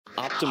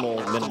Optimal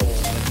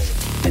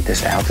minimalism. At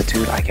this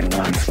altitude, I can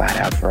run flat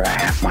out for a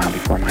half mile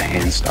before my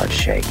hands start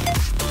shaking.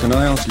 Can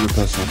I ask you a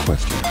personal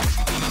question?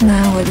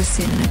 Now would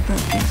seem an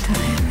appropriate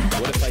time.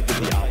 What if I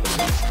did the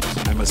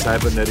opposite? I'm a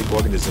cybernetic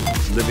organism,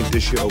 living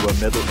tissue over a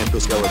metal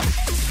endoskeleton.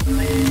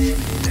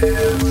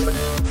 Tim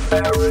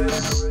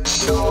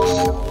Ferriss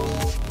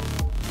Show.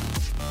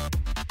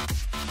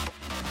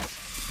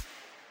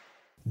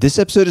 This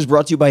episode is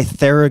brought to you by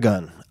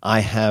Theragun.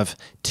 I have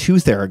 2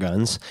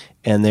 Theraguns,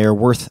 and they're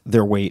worth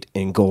their weight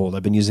in gold.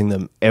 I've been using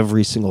them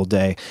every single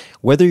day.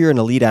 Whether you're an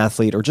elite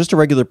athlete or just a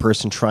regular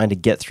person trying to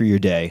get through your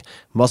day,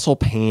 muscle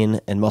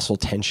pain and muscle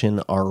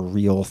tension are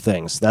real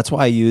things. That's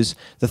why I use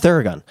the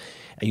Theragun.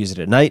 I use it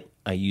at night.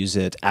 I use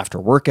it after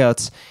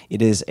workouts.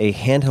 It is a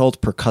handheld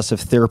percussive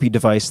therapy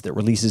device that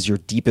releases your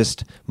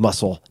deepest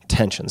muscle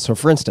tension. So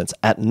for instance,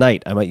 at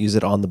night, I might use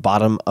it on the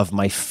bottom of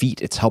my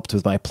feet. It's helped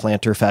with my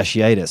plantar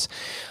fasciitis.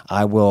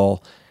 I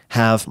will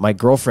have my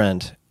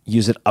girlfriend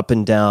use it up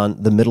and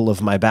down the middle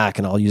of my back,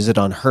 and I'll use it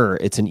on her.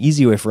 It's an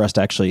easy way for us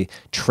to actually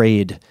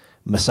trade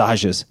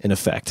massages, in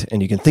effect.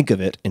 And you can think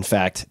of it, in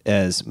fact,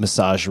 as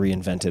massage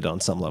reinvented on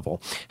some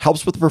level.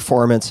 Helps with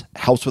performance,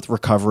 helps with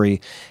recovery,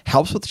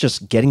 helps with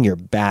just getting your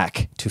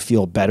back to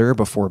feel better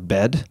before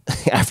bed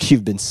after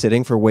you've been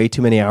sitting for way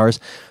too many hours.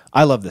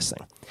 I love this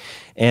thing.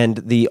 And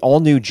the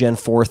all-new Gen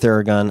 4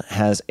 Theragun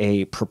has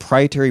a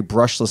proprietary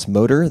brushless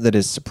motor that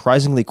is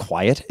surprisingly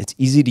quiet. It's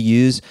easy to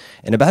use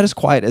and about as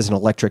quiet as an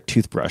electric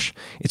toothbrush.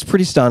 It's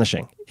pretty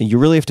astonishing. And you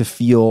really have to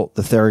feel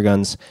the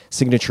Theragun's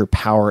signature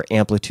power,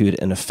 amplitude,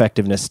 and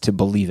effectiveness to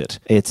believe it.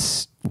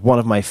 It's one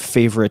of my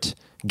favorite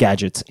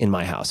gadgets in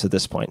my house at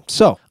this point.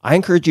 So I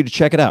encourage you to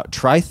check it out.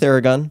 Try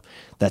Theragun.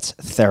 That's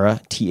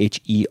Thera,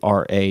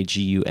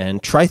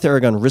 Theragun. Try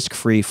Theragun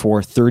risk-free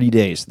for 30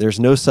 days. There's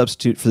no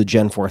substitute for the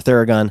Gen 4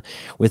 Theragun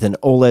with an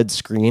OLED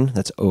screen.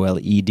 That's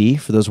OLED,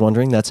 for those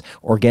wondering. That's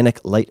organic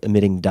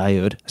light-emitting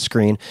diode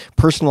screen,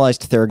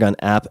 personalized Theragun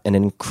app, and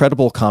an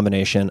incredible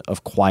combination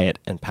of quiet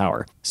and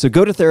power. So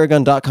go to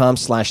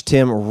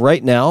Theragun.com/Tim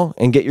right now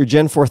and get your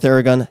Gen 4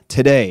 Theragun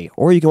today.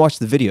 Or you can watch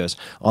the videos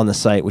on the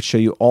site, which show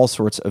you all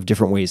sorts of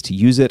different ways to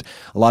use it.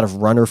 A lot of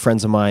runner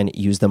friends of mine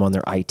use them on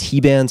their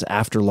IT bands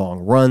after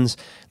long runs.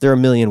 There are a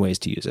million ways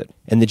to use it.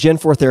 And the Gen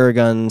 4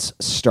 Theraguns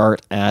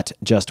start at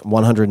just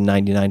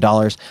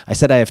 $199. I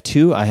said I have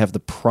 2. I have the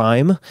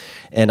Prime,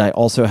 and I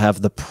also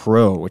have the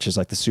Pro, which is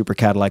like the Super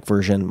Cadillac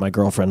version. My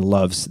girlfriend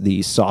loves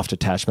the soft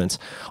attachments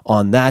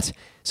on that.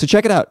 So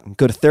check it out.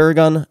 Go to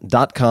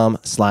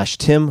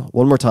Theragun.com/Tim.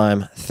 One more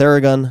time,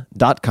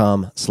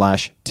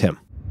 Theragun.com/Tim.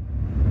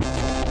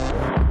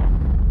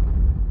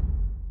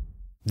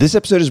 This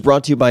episode is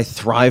brought to you by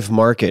Thrive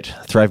Market.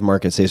 Thrive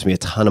Market saves me a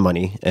ton of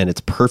money, and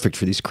it's perfect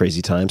for these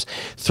crazy times.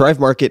 Thrive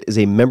Market is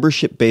a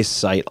membership-based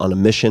site on a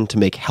mission to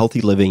make healthy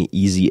living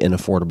easy and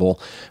affordable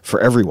for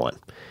everyone.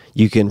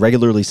 You can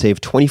regularly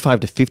save 25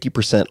 to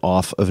 50%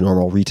 off of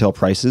normal retail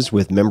prices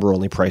with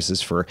member-only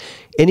prices for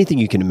anything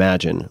you can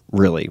imagine,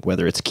 really,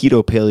 whether it's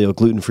keto, paleo,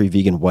 gluten-free,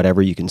 vegan,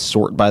 whatever. You can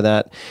sort by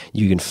that.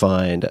 You can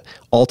find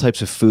all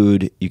types of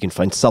food. You can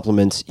find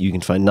supplements. You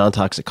can find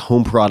non-toxic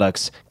home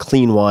products,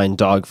 clean wine,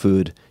 dog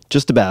food,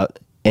 just about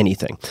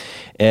anything.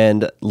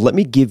 And let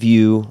me give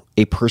you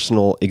a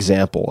personal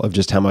example of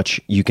just how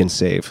much you can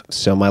save.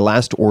 So my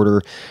last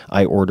order,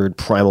 I ordered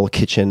Primal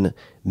Kitchen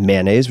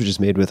mayonnaise, which is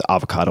made with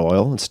avocado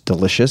oil. It's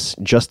delicious.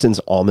 Justin's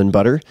almond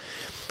butter.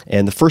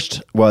 And the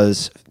first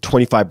was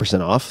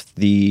 25% off.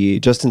 The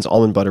Justin's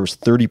almond butter was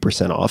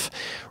 30% off.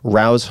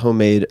 Rao's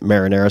homemade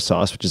marinara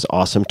sauce, which is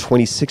awesome,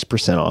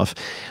 26% off.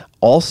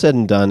 All said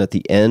and done, at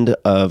the end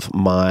of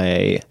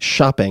my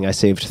shopping, I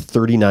saved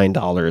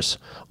 $39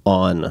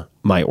 on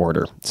my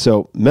order.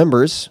 So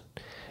members,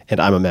 and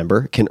I'm a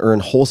member, can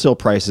earn wholesale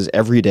prices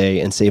every day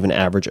and save an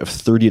average of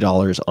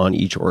 $30 on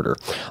each order.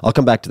 I'll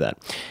come back to that.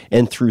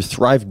 And through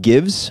Thrive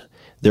Gives,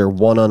 their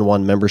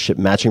one-on-one membership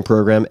matching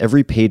program,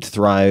 every paid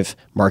Thrive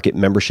Market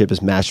membership is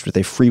matched with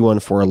a free one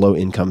for a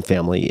low-income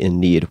family in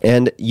need.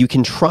 And you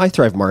can try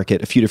Thrive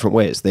Market a few different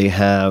ways. They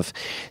have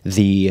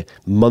the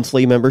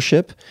monthly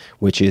membership,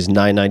 which is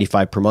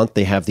 $9.95 per month.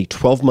 They have the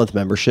 12-month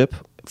membership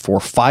for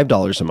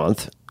 $5 a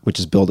month, which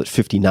is billed at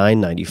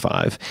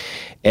 $59.95.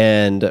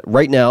 And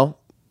right now,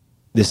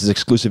 this is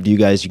exclusive to you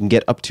guys. You can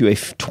get up to a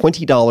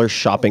 $20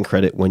 shopping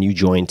credit when you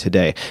join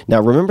today. Now,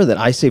 remember that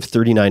I save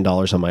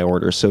 $39 on my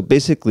orders. So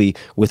basically,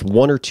 with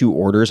 1 or 2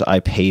 orders,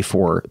 I pay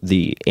for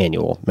the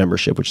annual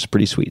membership, which is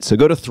pretty sweet. So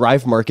go to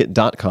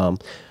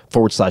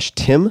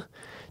thrivemarket.com/Tim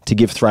to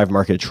give Thrive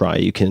Market a try.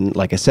 You can,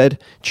 like I said,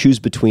 choose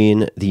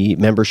between the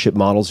membership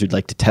models you'd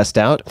like to test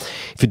out.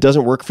 If it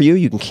doesn't work for you,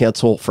 you can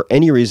cancel for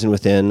any reason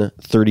within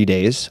 30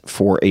 days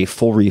for a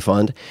full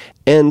refund.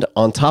 And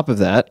on top of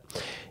that,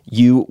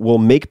 you will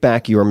make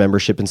back your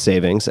membership and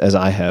savings, as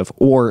I have,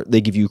 or they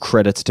give you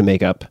credits to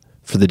make up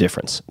for the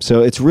difference.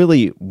 So it's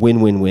really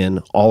win-win-win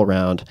all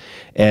around,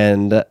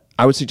 and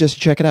I would suggest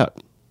you check it out.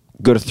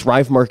 Go to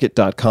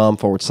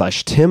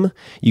thrivemarket.com/Tim.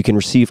 You can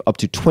receive up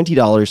to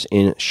 $20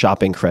 in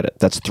shopping credit.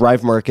 That's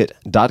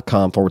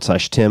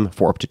thrivemarket.com/Tim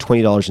for up to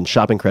 $20 in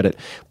shopping credit,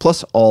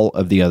 plus all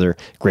of the other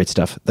great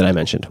stuff that I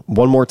mentioned.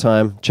 One more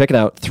time, check it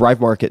out,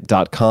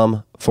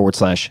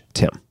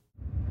 thrivemarket.com/Tim.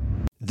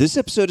 This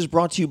episode is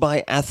brought to you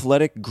by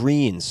Athletic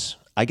Greens.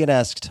 I get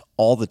asked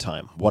all the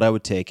time what I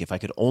would take if I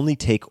could only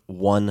take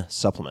one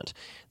supplement.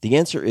 The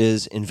answer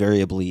is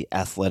invariably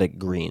Athletic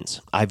Greens.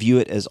 I view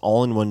it as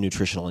all-in-one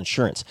nutritional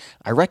insurance.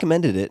 I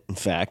recommended it, in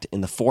fact,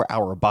 in the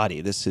 4-Hour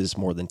Body. This is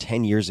more than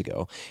 10 years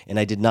ago, and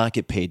I did not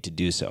get paid to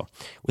do so.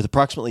 With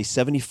approximately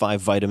 75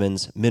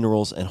 vitamins,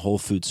 minerals, and whole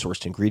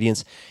food-sourced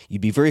ingredients,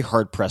 you'd be very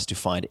hard-pressed to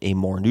find a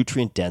more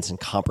nutrient-dense and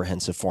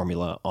comprehensive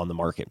formula on the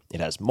market. It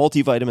has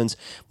multivitamins,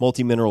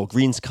 multi-mineral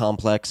greens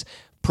complex,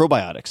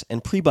 probiotics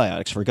and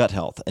prebiotics for gut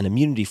health, an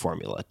immunity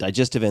formula,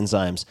 digestive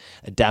enzymes,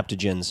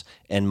 adaptogens,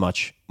 and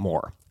much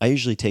more. I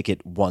usually take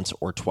it once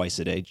or twice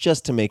a day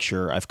just to make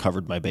sure I've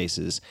covered my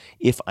bases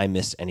if I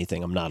missed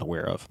anything I'm not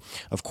aware of.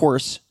 Of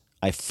course,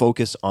 I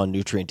focus on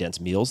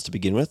nutrient-dense meals to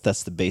begin with.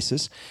 That's the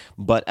basis.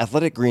 But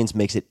Athletic Greens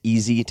makes it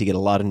easy to get a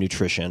lot of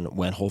nutrition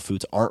when whole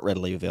foods aren't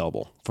readily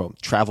available. From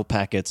travel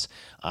packets,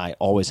 I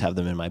always have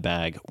them in my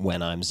bag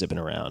when I'm zipping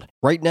around.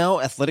 Right now,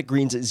 Athletic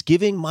Greens is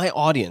giving my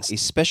audience a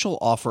special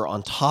offer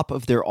on top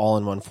of their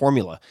all-in-one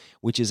formula,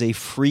 which is a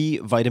free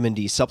vitamin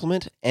D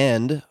supplement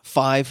and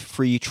 5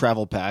 free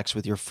travel packs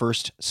with your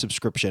first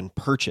subscription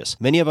purchase.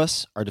 Many of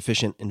us are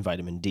deficient in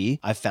vitamin D.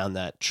 I've found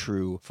that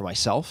true for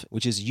myself,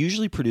 which is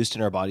usually produced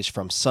in our bodies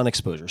from sun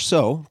exposure.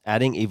 So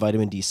adding a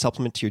vitamin D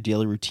supplement to your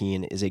daily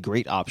routine is a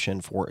great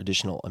option for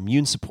additional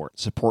immune support.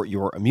 Support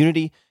your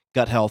immunity,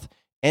 gut health,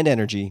 and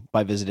energy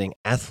by visiting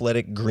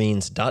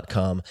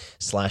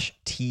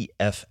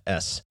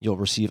athleticgreens.com/TFS. You'll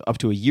receive up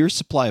to a year's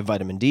supply of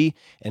vitamin D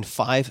and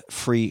 5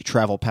 free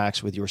travel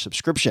packs with your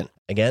subscription.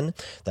 Again,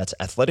 that's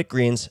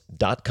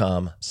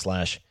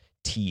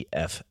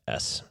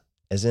athleticgreens.com/TFS,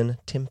 as in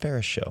Tim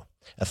Ferriss Show.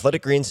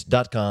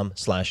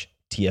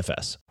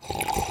 athleticgreens.com/TFS.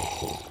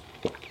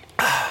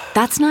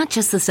 That's not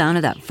just the sound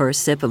of that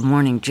first sip of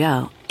Morning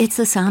Joe. It's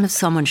the sound of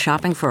someone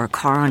shopping for a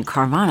car on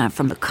Carvana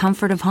from the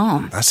comfort of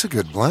home. That's a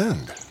good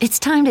blend. It's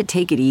time to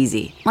take it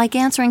easy, like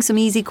answering some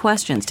easy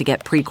questions to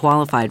get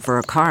pre-qualified for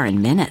a car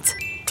in minutes.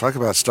 Talk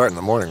about starting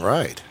the morning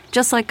right.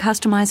 Just like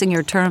customizing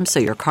your terms so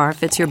your car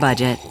fits your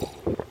budget.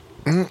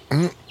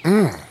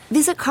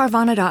 Visit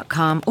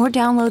Carvana.com or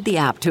download the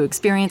app to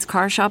experience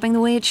car shopping the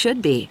way it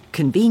should be.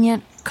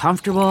 Convenient,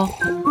 comfortable.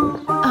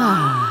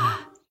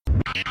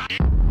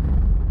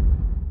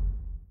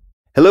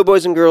 Hello,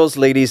 boys and girls,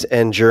 ladies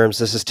and germs.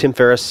 This is Tim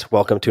Ferriss.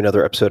 Welcome to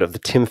another episode of The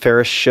Tim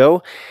Ferriss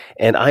Show.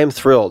 And I am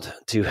thrilled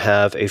to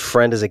have a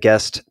friend as a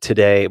guest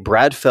today,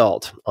 Brad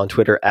Feld, on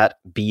Twitter at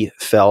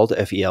bfeld,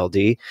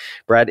 F-E-L-D.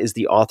 Brad is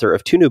the author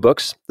of 2 new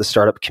books, The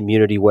Startup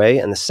Community Way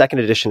and the second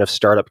edition of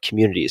Startup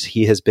Communities.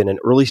 He has been an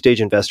early stage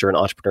investor and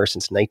entrepreneur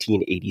since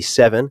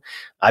 1987.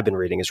 I've been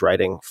reading his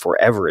writing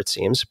forever, it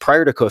seems.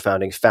 Prior to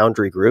co-founding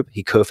Foundry Group,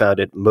 he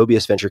co-founded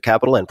Mobius Venture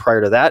Capital, and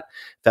prior to that,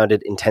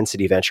 founded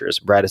Intensity Ventures.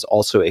 Brad is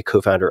also a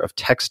co-founder of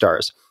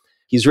Techstars.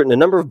 He's written a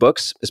number of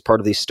books as part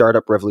of the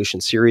Startup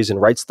Revolution series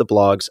and writes the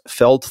blogs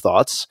Feld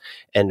Thoughts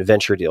and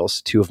Venture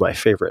Deals, 2 of my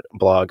favorite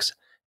blogs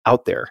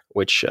out there,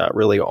 which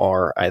really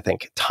are, I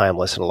think,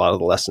 timeless in a lot of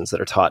the lessons that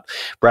are taught.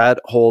 Brad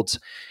holds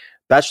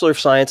Bachelor of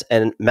Science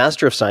and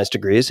Master of Science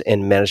degrees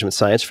in Management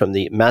Science from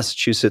the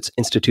Massachusetts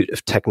Institute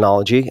of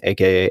Technology,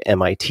 aka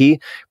MIT.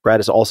 Brad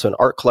is also an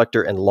art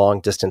collector and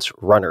long-distance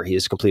runner. He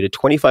has completed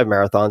 25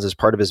 marathons as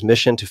part of his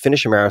mission to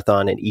finish a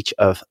marathon in each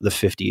of the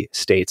 50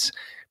 states.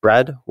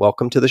 Brad,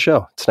 welcome to the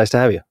show. It's nice to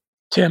have you.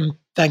 Tim,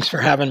 thanks for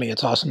having me.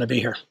 It's awesome to be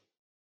here.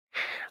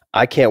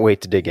 I can't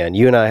wait to dig in.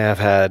 You and I have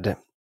had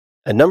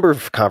a number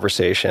of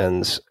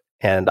conversations,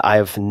 and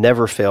I've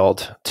never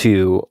failed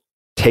to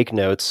take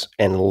notes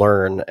and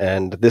learn,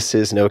 and this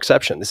is no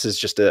exception. This is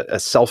just a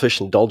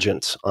selfish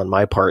indulgence on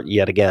my part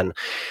yet again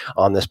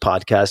on this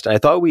podcast. And I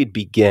thought we'd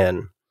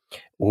begin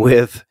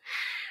with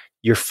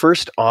your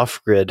first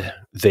off-grid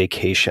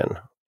vacation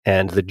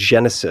and the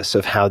genesis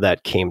of how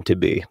that came to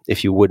be,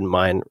 if you wouldn't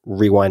mind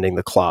rewinding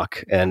the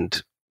clock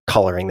and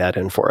coloring that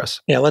in for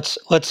us. Yeah, let's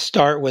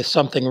start with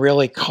something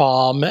really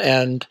calm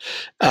and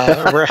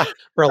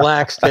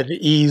relaxed and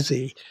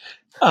easy.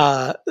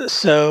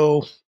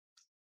 So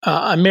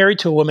I'm married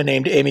to a woman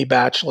named Amy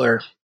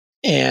Batchelor,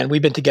 and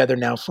we've been together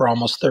now for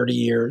almost 30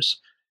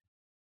 years.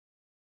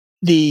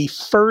 The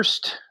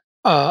first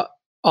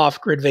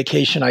off-grid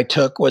vacation I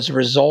took was a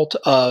result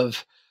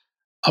of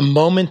a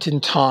moment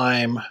in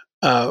time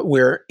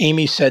where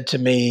Amy said to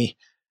me,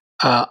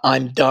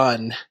 I'm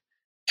done.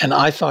 And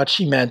I thought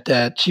she meant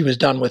that she was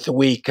done with the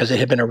week because it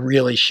had been a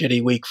really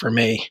shitty week for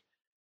me.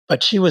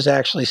 But she was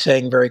actually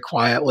saying very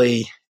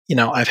quietly, you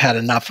know, I've had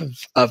enough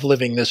of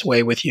living this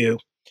way with you.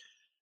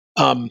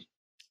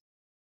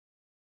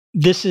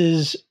 This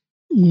is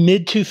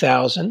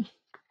mid-2000.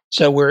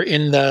 So we're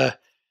in the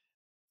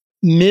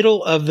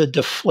middle of the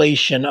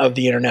deflation of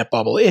the internet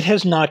bubble. It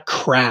has not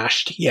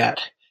crashed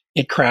yet.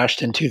 it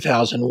crashed in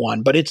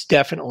 2001, but it's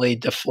definitely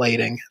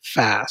deflating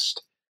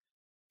fast.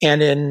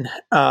 And in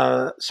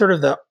sort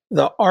of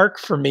the arc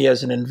for me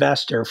as an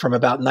investor from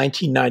about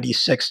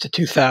 1996 to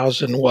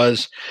 2000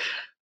 was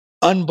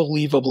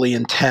unbelievably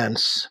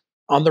intense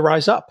on the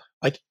rise up.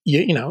 Like,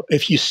 you know,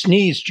 if you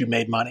sneezed, you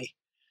made money.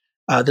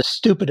 The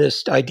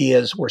stupidest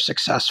ideas were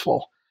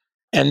successful.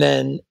 And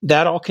then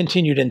that all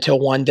continued until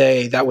one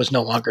day that was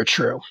no longer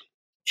true.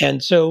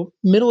 And so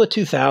middle of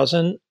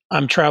 2000,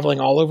 I'm traveling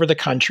all over the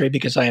country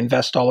because I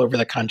invest all over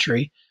the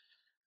country.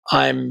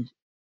 I'm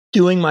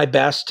doing my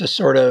best to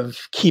sort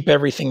of keep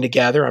everything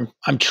together.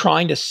 I'm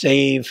trying to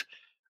save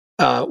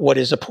what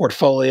is a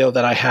portfolio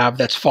that I have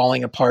that's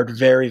falling apart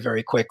very,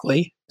 very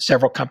quickly.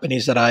 Several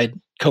companies that I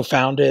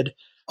co-founded,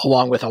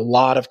 along with a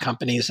lot of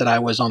companies that I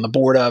was on the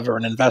board of or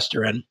an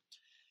investor in.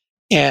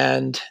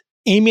 And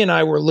Amy and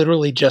I were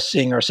literally just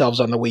seeing ourselves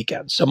on the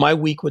weekend. So my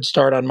week would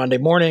start on Monday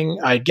morning.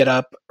 I'd get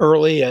up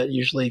early at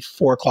usually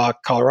 4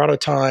 o'clock Colorado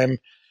time.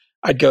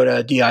 I'd go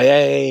to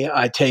DIA.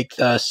 I'd take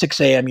the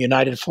 6 a.m.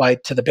 United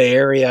flight to the Bay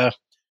Area.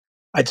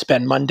 I'd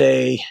spend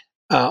Monday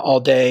all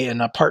day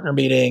in a partner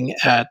meeting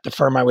at the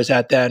firm I was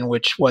at then,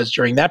 which was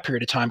during that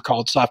period of time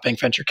called SoftBank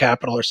Venture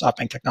Capital or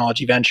SoftBank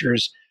Technology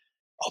Ventures,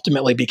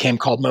 ultimately became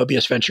called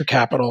Mobius Venture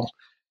Capital.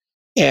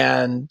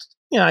 And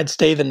you know, I'd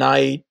stay the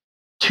night.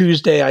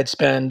 Tuesday, I'd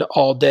spend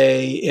all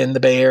day in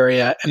the Bay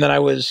Area. And then I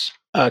was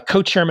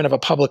co-chairman of a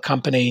public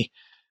company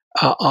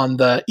on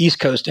the East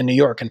Coast in New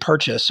York and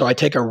Purchase. So I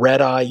take a red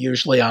eye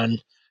usually on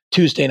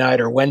Tuesday night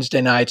or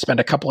Wednesday night,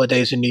 spend a couple of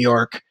days in New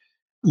York,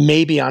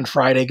 maybe on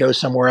Friday go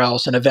somewhere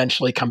else, and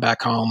eventually come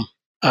back home,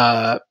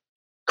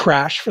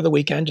 crash for the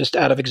weekend just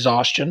out of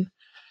exhaustion,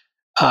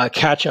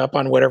 catch up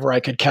on whatever I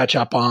could catch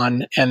up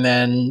on. And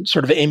then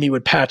sort of Amy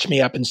would patch me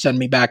up and send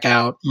me back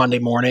out Monday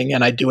morning,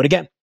 and I'd do it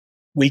again,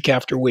 week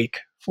after week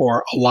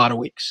for a lot of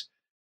weeks.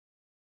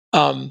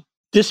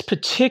 This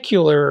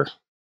particular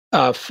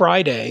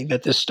Friday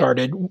that this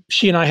started,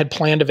 she and I had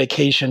planned a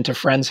vacation to a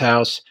friend's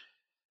house,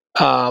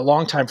 a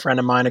longtime friend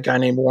of mine, a guy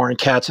named Warren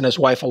Katz and his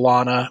wife,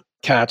 Alana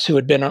Katz, who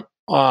had been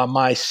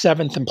my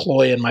 7th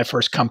employee in my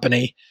first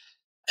company.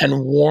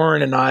 And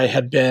Warren and I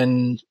had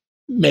been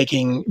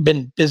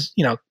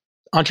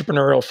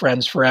entrepreneurial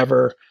friends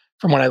forever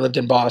from when I lived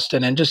in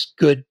Boston, and just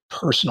good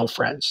personal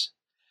friends.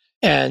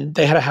 And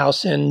they had a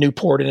house in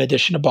Newport in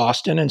addition to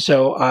Boston. And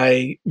so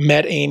I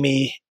met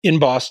Amy in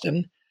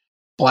Boston.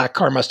 Black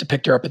car must have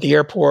picked her up at the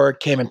airport,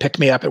 came and picked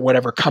me up at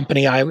whatever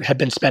company I had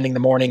been spending the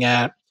morning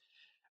at.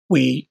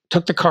 We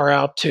took the car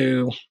out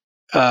to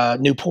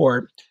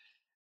Newport,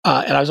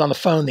 and I was on the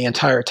phone the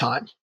entire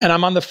time. And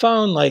I'm on the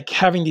phone, like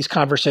having these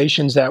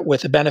conversations that,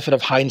 with the benefit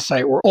of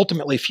hindsight, were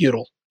ultimately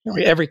futile. You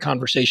know, every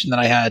conversation that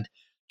I had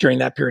during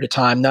that period of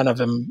time, none of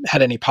them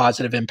had any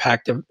positive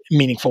impact of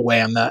meaningful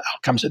way on the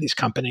outcomes of these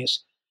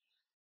companies.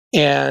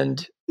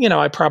 And, you know,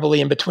 I probably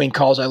in between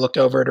calls, I looked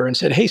over at her and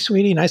said, "Hey,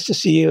 sweetie, nice to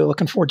see you.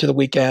 Looking forward to the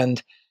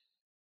weekend."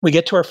 We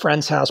get to our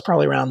friend's house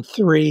probably around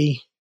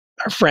 3.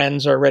 Our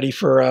friends are ready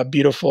for a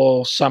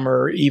beautiful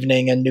summer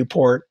evening in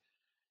Newport.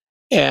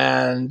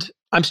 And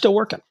I'm still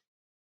working,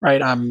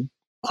 right? I'm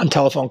on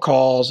telephone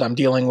calls. I'm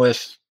dealing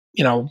with,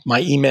 you know, my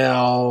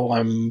email.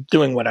 I'm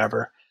doing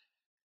whatever.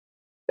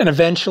 And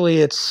eventually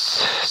it's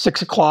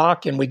 6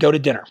 o'clock and we go to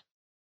dinner.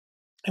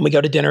 And we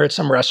go to dinner at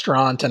some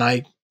restaurant. And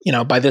I, you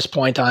know, by this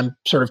point, I'm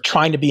sort of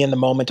trying to be in the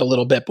moment a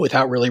little bit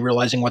without really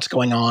realizing what's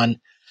going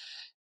on.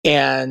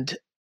 And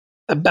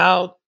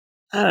about,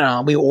 I don't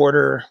know, we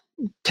order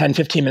 10,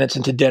 15 minutes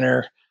into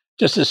dinner,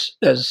 just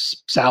as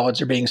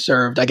salads are being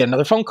served, I get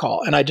another phone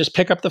call. And I just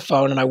pick up the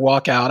phone and I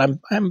walk out.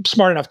 I'm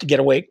smart enough to get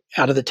away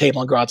out of the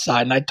table and go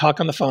outside. And I talk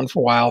on the phone for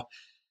a while.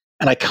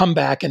 And I come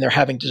back and they're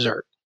having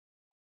dessert.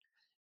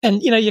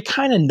 And, you know, you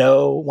kind of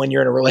know when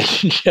you're in a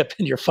relationship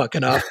and you're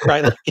fucking up,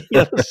 right? Like, you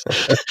know,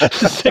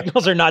 the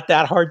signals are not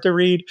that hard to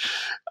read.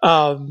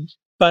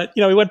 But,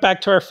 you know, we went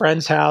back to our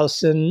friend's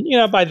house and, you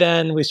know, by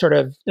then we sort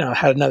of, you know,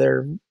 had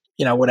another,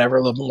 you know, whatever, a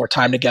little bit more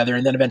time together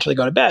and then eventually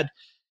go to bed.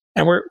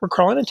 And we're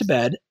crawling into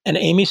bed. And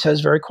Amy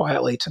says very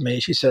quietly to me,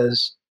 she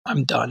says,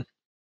 "I'm done."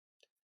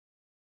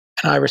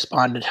 And I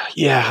responded,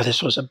 "Yeah,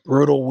 this was a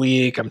brutal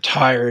week. I'm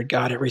tired.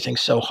 God, everything's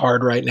so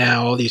hard right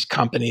now. All these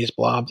companies,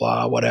 blah,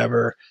 blah,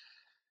 whatever.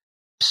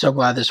 So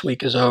glad this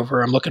week is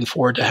over. I'm looking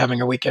forward to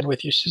having a weekend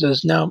with you." She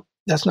says, "No,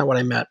 that's not what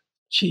I meant."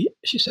 She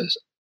says,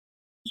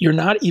 "You're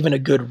not even a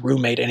good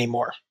roommate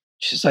anymore."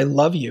 She says, "I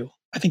love you.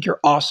 I think you're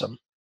awesome,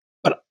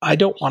 but I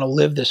don't want to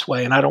live this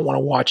way. And I don't want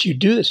to watch you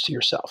do this to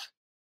yourself."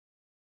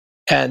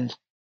 And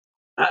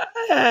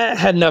I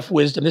had enough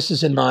wisdom. This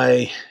is in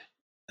my,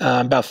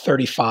 about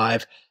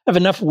 35. I have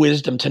enough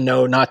wisdom to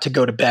know not to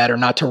go to bed or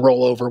not to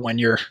roll over when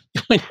your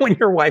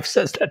wife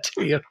says that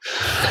to you.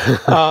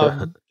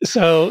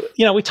 So,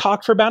 you know, we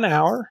talked for about an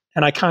hour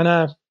and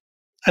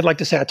I'd like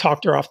to say I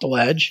talked her off the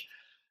ledge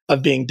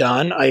of being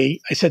done. I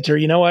said to her,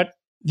 "You know what,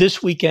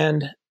 this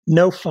weekend,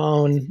 no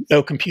phone,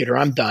 no computer.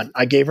 I'm done."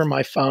 I gave her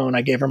my phone.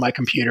 I gave her my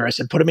computer. I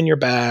said, "Put them in your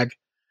bag.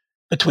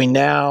 Between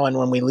now and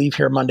when we leave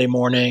here Monday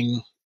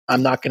morning,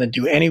 I'm not going to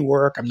do any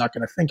work. I'm not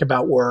going to think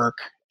about work.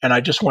 And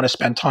I just want to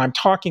spend time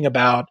talking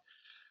about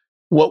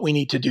what we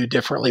need to do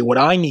differently, what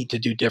I need to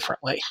do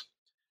differently.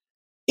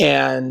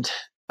 And,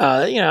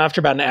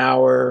 after about an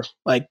hour,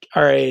 like,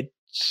 all right,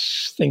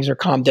 things are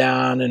calmed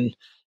down and,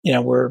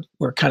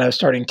 we're kind of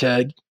starting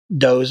to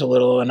doze a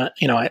little. And,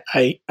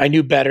 I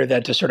knew better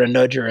than to sort of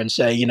nudge her and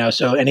say,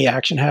 so any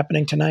action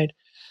happening tonight?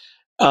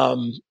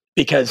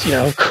 Because,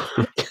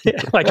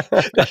 like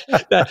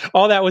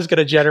all that was going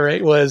to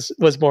generate was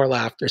more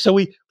laughter. So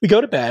we go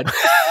to bed,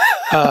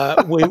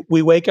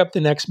 we wake up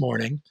the next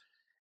morning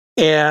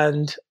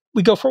and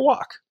we go for a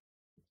walk.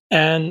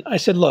 And I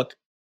said, look,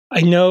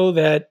 I know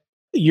that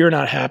you're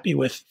not happy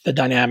with the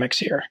dynamics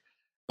here,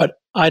 but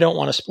I don't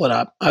want to split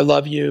up. I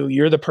love you.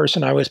 You're the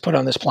person I was put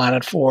on this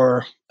planet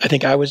for. I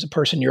think I was the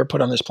person you were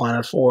put on this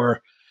planet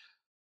for.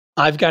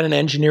 I've got an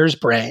engineer's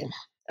brain.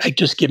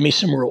 Just give me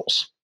some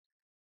rules.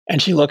 And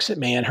she looks at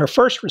me and her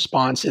first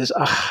response is,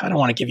 I don't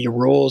want to give you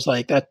rules.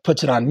 Like that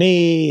puts it on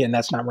me and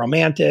that's not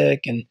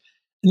romantic. And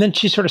then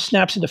she sort of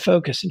snaps into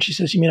focus and she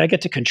says, you mean I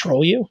get to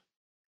control you?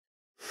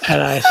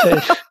 And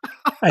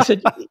I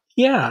said,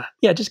 yeah,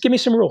 just give me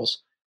some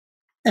rules.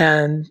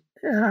 And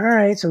all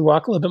right, so we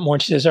walk a little bit more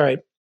and she says, all right,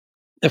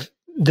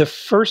 the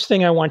first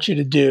thing I want you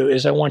to do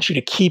is I want you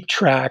to keep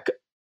track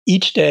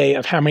each day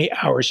of how many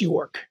hours you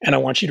work. And I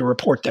want you to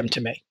report them to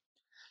me.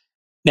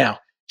 Now,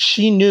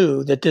 she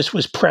knew that this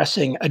was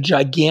pressing a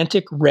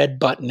gigantic red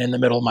button in the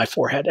middle of my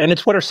forehead. And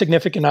it's what our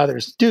significant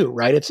others do,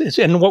 right? It's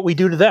and what we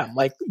do to them.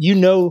 Like,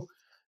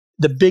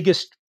 the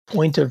biggest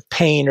point of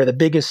pain or the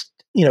biggest,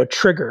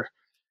 trigger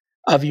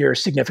of your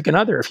significant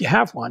other, if you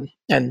have one,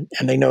 and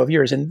they know of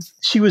yours. And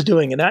she was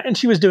doing that, and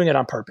she was doing it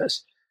on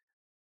purpose.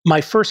 My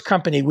first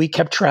company, we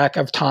kept track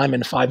of time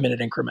in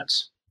 5-minute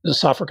increments. It was a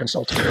software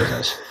consulting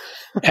business.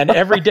 And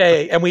every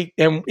day, and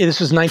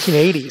this was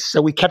 1980s,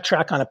 so we kept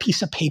track on a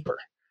piece of paper.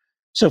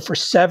 So for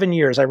 7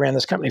 years, I ran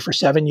this company for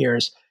 7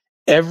 years.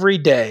 Every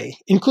day,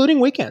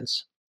 including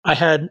weekends, I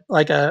had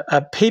like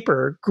a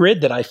paper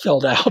grid that I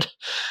filled out,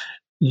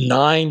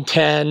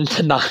 9:10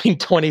 to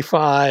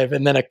 9:25,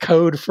 and then a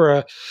code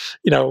for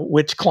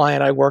which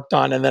client I worked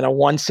on, and then a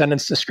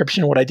 1-sentence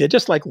description of what I did,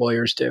 just like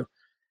lawyers do.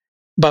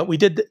 But we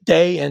did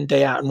day in,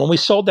 day out. And when we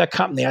sold that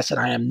company, I said,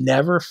 I am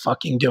never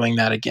fucking doing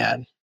that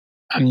again.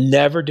 I'm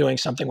never doing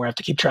something where I have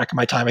to keep track of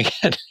my time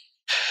again.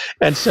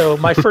 And so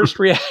my first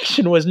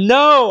reaction was,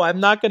 no, I'm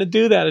not going to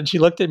do that. And she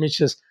looked at me and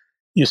she says,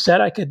 you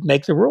said I could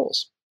make the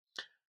rules.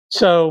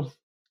 So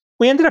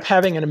we ended up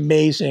having an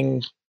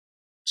amazing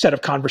set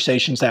of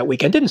conversations that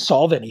weekend. Didn't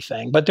solve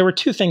anything, but there were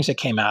two things that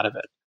came out of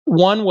it.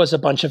 One was a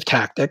bunch of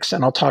tactics,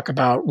 and I'll talk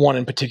about one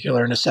in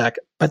particular in a sec.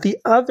 But the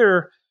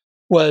other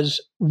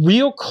was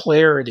real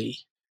clarity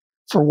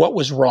for what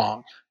was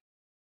wrong.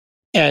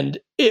 And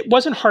it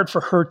wasn't hard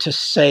for her to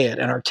say it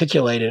and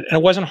articulate it. And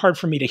it wasn't hard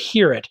for me to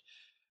hear it,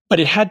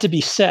 but it had to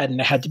be said and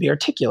it had to be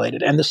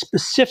articulated. And the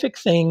specific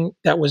thing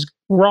that was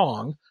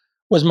wrong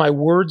was my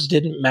words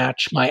didn't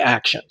match my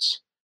actions.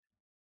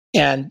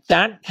 And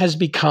that has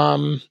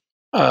become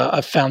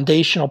a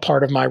foundational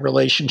part of my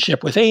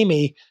relationship with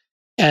Amy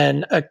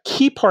and a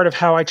key part of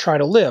how I try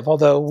to live.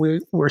 Although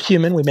we're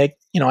human,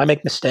 I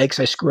make mistakes,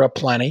 I screw up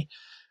plenty,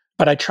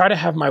 but I try to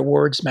have my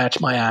words match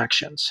my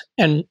actions.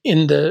 And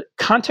in the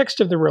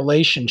context of the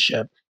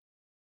relationship,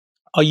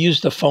 I'll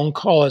use the phone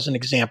call as an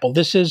example.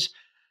 This is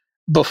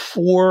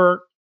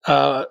before, we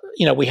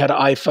had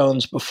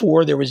iPhones,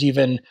 before there was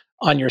even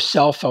on your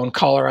cell phone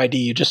caller ID,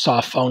 you just saw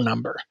a phone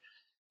number.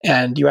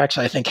 And you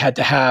actually, I think, had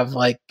to have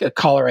like a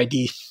caller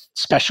ID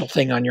special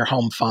thing on your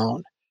home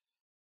phone.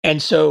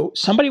 And so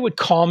somebody would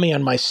call me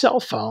on my cell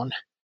phone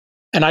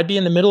and I'd be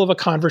in the middle of a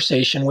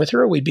conversation with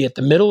her. We'd be at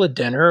the middle of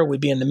dinner, or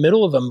we'd be in the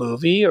middle of a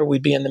movie, or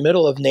we'd be in the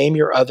middle of name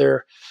your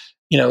other,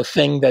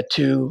 thing that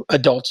two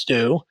adults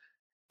do.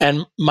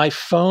 And my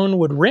phone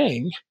would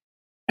ring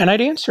and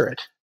I'd answer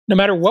it, no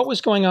matter what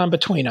was going on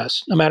between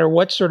us, no matter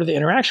what sort of the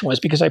interaction was,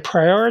 because I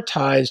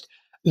prioritized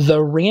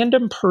the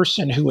random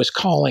person who was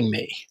calling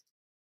me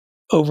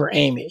over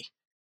Amy.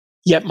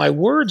 Yet my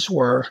words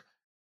were,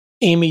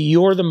 Amy,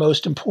 you're the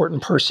most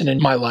important person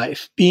in my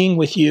life. Being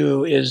with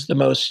you is the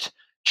most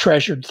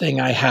treasured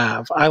thing I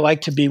have. I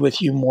like to be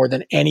with you more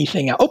than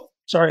anything else. Oh,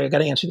 sorry, I got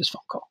to answer this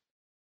phone call.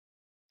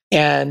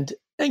 And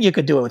you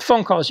could do it with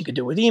phone calls. You could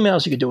do it with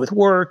emails. You could do it with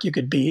work. You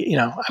could be,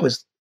 I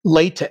was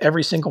late to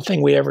every single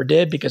thing we ever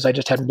did because I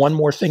just had one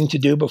more thing to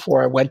do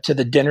before I went to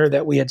the dinner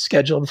that we had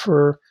scheduled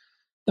for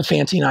the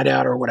fancy night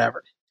out or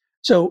whatever.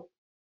 So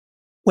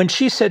when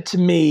she said to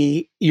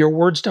me, your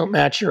words don't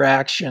match your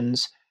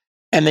actions,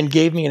 and then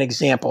gave me an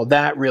example,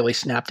 that really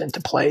snapped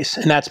into place.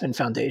 And that's been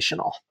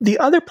foundational. The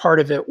other part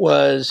of it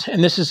was,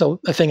 and this is a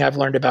thing I've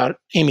learned about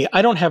Amy,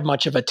 I don't have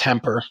much of a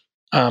temper.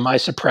 I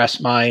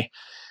suppress my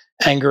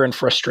anger and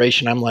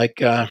frustration. I'm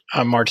like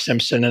I'm Marge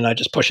Simpson, and I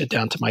just push it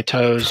down to my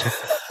toes.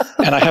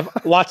 And I have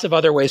lots of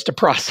other ways to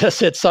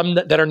process it, some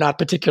that are not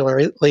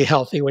particularly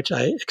healthy, which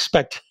I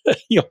expect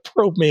you'll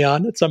probe me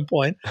on at some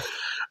point.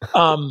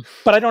 But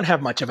I don't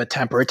have much of a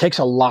temper. It takes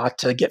a lot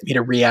to get me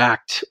to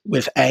react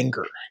with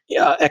anger,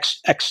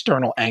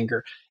 external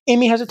anger.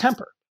 Amy has a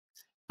temper.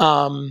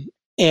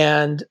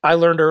 And I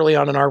learned early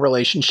on in our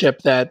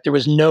relationship that there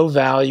was no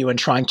value in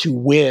trying to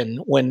win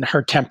when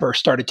her temper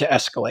started to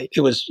escalate.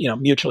 It was,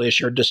 mutually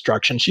assured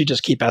destruction. She'd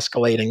just keep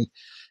escalating.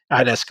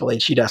 I'd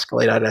escalate, she'd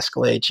escalate, I'd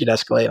escalate, she'd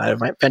escalate. I'd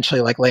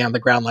eventually lay on the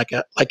ground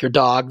like your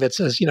dog that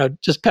says,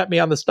 just pet me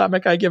on the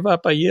stomach. I give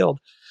up, I yield.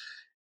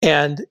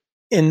 And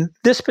in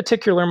this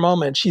particular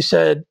moment, she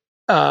said,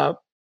 the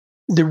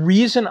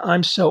reason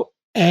I'm so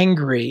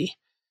angry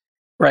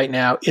right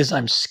now is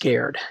I'm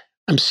scared.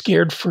 I'm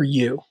scared for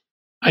you.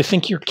 I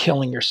think you're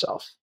killing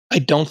yourself. I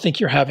don't think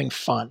you're having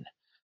fun.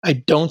 I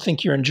don't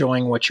think you're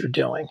enjoying what you're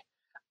doing.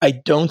 I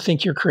don't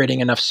think you're creating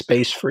enough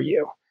space for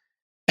you.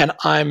 And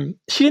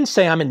she didn't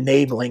say I'm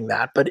enabling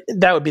that, but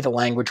that would be the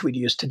language we'd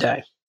use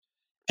today.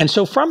 And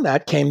so from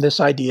that came this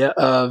idea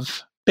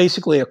of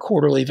basically a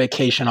quarterly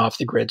vacation off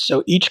the grid.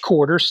 So each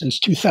quarter since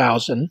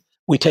 2000,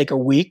 we take a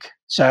week,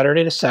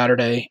 Saturday to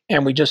Saturday,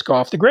 and we just go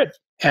off the grid.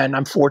 And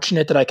I'm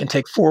fortunate that I can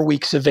take 4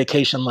 weeks of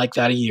vacation like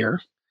that a year.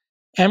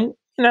 And,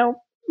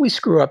 we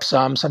screw up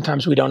some.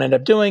 Sometimes we don't end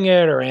up doing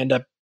it or end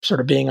up sort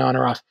of being on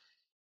or off.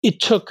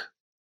 It took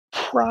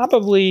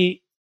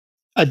probably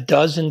a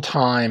dozen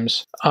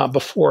times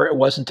before it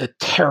wasn't a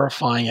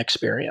terrifying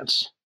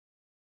experience.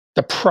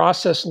 The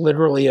process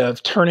literally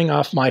of turning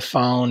off my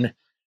phone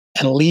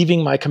and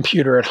leaving my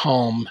computer at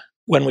home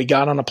when we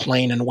got on a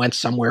plane and went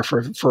somewhere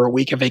for a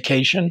week of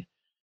vacation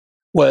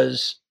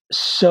was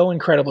so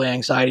incredibly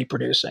anxiety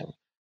producing.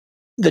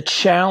 The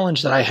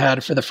challenge that I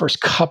had for the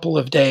first couple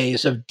of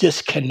days of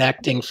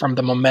disconnecting from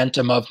the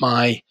momentum of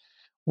my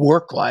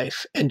work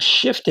life and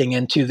shifting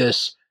into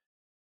this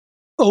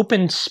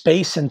open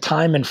space and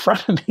time in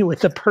front of me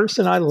with the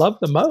person I love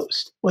the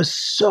most was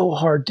so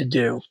hard to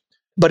do,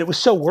 but it was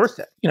so worth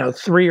it.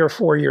 3 or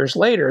 4 years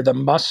later, the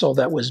muscle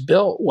that was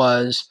built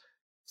was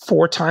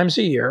 4 times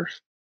a year.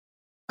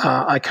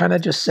 I kind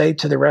of just say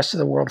to the rest of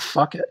the world,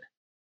 fuck it,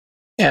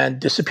 and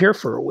disappear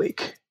for a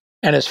week.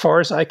 And as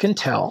far as I can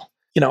tell,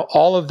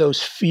 all of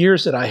those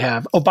fears that I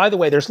have. Oh, by the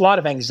way, there's a lot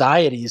of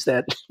anxieties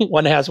that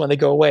one has when they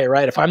go away,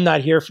 right? If I'm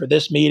not here for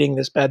this meeting,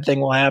 this bad thing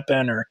will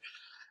happen, or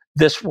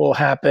this will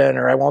happen,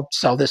 or I won't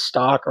sell this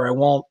stock, or I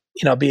won't,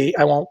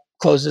 I won't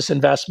close this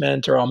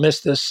investment, or I'll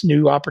miss this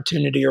new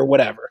opportunity, or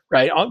whatever,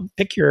 right? I'll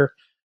pick your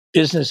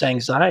business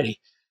anxiety.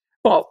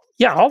 Well,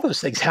 yeah, all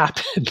those things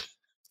happen,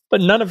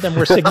 but none of them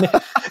were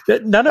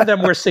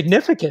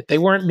significant. They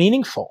weren't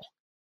meaningful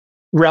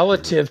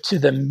relative to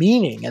the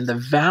meaning and the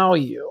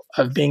value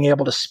of being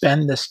able to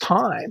spend this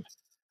time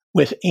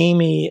with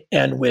Amy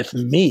and with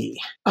me,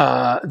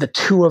 the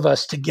two of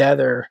us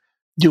together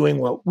doing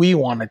what we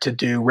wanted to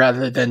do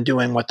rather than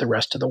doing what the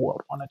rest of the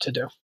world wanted to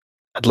do.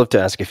 I'd love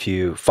to ask a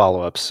few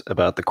follow-ups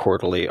about the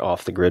quarterly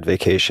off-the-grid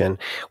vacation.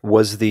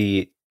 Was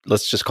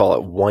let's just call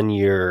it 1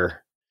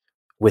 year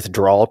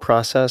withdrawal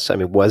process? I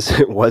mean, was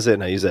it,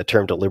 and I use that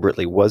term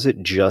deliberately, was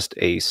it just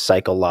a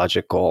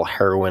psychological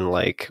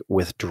heroin-like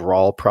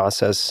withdrawal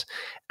process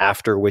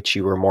after which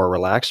you were more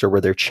relaxed, or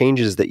were there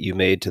changes that you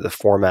made to the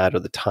format or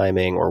the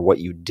timing or what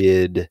you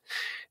did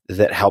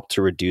that helped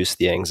to reduce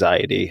the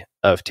anxiety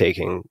of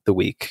taking the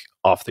week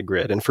off the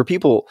grid? And for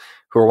people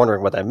who are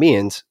wondering what that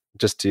means,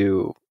 just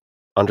to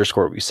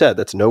underscore what we said,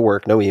 that's no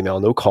work, no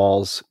email, no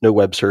calls, no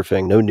web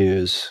surfing, no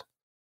news.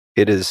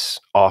 It is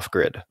off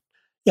grid.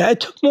 Yeah,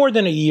 it took more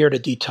than a year to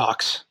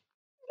detox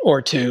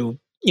or to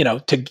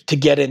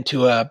get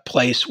into a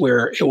place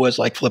where it was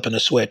like flipping a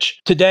switch.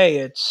 Today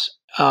it's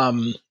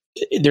I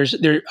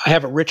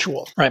have a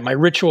ritual, right? My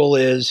ritual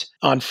is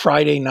on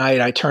Friday night,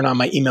 I turn on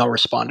my email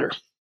responder.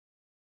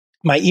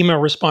 My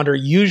email responder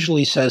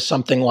usually says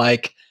something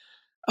like,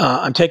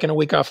 I'm taking a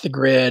week off the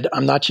grid.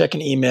 I'm not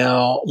checking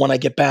email. When I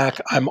get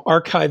back, I'm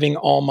archiving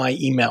all my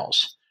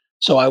emails.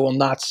 So I will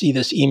not see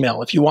this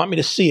email. If you want me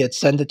to see it,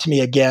 send it to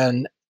me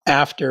again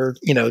after,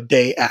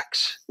 day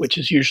X, which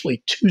is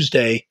usually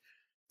Tuesday,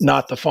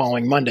 not the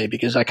following Monday,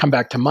 because I come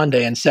back to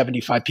Monday and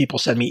 75 people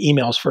send me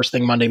emails first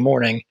thing Monday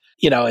morning.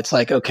 It's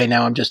like, okay,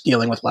 now I'm just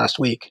dealing with last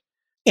week.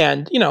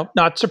 And,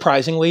 not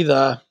surprisingly,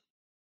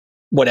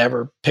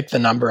 pick the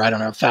number,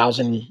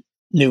 1,000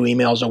 new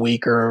emails a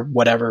week or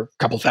whatever, a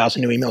couple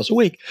thousand new emails a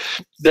week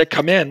that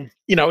come in.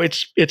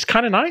 It's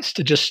kind of nice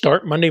to just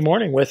start Monday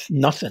morning with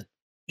nothing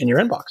in your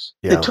inbox.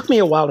 Yeah. It took me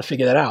a while to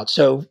figure that out.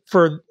 So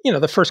for,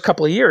 the first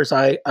couple of years,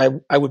 I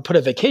would put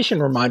a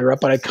vacation reminder up,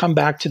 but I'd come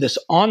back to this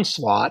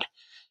onslaught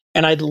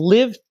and I'd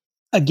live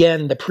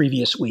again the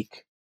previous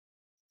week.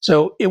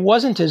 So it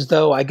wasn't as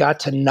though I got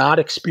to not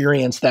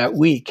experience that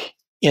week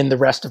in the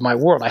rest of my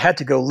world. I had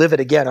to go live it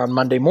again on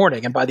Monday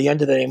morning. And by the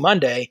end of the day,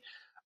 Monday,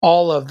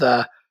 all of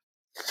the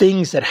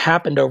things that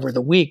happened over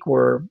the week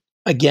were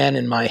again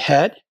in my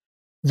head.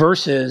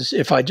 Versus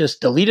if I just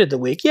deleted the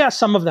week, yeah,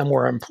 some of them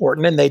were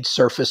important and they'd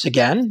surface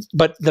again,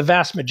 but the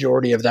vast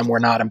majority of them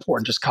were not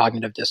important, just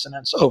cognitive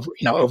dissonance,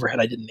 overhead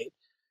I didn't need.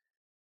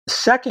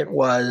 Second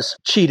was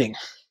cheating.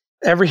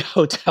 Every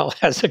hotel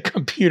has a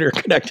computer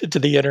connected to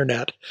the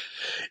internet.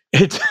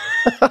 It's,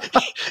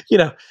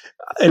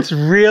 it's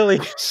really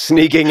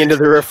sneaking into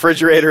the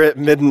refrigerator at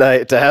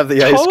midnight to have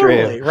the ice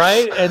cream.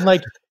 Right? And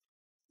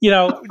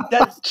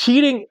that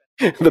cheating.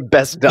 The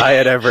best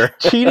diet ever.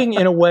 Cheating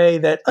in a way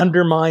that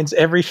undermines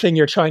everything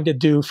you're trying to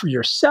do for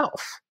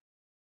yourself,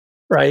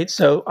 right?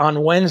 So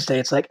on Wednesday,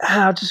 it's like,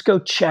 I'll just go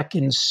check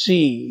and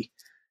see.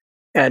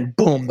 And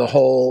boom,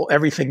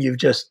 everything you've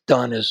just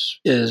done is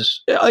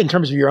in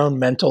terms of your own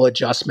mental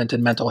adjustment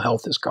and mental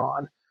health is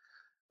gone.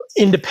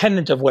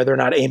 Independent of whether or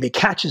not Amy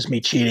catches me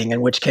cheating,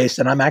 in which case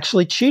then I'm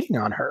actually cheating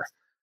on her,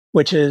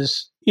 which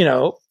is,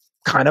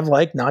 kind of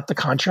like not the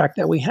contract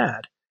that we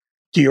had.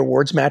 Do your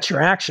words match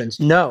your actions?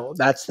 No,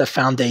 that's the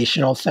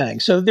foundational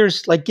thing. So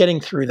there's like getting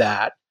through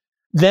that.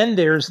 Then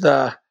there's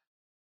I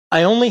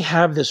only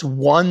have this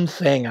one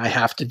thing I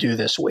have to do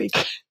this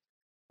week.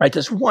 Right,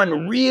 this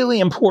one really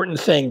important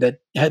thing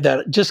that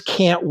just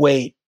can't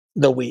wait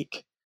the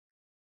week.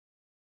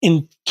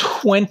 In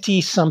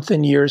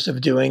 20-something years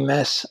of doing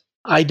this,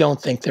 I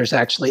don't think there's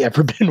actually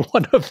ever been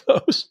one of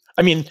those.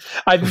 I mean,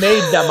 I've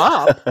made them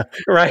up,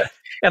 right?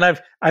 And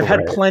I've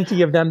had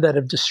plenty of them that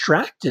have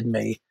distracted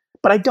me,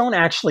 but I don't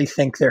actually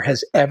think there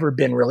has ever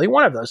been really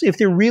one of those. If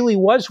there really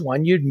was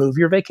one, you'd move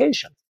your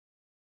vacation,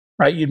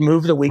 right? You'd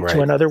move the week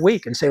to another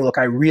week and say, look,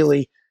 I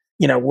really...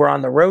 we're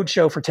on the road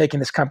show for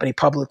taking this company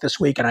public this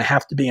week and I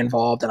have to be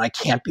involved and I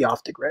can't be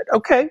off the grid.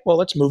 Okay, well,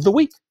 let's move the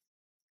week.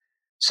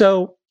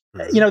 So,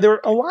 there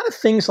are a lot of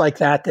things like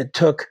that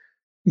took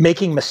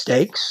making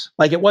mistakes.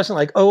 Like it wasn't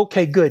like, oh,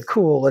 okay, good,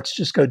 cool, let's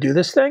just go do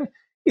this thing.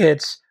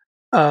 It's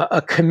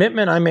a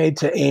commitment I made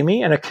to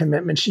Amy and a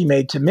commitment she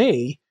made to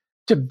me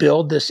to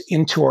build this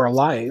into our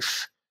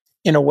life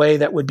in a way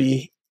that would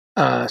be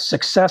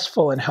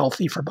successful and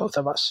healthy for both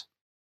of us.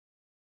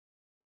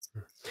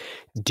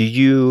 Do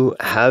you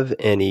have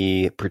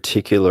any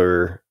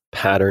particular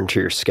pattern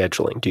to your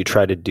scheduling? Do you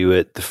try to do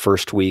it the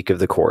first week of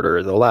the quarter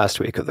or the last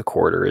week of the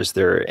quarter? Is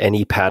there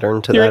any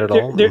pattern to that at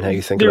all in how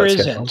you think about scheduling?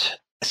 There isn't.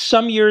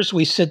 Some years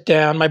we sit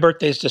down. My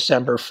birthday is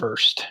December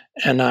 1st,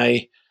 and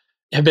I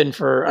have been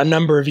for a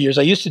number of years.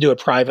 I used to do it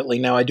privately.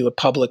 Now I do it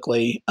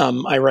publicly.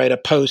 I write a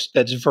post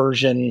that's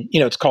version,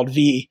 it's called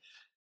V,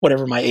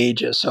 whatever my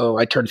age is. So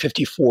I turned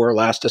 54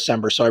 last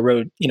December. So I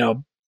wrote,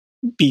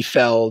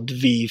 Biefeld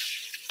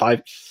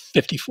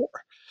V54.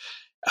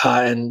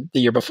 And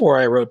the year before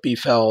I wrote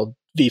Biefeld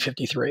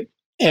V53.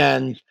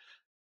 And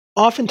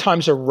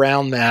oftentimes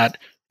around that,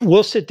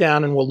 we'll sit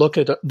down and we'll look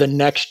at the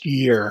next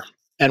year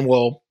and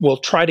we'll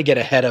try to get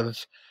ahead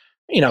of,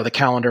 the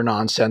calendar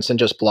nonsense and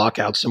just block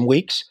out some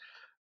weeks.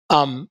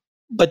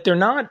 But they're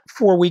not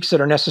 4 weeks that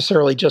are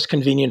necessarily just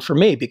convenient for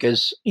me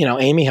because,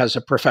 Amy has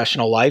a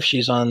professional life.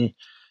 She's on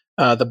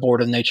the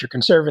board of Nature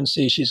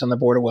Conservancy. She's on the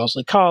board of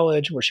Wellesley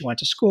College where she went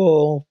to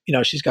school.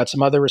 She's got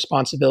some other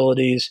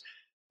responsibilities,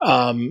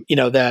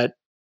 that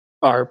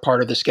are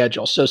part of the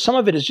schedule. So some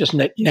of it is just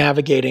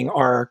navigating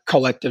our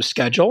collective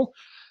schedule.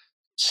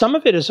 Some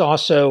of it is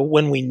also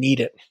when we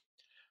need it.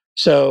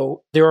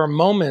 So there are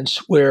moments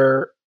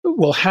where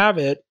we'll have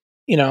it,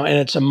 and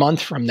it's a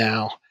month from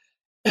now,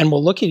 and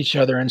we'll look at each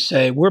other and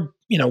say, we're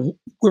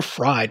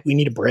fried. We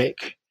need a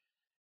break.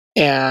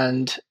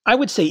 And I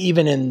would say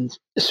even in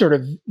sort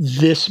of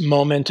this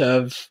moment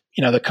of,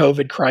 the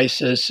COVID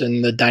crisis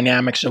and the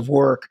dynamics of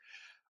work,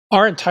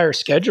 our entire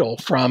schedule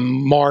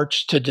from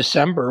March to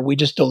December, we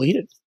just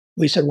deleted.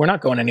 We said, we're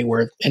not going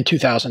anywhere in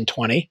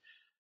 2020.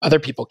 Other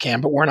people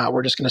can, but we're not.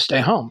 We're just going to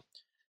stay home.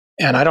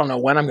 And I don't know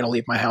when I'm going to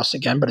leave my house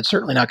again, but it's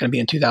certainly not going to be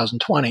in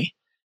 2020.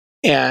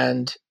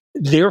 And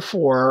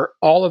therefore,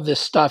 all of this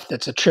stuff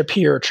that's a trip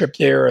here, a trip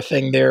there, a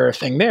thing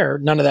there,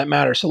 none of that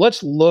matters. So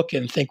let's look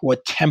and think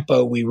what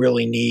tempo we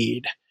really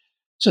need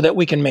so that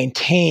we can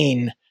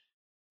maintain,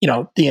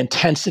 the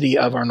intensity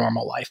of our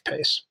normal life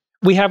pace.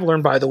 We have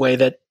learned, by the way,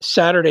 that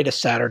Saturday to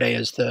Saturday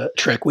is the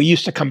trick. We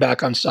used to come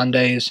back on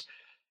Sundays.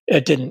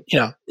 It didn't,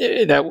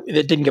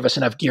 it didn't give us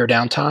enough gear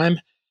downtime.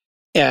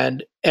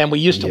 And we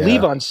used to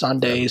leave on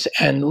Sundays,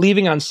 and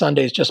leaving on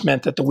Sundays just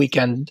meant that the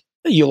weekend,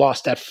 you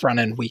lost that front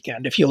end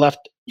weekend. If you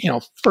left,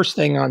 first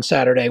thing on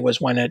Saturday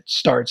was when it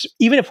starts.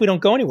 Even if we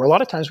don't go anywhere, a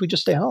lot of times we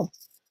just stay home.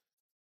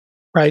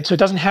 Right. So it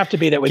doesn't have to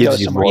be that we go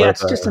somewhere. Yeah,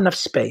 it's just enough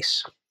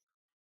space.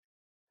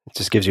 It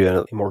just gives you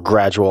a more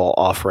gradual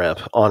off-ramp,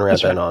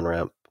 on-ramp and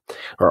on-ramp,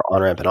 or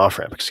on-ramp and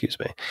off-ramp, excuse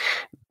me.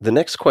 The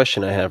next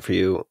question I have for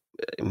you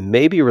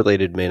may be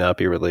related, may not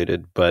be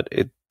related, but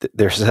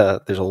there's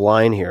a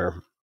line here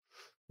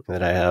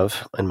that I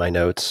have in my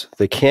notes.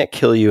 They can't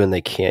kill you and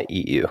they can't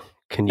eat you.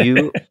 Can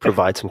you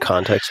provide some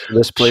context to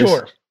this, please?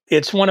 Sure.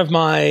 It's one of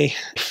my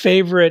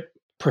favorite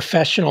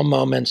professional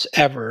moments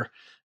ever,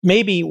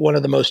 maybe one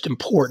of the most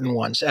important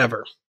ones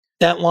ever.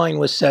 That line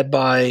was said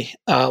by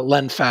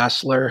Len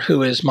Fassler,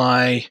 who is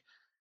my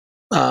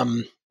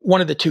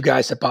one of the two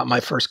guys that bought my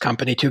first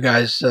company. Two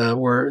guys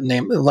were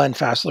named Len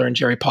Fassler and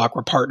Jerry Pock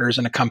were partners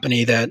in a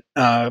company that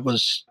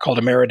was called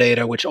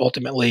Ameridata, which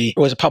ultimately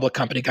was a public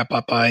company, got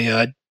bought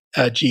by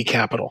G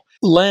Capital.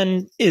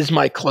 Len is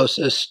my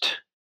closest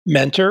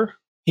mentor.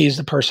 He's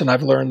the person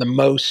I've learned the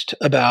most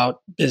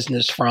about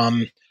business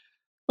from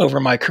over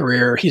my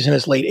career. He's in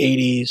his late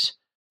 80s.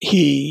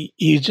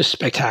 He's just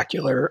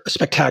spectacular, a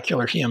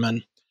spectacular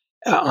human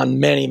on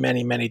many,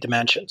 many, many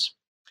dimensions.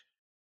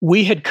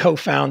 We had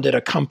co-founded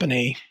a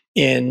company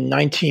in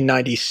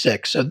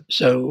 1996.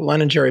 So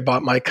Len and Jerry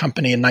bought my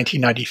company in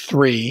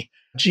 1993.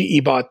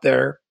 GE bought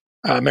their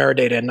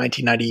Meridata in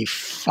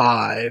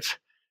 1995.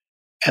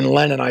 And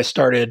Len and I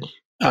started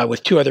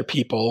with two other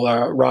people,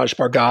 Raj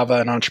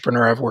Bhargava, an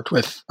entrepreneur I've worked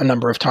with a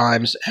number of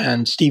times,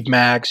 and Steve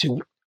Maggs,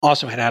 who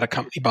also had a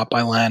company bought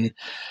by Len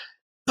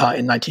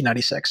in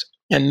 1996.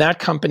 And that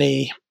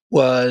company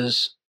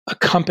was a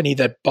company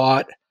that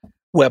bought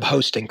web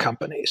hosting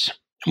companies.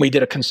 And we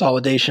did a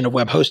consolidation of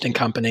web hosting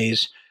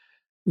companies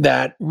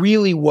that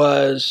really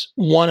was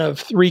one of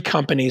three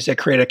companies that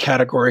created a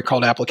category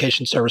called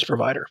application service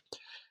provider.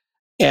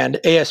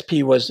 And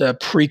ASP was a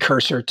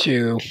precursor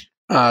to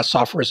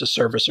software as a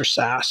service, or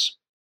SaaS.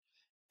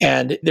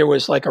 And there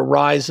was like a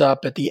rise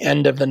up at the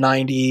end of the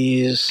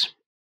 90s,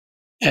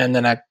 and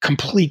then a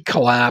complete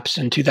collapse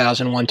in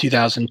 2001,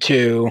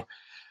 2002.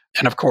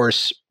 And of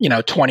course,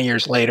 20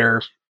 years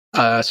later,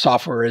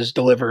 software is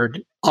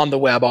delivered on the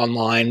web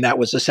online. That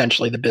was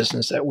essentially the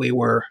business that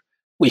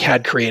we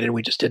had created.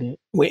 We just didn't,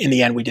 in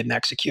the end, we didn't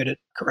execute it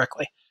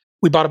correctly.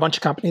 We bought a bunch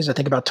of companies, I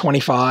think about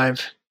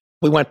 25.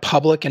 We went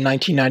public in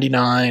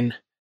 1999.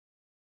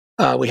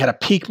 We had a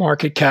peak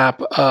market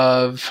cap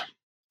of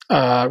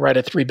right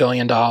at $3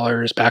 billion,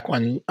 back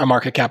when a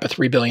market cap of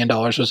 $3 billion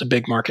was a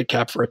big market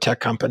cap for a tech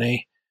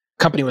company.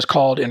 The company was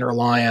called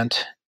Interliant.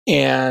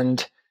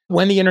 And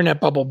when the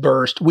internet bubble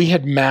burst, we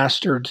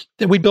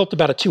built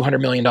about a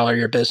 $200 million a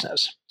year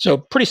business. So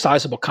pretty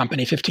sizable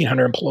company,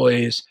 1,500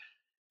 employees.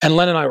 And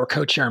Len and I were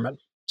co-chairman.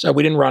 So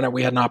we didn't run it.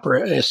 We had a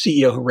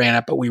CEO who ran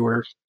it,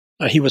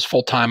 but he was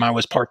full-time. I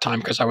was part-time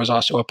because I was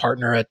also a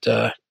partner at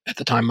the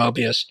time,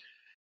 Mobius.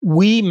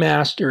 We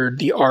mastered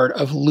the art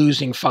of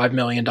losing $5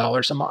 million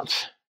a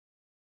month.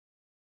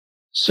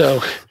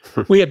 So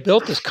we had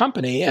built this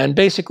company, and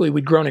basically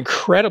we'd grown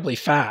incredibly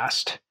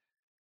fast,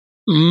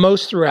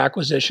 most through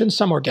acquisition,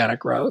 some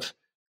organic growth,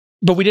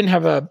 but we didn't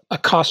have a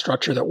cost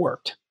structure that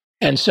worked.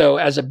 And so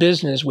as a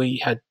business, we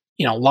had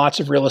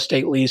lots of real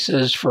estate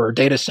leases for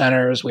data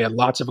centers. We had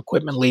lots of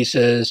equipment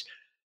leases.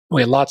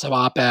 We had lots of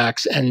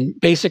OpEx, and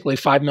basically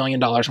 $5 million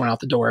went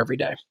out the door every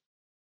day.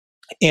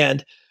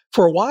 And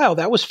for a while,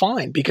 that was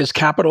fine because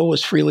capital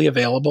was freely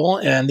available,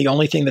 and the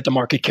only thing that the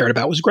market cared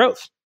about was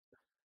growth.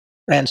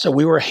 And so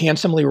we were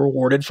handsomely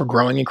rewarded for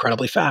growing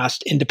incredibly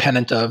fast,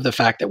 independent of the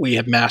fact that we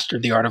had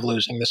mastered the art of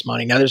losing this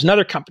money. Now, there's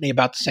another company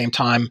about the same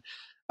time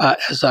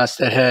as us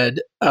that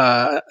had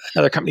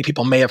another company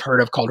people may have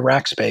heard of called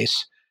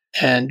Rackspace.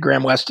 And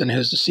Graham Weston,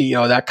 who's the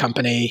CEO of that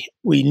company,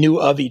 we knew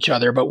of each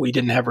other, but we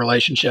didn't have a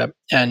relationship.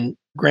 And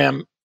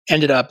Graham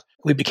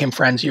we became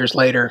friends years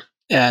later.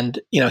 And,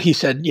 he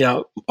said,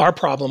 our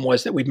problem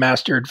was that we'd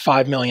mastered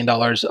 $5 million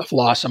of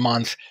loss a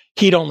month.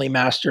 He'd only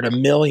mastered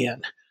 $1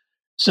 million.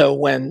 So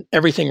when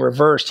everything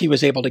reversed, he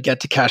was able to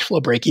get to cash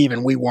flow break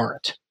even. We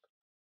weren't.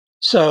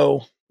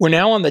 So we're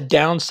now on the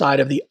downside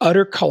of the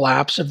utter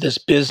collapse of this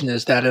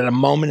business that at a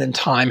moment in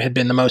time had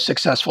been the most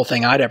successful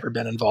thing I'd ever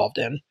been involved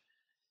in.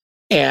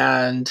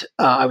 And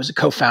I was a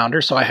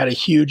co-founder, so I had a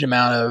huge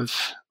amount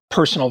of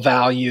personal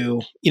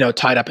value,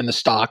 tied up in the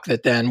stock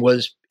that then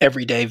was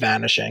every day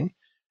vanishing.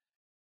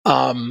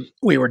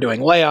 We were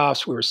doing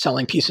layoffs. We were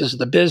selling pieces of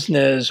the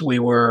business. We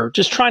were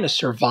just trying to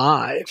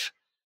survive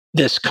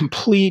this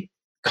complete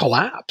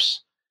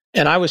collapse.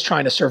 And I was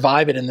trying to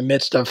survive it in the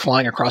midst of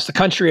flying across the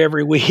country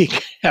every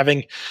week,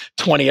 having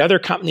 20 other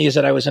companies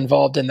that I was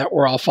involved in that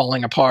were all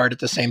falling apart at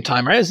the same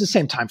time, right? It was the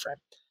same time frame.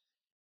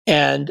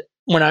 And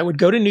when I would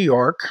go to New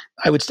York,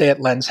 I would stay at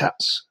Len's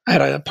house. I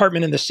had an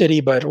apartment in the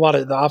city, but a lot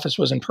of the office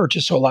was in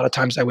Purchase. So a lot of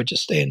times I would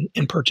just stay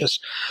in Purchase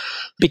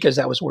because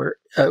that was where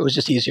it was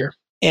just easier.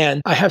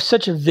 And I have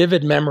such a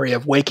vivid memory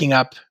of waking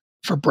up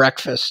for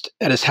breakfast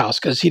at his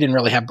house because he didn't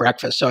really have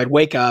breakfast. So I'd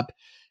wake up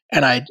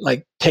and I'd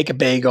take a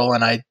bagel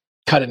and I'd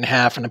cut it in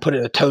half and I put it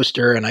in a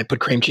toaster and I put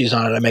cream cheese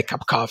on it. I make a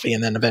cup of coffee,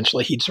 and then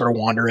eventually he'd sort of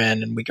wander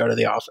in and we go to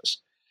the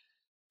office.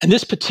 And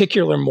this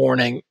particular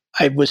morning,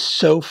 I was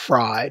so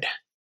fried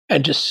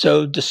and just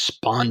so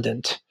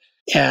despondent.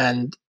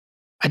 And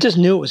I just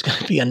knew it was going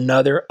to be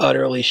another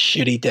utterly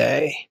shitty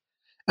day.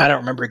 I don't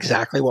remember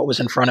exactly what was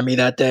in front of me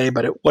that day,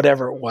 but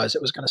whatever it was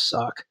going to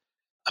suck.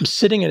 I'm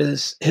sitting at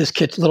his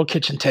little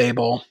kitchen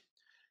table.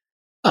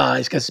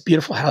 He's got this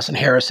beautiful house in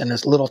Harrison,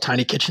 his little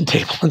tiny kitchen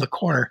table in the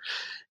corner.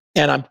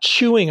 And I'm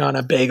chewing on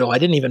a bagel. I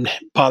didn't even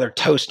bother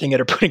toasting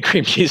it or putting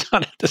cream cheese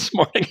on it this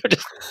morning.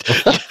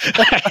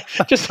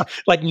 just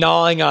like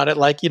gnawing on it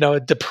like, a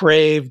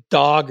depraved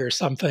dog or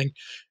something.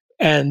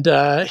 And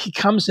he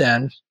comes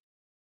in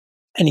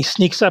and he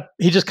sneaks up.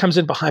 He just comes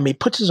in behind me,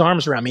 puts his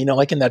arms around me,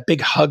 like in that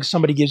big hug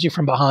somebody gives you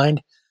from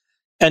behind.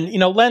 And,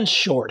 Len's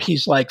short.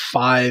 He's like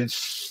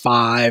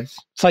 5'5".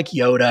 It's like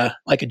Yoda,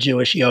 like a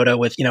Jewish Yoda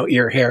with,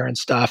 ear hair and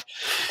stuff.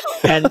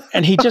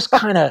 And he just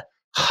kind of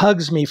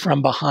hugs me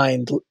from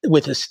behind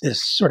with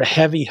this sort of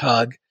heavy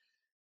hug.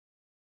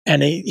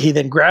 And he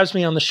then grabs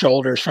me on the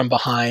shoulders from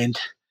behind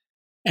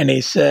and he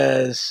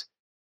says,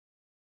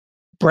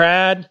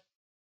 "Brad,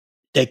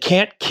 they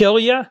can't kill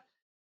you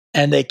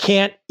and they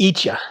can't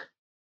eat you.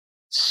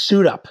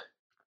 Suit up."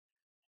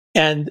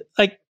 And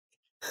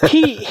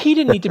he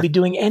didn't need to be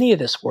doing any of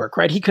this work,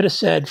 right? He could have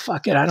said,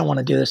 "Fuck it, I don't want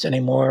to do this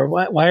anymore.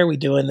 Why are we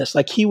doing this?"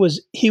 Like he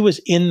was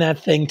in that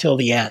thing till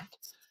the end.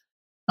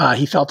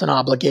 He felt an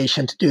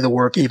obligation to do the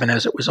work, even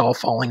as it was all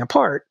falling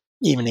apart.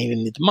 Even he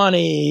didn't need the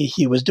money.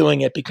 He was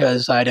doing it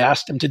because I'd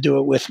asked him to do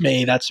it with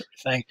me, that sort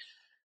of thing.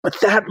 But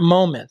that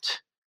moment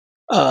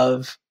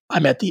of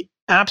I'm at the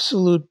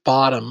absolute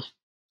bottom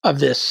of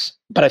this,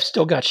 but I've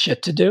still got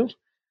shit to do,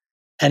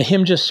 and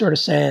him just sort of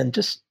saying,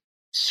 "Just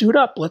suit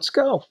up, let's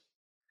go."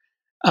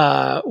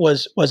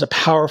 Was a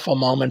powerful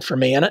moment for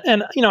me, and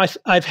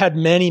I've had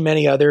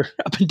many other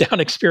up and down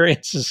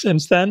experiences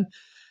since then,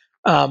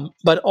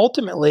 but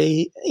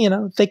ultimately,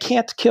 they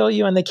can't kill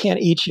you and they can't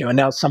eat you. And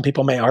now some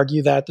people may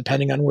argue that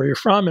depending on where you're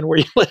from and where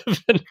you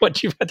live and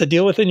what you've had to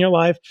deal with in your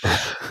life,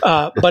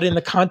 but in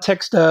the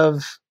context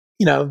of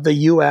the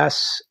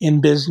U.S.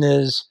 in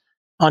business,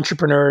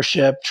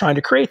 entrepreneurship, trying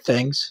to create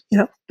things,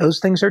 those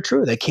things are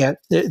true.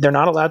 They're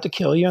not allowed to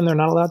kill you and they're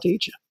not allowed to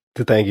eat you.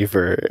 Thank you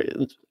for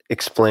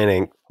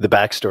explaining the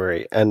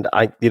backstory. And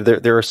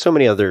there are so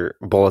many other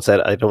bullets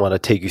that I don't want to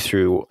take you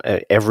through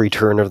every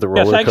turn of the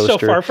roller thanks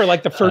coaster. So far for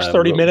like the first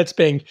 30 minutes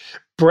being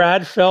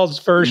Brad Feld's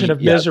version of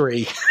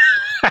misery.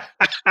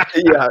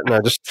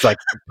 Just like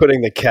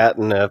putting the cat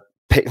in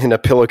a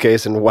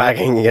pillowcase and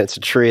wagging against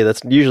a tree.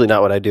 That's usually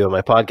not what I do on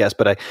my podcast,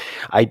 but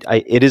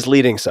it is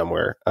leading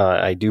somewhere.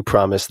 I do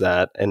promise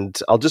that. And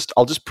I'll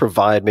just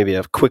provide maybe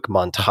a quick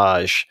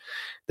montage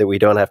that we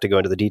don't have to go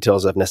into the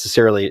details of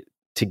necessarily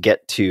to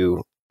get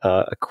to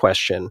a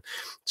question.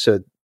 So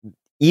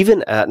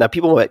even now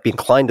people might be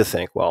inclined to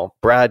think, well,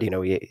 Brad,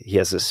 he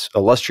has this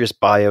illustrious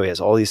bio. He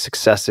has all these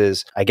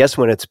successes. I guess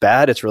when it's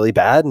bad, it's really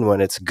bad. And when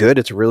it's good,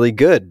 it's really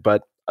good.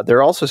 But there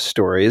are also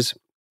stories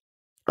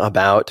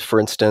about, for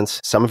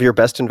instance, some of your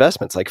best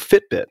investments like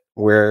Fitbit,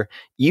 where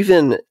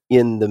even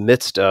in the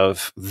midst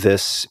of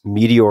this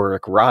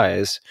meteoric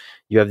rise,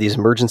 you have these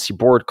emergency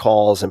board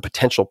calls and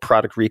potential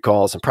product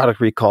recalls,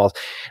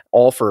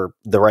 all for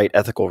the right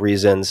ethical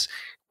reasons,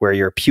 where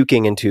you're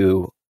puking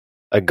into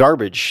a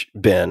garbage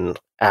bin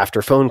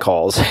after phone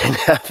calls and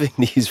having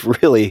these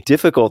really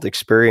difficult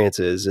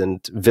experiences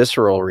and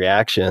visceral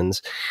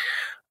reactions.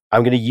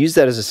 I'm going to use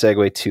that as a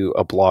segue to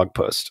a blog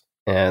post.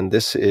 And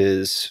this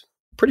is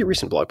a pretty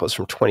recent blog post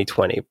from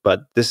 2020,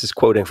 but this is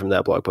quoting from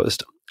that blog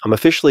post. I'm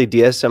officially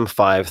DSM-5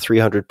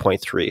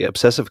 300.3,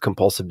 obsessive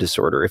compulsive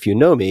disorder. If you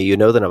know me, you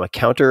know that I'm a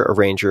counter,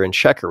 arranger, and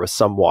checker with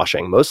some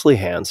washing, mostly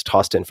hands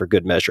tossed in for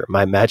good measure.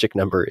 My magic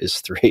number is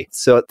 3.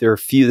 So there are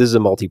this is a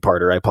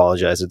multi-parter. I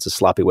apologize. It's a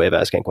sloppy way of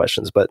asking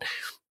questions, but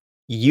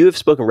you have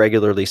spoken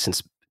regularly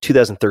since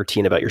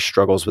 2013 about your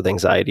struggles with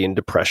anxiety and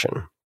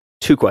depression.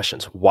 2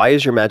 questions. Why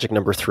is your magic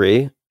number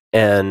 3?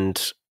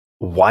 And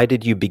why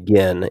did you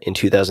begin in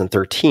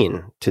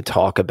 2013 to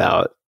talk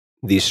about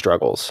these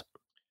struggles?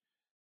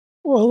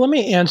 Well, let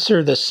me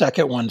answer the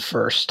second one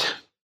first.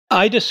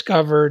 I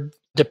discovered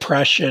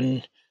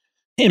depression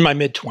in my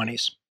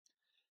mid-20s.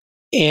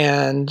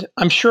 And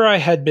I'm sure I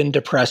had been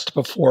depressed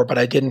before, but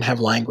I didn't have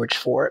language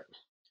for it.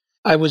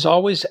 I was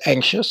always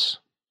anxious.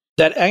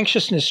 That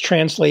anxiousness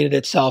translated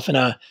itself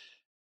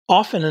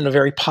often in a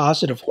very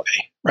positive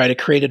way, right? It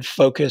created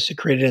focus, it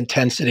created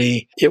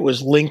intensity. It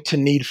was linked to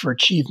need for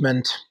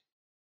achievement,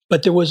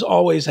 but there was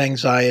always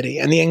anxiety.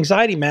 And the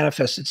anxiety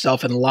manifests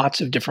itself in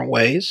lots of different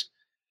ways.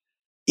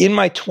 In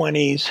my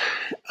 20s,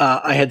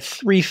 I had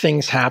 3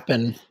 things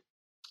happen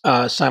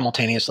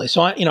simultaneously.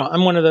 So,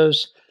 I'm one of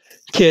those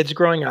kids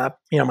growing up.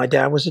 My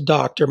dad was a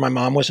doctor. My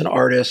mom was an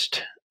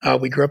artist.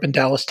 We grew up in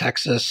Dallas,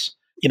 Texas.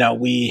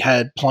 We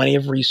had plenty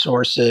of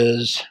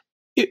resources.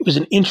 It was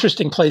an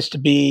interesting place to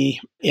be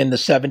in the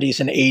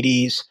 70s and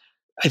 80s.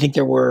 I think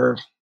there were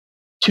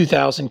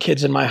 2,000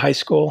 kids in my high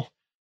school.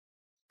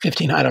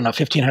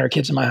 1,500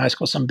 kids in my high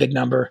school, some big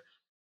number.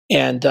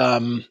 And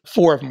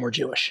 4 of them were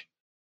Jewish.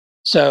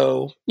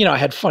 So, I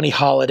had funny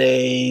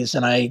holidays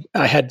and I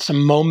had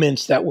some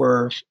moments that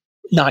were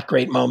not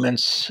great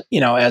moments,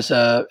 as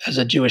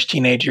a Jewish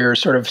teenager,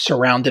 sort of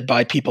surrounded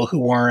by people who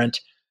weren't.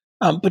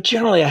 But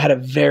generally I had a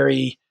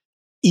very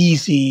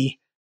easy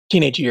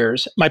teenage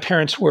years. My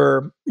parents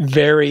were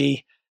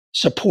very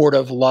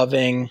supportive,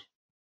 loving,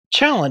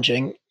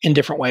 challenging in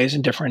different ways,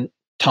 in different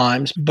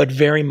times, but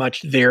very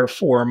much there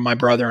for my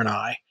brother and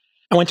I.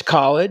 I went to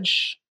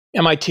college.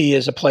 MIT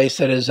is a place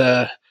that is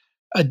a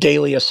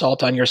daily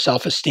assault on your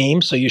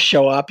self-esteem. So you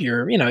show up,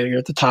 you're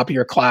at the top of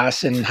your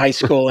class in high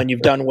school and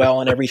you've done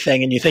well and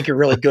everything, and you think you're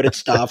really good at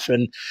stuff.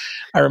 And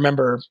I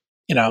remember,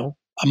 a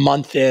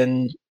month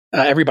in,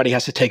 everybody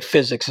has to take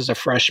physics as a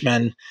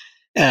freshman,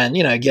 and,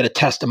 get a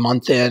test a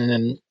month in,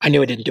 and I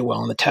knew I didn't do well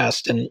on the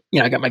test. And,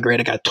 I got my grade,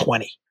 I got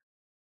 20,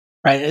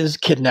 right? This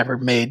kid never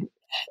made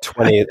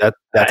 20.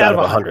 That's out of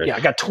 100. Yeah, I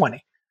got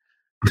 20.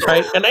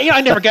 Right. And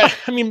I never got,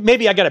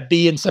 maybe I got a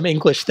B in some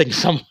English thing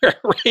somewhere,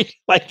 right?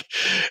 Like,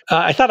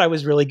 I thought I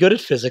was really good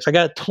at physics. I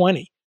got a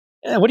 20.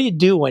 What do you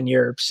do when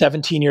you're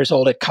 17 years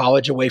old at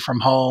college away from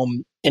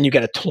home and you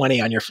get a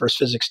 20 on your first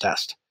physics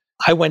test?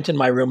 I went in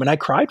my room and I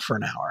cried for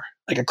an hour.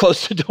 Like I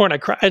closed the door and I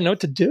cried. I didn't know what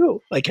to do.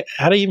 Like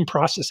how do you even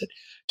process it?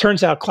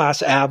 Turns out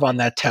class Av on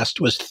that test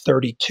was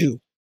 32.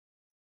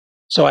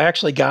 So I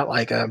actually got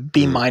like a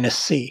B minus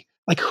C.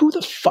 Like who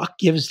the fuck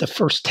gives the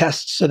first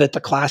test so that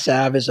the class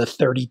Av is a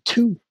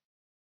 32?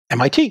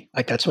 MIT.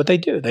 Like that's what they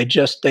do.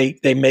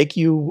 They make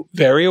you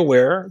very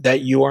aware that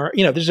you are,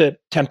 there's a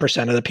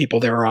 10% of the people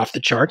there are off the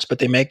charts, but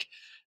they make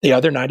the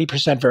other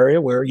 90% very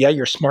aware. Yeah,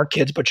 you're smart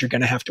kids, but you're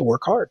going to have to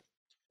work hard.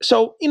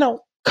 So,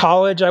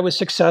 college, I was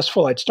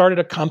successful. I'd started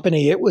a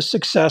company. It was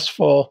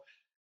successful.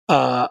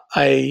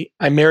 I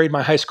married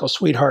my high school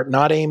sweetheart,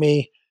 not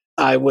Amy.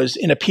 I was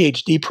in a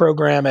PhD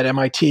program at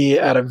MIT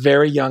at a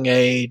very young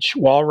age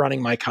while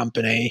running my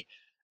company,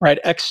 right?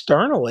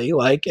 Externally,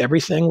 like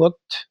everything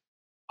looked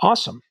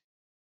awesome.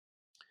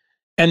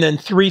 And then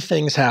 3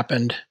 things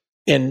happened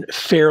in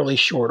fairly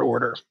short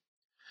order.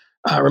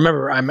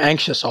 Remember, I'm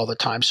anxious all the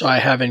time, so I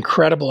have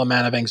incredible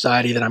amount of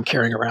anxiety that I'm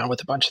carrying around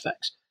with a bunch of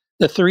things.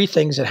 The 3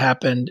 things that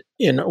happened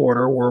in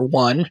order were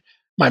 1,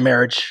 my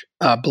marriage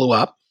blew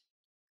up,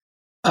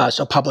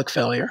 so public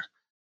failure.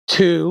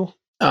 2,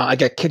 I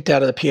got kicked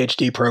out of the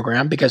PhD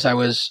program because I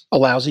was a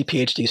lousy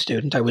PhD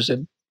student. I was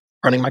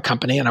running my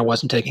company and I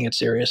wasn't taking it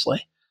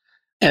seriously.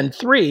 And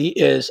 3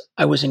 is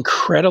I was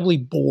incredibly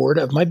bored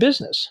of my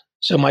business.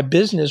 So my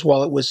business,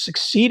 while it was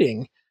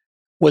succeeding,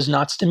 was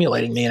not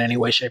stimulating me in any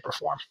way, shape, or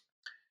form.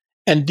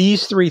 And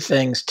these 3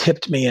 things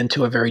tipped me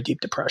into a very deep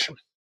depression.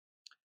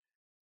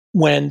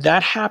 When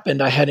that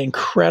happened, I had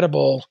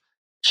incredible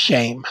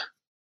shame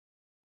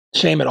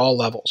at all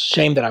levels.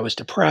 Shame that I was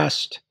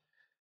depressed.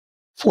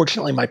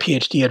 Fortunately, my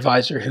PhD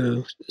advisor,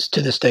 who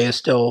to this day is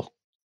still,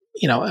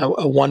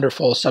 a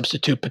wonderful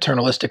substitute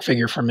paternalistic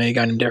figure for me, a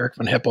guy named Eric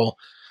Von Hippel,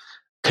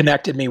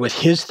 connected me with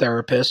his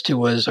therapist, who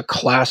was a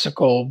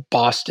classical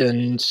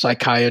Boston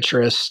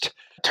psychiatrist.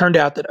 Turned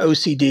out that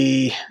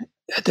OCD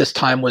at this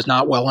time was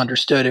not well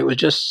understood. It was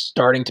just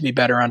starting to be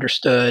better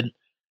understood.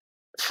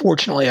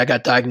 Fortunately, I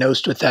got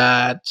diagnosed with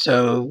that.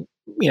 So,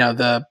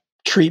 the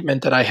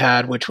treatment that I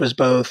had, which was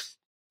both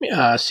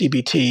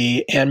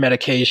CBT and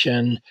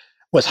medication,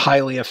 was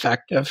highly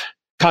effective.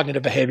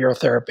 Cognitive behavioral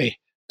therapy,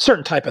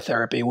 certain type of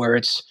therapy where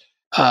it's,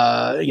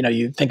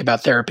 you think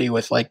about therapy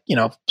with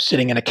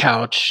sitting in a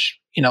couch,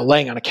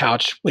 laying on a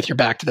couch with your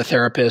back to the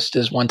therapist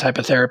is one type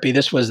of therapy.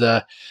 This was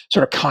the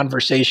sort of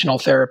conversational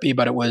therapy,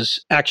 but it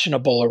was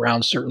actionable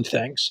around certain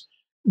things.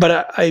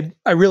 But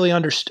I really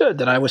understood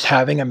that I was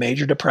having a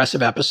major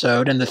depressive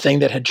episode, and the thing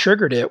that had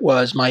triggered it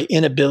was my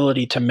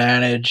inability to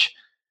manage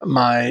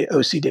my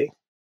OCD.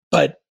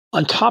 But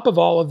on top of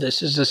all of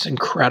this is this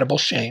incredible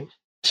shame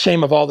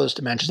of all those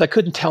dimensions. I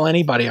couldn't tell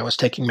anybody I was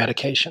taking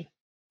medication.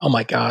 Oh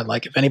my God,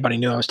 like if anybody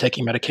knew I was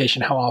taking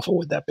medication, how awful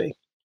would that be?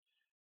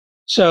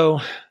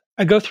 So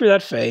I go through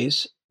that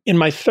phase. In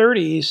my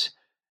 30s,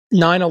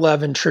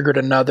 9/11 triggered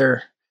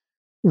another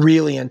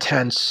really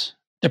intense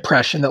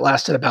depression that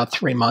lasted about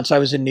 3 months. I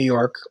was in New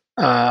York.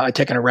 I'd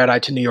taken a red eye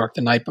to New York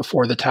the night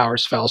before the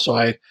towers fell. So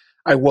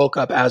I woke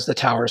up as the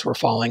towers were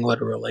falling,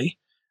 literally.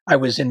 I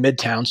was in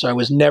Midtown, so I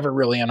was never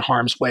really in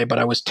harm's way, but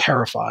I was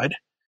terrified.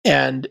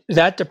 And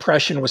that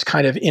depression was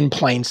kind of in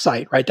plain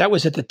sight, right? That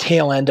was at the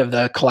tail end of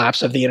the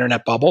collapse of the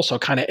internet bubble. So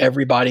kind of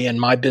everybody in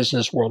my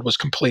business world was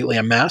completely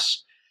a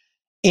mess.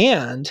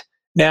 And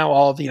now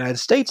all of the United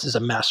States is a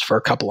mess for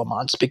a couple of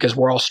months because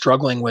we're all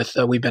struggling with,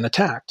 we've been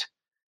attacked.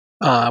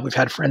 We've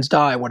had friends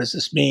die. What does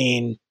this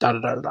mean?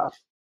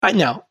 I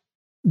know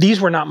these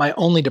were not my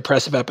only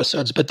depressive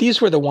episodes, but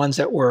these were the ones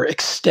that were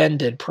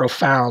extended,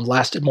 profound,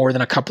 lasted more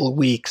than a couple of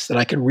weeks that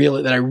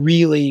I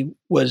really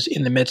was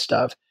in the midst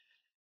of.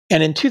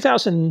 And in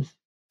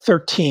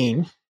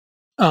 2013,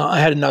 I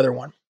had another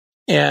one.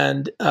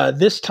 And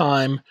this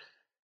time,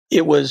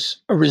 it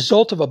was a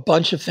result of a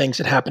bunch of things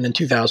that happened in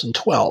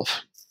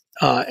 2012.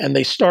 And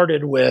they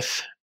started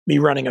with me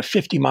running a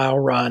 50-mile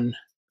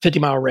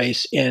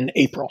race in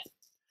April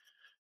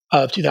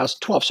of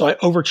 2012. So I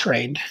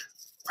overtrained.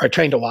 I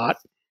trained a lot.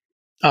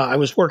 I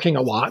was working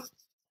a lot.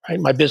 Right?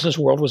 My business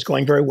world was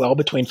going very well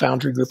between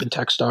Foundry Group and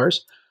Techstars.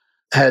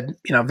 I had,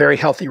 very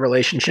healthy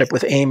relationship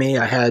with Amy.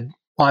 I had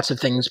lots of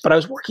things, but I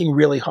was working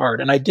really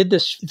hard. And I did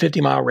this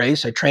 50-mile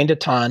race. I trained a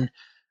ton.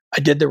 I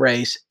did the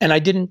race, and I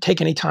didn't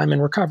take any time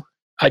in recovery.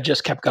 I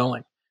just kept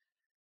going.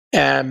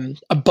 And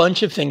a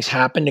bunch of things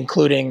happened,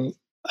 including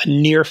a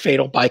near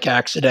fatal bike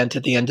accident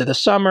at the end of the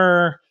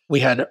summer. We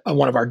had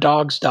one of our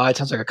dogs die. It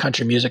sounds like a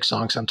country music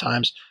song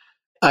sometimes.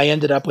 I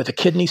ended up with a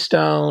kidney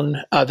stone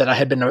that I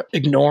had been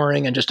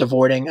ignoring and just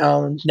avoiding.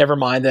 Oh, never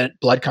mind that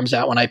blood comes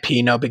out when I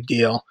pee. No big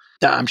deal.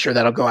 I'm sure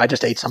that'll go. I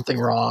just ate something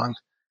wrong.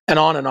 And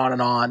on and on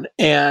and on.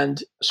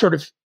 And sort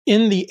of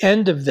in the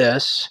end of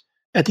this,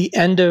 at the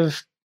end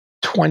of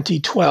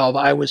 2012,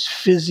 I was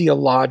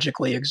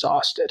physiologically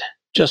exhausted,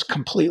 just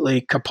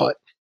completely kaput.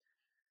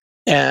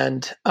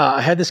 And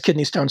I had this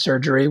kidney stone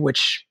surgery,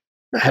 which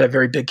I had a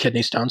very big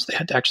kidney stone, so they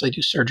had to actually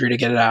do surgery to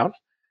get it out.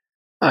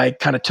 I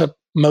kind of took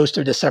most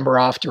of December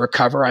off to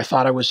recover. I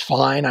thought I was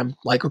fine. I'm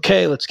like,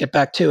 okay, let's get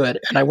back to it.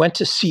 And I went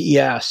to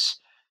CES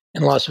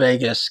in Las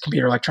Vegas,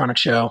 Computer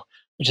Electronics Show.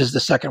 which is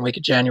the second week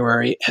of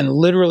January. And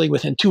literally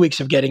within 2 weeks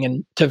of getting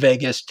into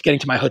Vegas,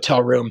 getting to my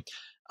hotel room,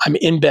 I'm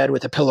in bed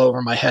with a pillow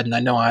over my head, and I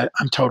know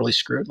I'm totally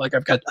screwed. Like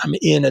I'm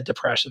in a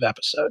depressive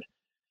episode.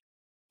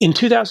 In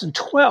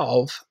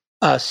 2012,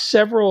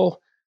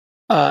 several,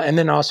 and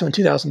then also in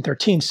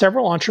 2013,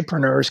 several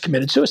entrepreneurs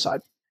committed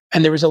suicide.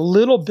 And there was a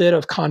little bit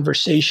of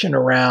conversation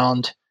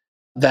around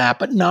that,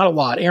 but not a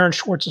lot. Aaron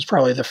Swartz was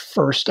probably the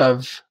first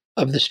of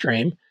the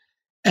stream.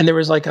 And there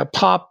was like a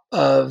pop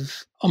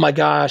of, oh my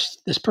gosh,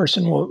 this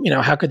person will,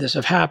 how could this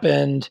have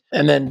happened?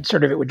 And then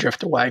sort of it would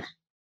drift away.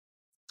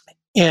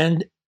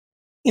 And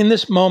in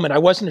this moment, I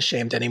wasn't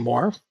ashamed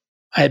anymore.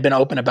 I had been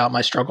open about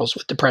my struggles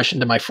with depression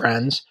to my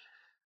friends.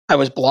 I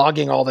was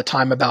blogging all the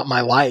time about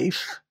my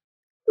life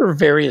for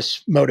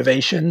various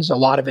motivations, a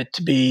lot of it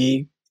to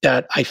be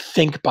that I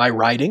think by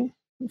writing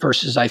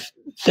versus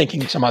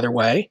thinking some other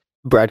way.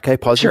 Brad, can I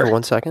pause you Sure. for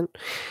 1 second?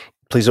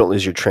 Please don't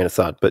lose your train of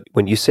thought. But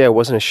when you say I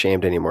wasn't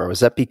ashamed anymore, was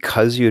that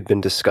because you had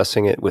been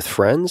discussing it with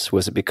friends?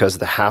 Was it because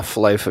the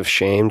half-life of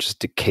shame just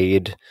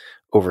decayed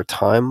over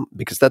time?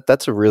 Because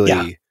that's a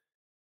really,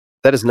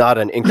 that is not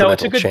an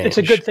incremental No, change. it's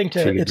a good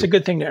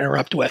thing to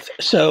interrupt with.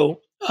 So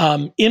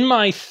in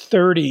my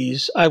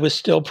 30s, I was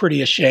still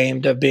pretty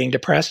ashamed of being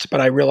depressed,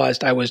 but I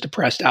realized I was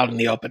depressed out in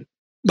the open.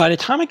 By the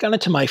time I got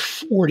into my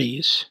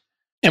 40s,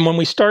 and when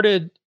we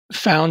started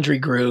Foundry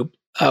Group,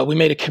 we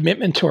made a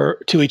commitment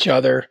to each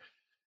other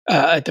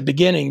at the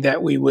beginning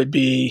that we would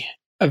be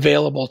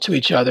available to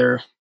each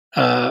other,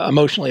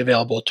 emotionally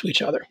available to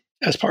each other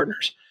as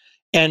partners.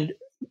 And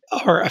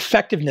our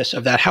effectiveness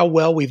of that, how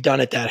well we've done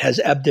at that, has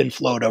ebbed and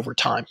flowed over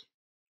time.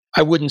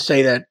 I wouldn't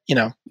say that,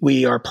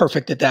 we are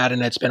perfect at that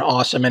and it's been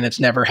awesome and it's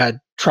never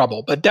had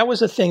trouble. But that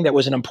was a thing that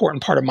was an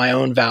important part of my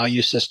own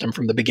value system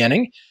from the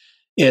beginning,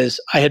 is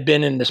I had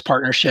been in this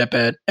partnership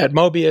at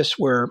Mobius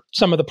where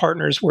some of the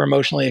partners were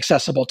emotionally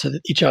accessible to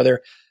each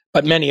other,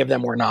 but many of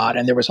them were not.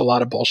 And there was a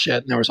lot of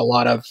bullshit and there was a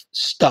lot of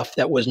stuff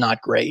that was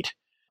not great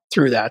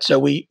through that. So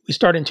we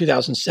started in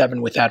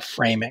 2007 with that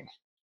framing.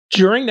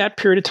 During that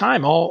period of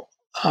time, all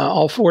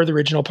four of the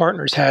original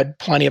partners had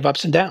plenty of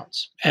ups and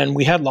downs, and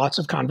we had lots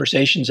of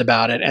conversations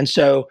about it. And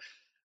so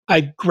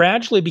I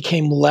gradually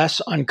became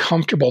less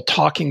uncomfortable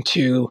talking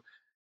to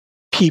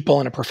people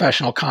in a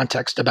professional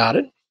context about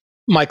it.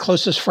 My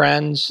closest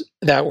friends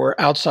that were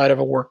outside of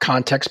a work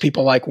context,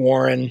 people like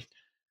Warren,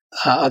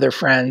 other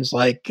friends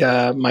like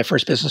my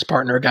first business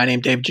partner, a guy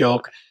named Dave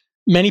Jolk,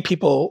 many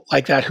people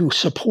like that who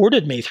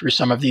supported me through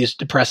some of these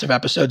depressive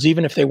episodes,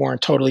 even if they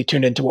weren't totally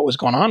tuned into what was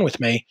going on with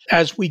me.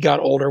 As we got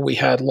older, we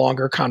had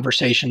longer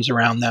conversations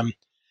around them.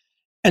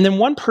 And then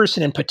one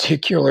person in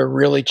particular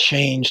really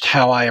changed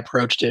how I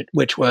approached it,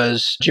 which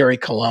was Jerry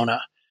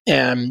Colonna.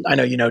 And I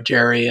know you know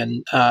Jerry,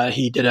 and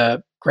he did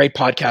a great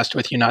podcast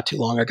with you not too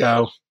long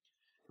ago.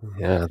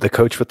 Yeah, the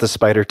coach with the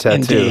spider tattoo.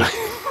 Indeed.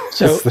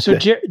 So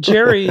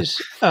Jerry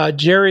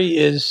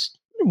is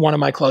one of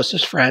my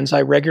closest friends.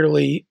 I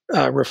regularly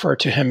refer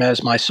to him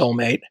as my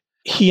soulmate.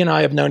 He and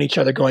I have known each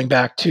other going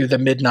back to the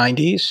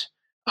mid-90s.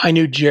 I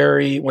knew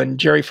Jerry when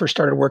Jerry first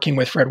started working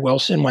with Fred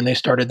Wilson, when they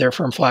started their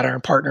firm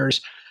Flatiron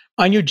Partners.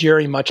 I knew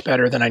Jerry much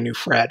better than I knew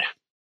Fred.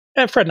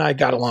 And Fred and I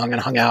got along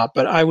and hung out,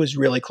 but I was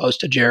really close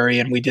to Jerry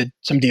and we did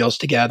some deals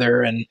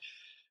together. And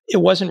it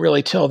wasn't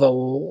really till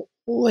the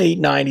late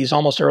 90s,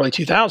 almost early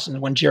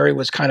 2000s, when Jerry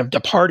was kind of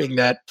departing,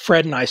 that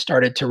Fred and I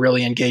started to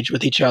really engage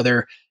with each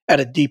other at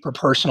a deeper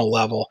personal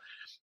level.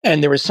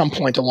 And there was some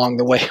point along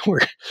the way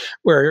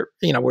where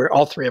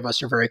all three of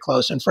us are very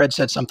close. And Fred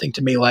said something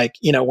to me like,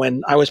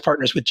 when I was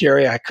partners with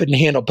Jerry, I couldn't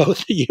handle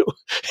both of you.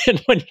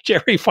 And when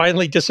Jerry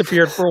finally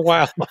disappeared for a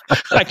while,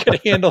 I could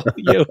handle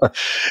you.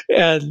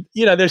 And,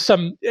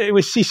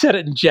 he said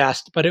it in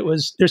jest, but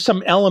there's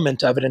some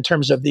element of it in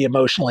terms of the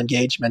emotional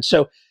engagement.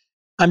 So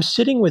I'm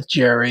sitting with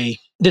Jerry.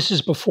 This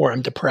is before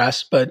I'm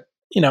depressed, but,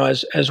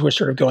 as we're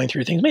sort of going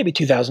through things, maybe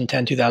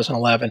 2010,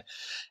 2011,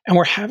 and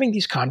we're having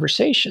these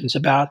conversations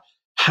about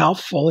how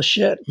full of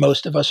shit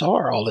most of us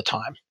are all the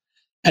time.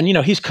 And,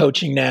 he's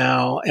coaching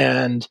now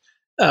and,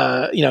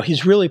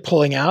 he's really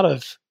pulling out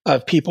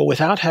of people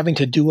without having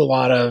to do a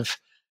lot of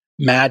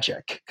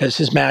magic, because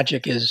his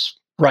magic is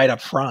right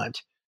up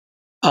front.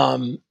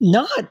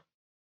 Not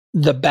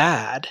the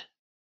bad,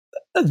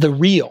 the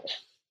real.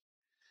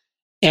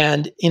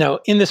 And,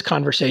 in this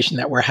conversation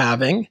that we're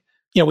having,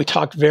 we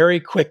talked very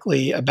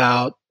quickly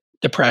about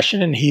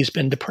depression, and he's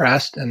been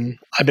depressed, and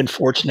I've been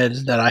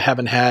fortunate that I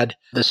haven't had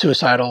the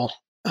suicidal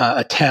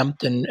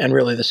attempt and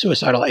really the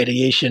suicidal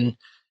ideation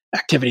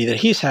activity that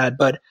he's had.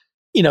 But,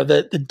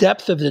 the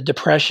depth of the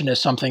depression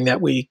is something that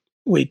we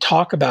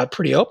talk about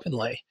pretty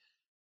openly.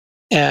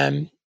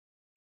 And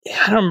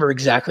I don't remember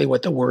exactly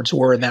what the words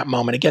were in that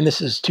moment. Again,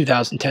 this is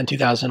 2010,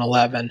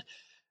 2011.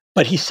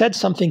 But he said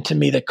something to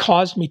me that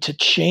caused me to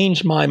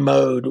change my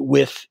mode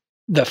with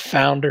the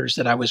founders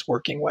that I was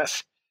working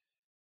with,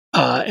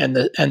 and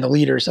the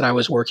leaders that I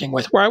was working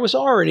with, where I was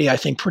already, I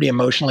think, pretty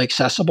emotionally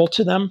accessible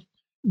to them.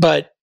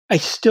 But I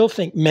still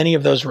think many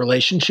of those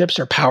relationships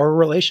are power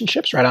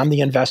relationships, right? I'm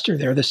the investor,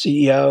 they're the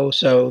CEO.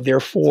 So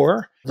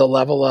therefore, the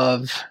level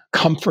of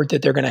comfort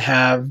that they're going to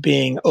have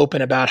being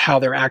open about how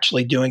they're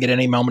actually doing at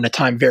any moment of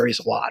time varies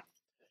a lot.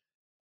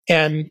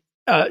 And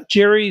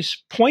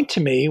Jerry's point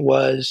to me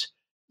was,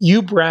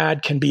 you,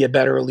 Brad, can be a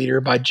better leader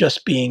by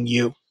just being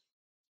you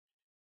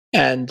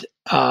and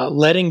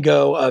letting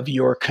go of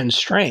your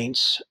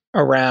constraints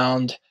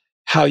around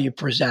how you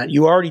present.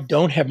 You already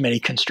don't have many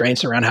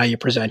constraints around how you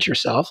present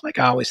yourself. Like,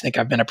 I always think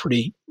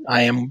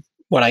I am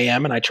what I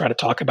am, and I try to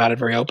talk about it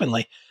very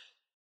openly.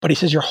 But he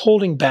says, you're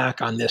holding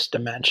back on this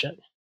dimension,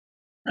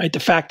 right?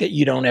 The fact that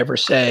you don't ever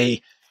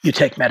say you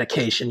take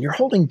medication, you're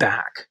holding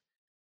back.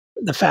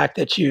 The fact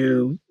that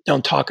you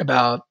don't talk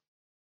about,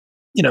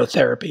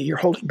 therapy, you're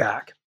holding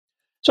back.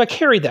 So I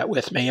carried that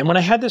with me. And when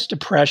I had this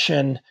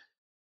depression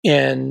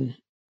in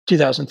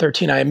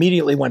 2013, I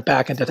immediately went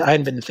back I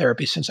hadn't been in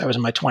therapy since I was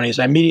in my 20s.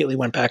 I immediately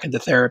went back into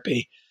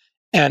therapy.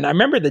 And I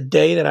remember the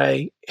day that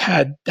I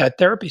had that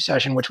therapy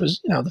session, which was,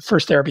 the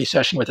first therapy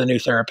session with a new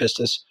therapist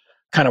is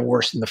kind of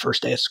worse than the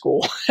first day of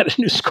school at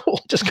a new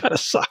school. It just kind of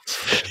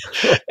sucks.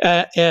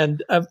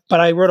 But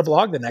I wrote a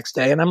blog the next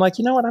day, and I'm like,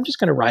 you know what? I'm just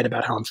going to write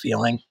about how I'm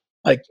feeling.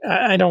 Like,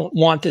 I don't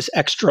want this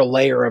extra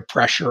layer of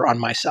pressure on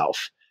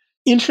myself.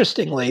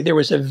 Interestingly, there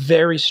was a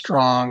very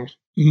strong,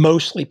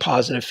 mostly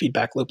positive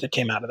feedback loop that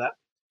came out of that.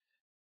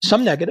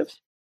 Some negative.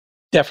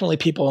 Definitely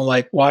people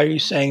like, why are you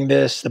saying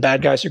this? The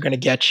bad guys are going to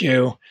get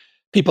you.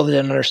 People that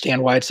didn't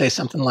understand why I'd say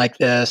something like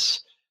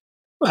this.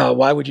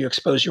 Why would you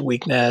expose your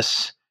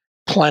weakness?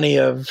 Plenty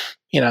of,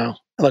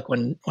 look,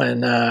 when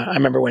I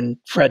remember when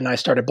Fred and I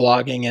started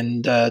blogging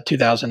in the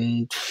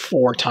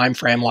 2004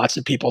 timeframe, lots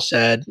of people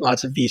said,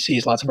 lots of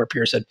VCs, lots of our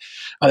peers said,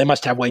 oh, they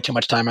must have way too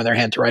much time on their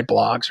hand to write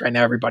blogs. Right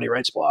now, everybody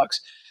writes blogs.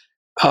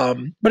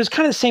 But it's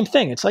kind of the same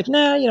thing. It's like,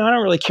 I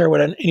don't really care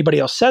what anybody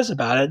else says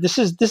about it. This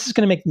is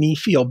going to make me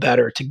feel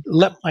better to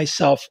let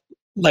myself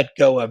let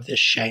go of this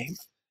shame.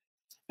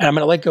 And I'm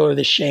going to let go of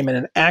this shame in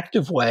an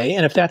active way.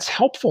 And if that's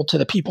helpful to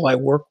the people I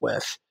work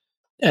with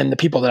and the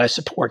people that I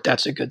support,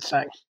 that's a good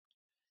thing.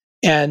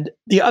 And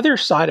the other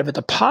side of it,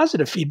 the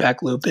positive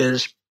feedback loop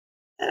is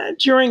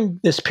during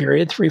this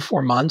period,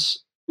 3-4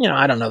 months,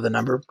 I don't know the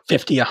number,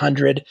 50,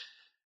 100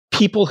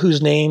 people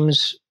whose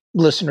names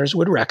listeners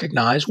would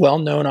recognize,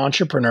 well-known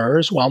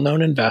entrepreneurs,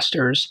 well-known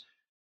investors,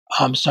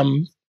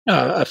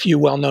 a few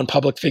well-known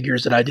public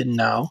figures that I didn't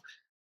know,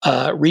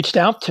 reached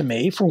out to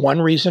me for one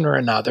reason or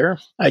another.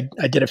 I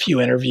did a few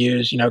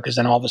interviews, because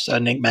then all of a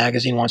sudden Inc.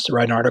 magazine wants to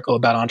write an article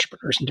about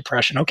entrepreneurs and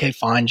depression. Okay,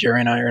 fine.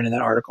 Jerry and I are in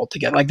that article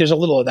together. Like, there's a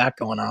little of that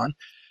going on.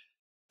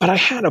 But I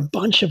had a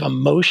bunch of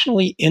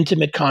emotionally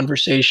intimate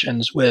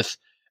conversations with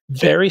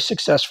very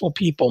successful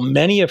people,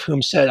 many of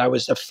whom said I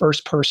was the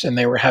first person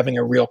they were having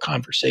a real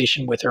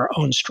conversation with their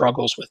own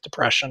struggles with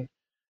depression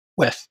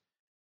with.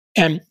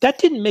 And that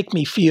didn't make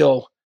me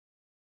feel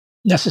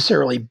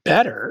necessarily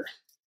better,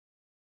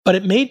 but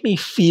it made me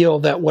feel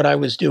that what I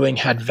was doing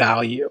had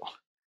value.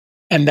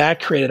 And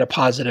that created a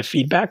positive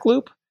feedback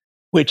loop,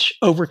 which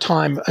over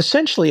time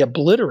essentially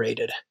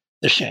obliterated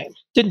the shame.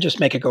 Didn't just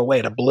make it go away,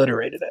 it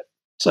obliterated it.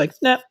 It's like,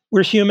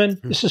 we're human.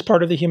 This is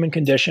part of the human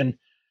condition.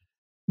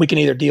 We can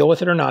either deal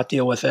with it or not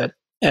deal with it.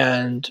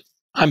 And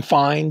I'm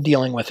fine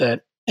dealing with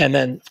it. And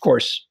then, of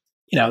course,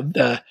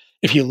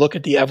 if you look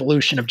at the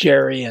evolution of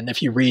Jerry and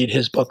if you read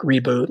his book,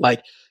 Reboot,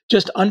 like,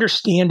 just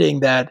understanding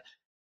that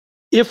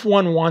if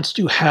one wants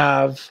to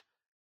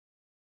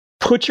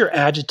put your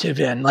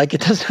adjective in, like,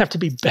 it doesn't have to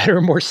be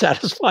better, more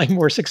satisfying,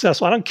 more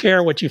successful. I don't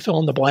care what you fill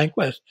in the blank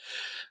with,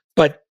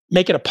 but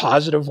make it a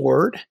positive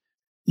word.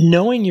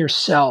 Knowing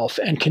yourself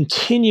and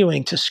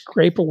continuing to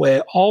scrape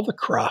away all the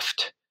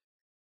cruft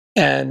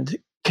and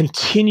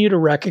continue to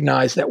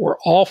recognize that we're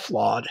all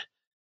flawed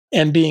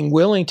and being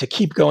willing to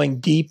keep going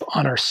deep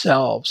on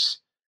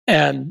ourselves.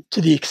 And to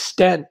the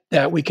extent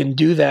that we can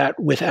do that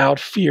without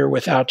fear,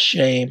 without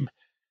shame,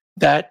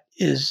 that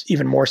is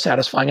even more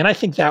satisfying. And I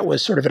think that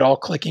was sort of it all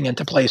clicking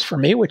into place for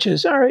me, which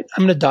is, all right,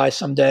 I'm going to die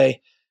someday.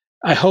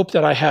 I hope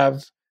that I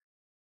have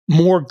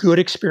more good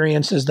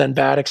experiences than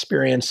bad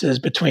experiences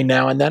between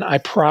now and then. I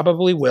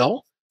probably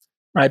will,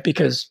 right?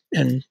 Because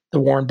in the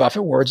Warren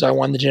Buffett words, I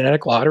won the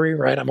genetic lottery,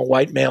 right? I'm a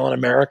white male in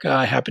America.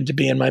 I happen to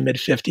be in my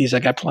mid-50s. I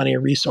got plenty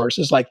of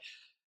resources, like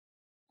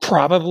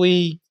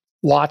probably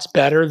lots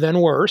better than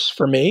worse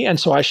for me. And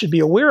so I should be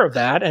aware of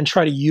that and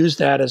try to use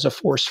that as a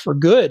force for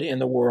good in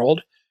the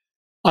world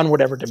on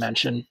whatever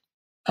dimension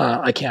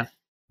I can.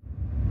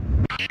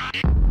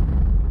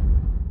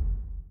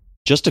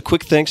 Just a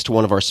quick thanks to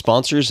one of our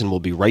sponsors, and we'll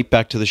be right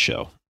back to the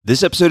show.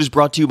 This episode is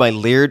brought to you by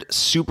Laird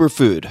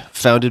Superfood.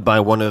 Founded by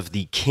one of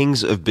the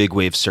kings of big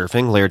wave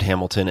surfing, Laird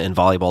Hamilton, and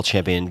volleyball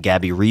champion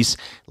Gabby Reese,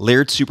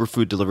 Laird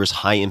Superfood delivers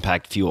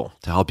high-impact fuel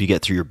to help you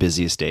get through your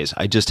busiest days.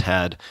 I just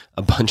had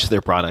a bunch of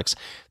their products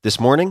this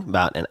morning,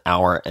 about an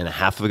hour and a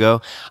half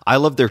ago. I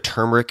love their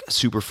turmeric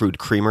superfood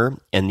creamer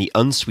and the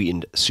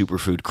unsweetened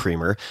superfood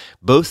creamer.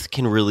 Both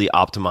can really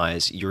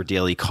optimize your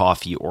daily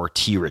coffee or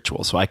tea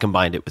ritual. So I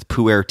combined it with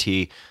Pu'er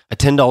tea. A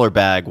 $10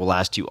 bag will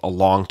last you a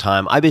long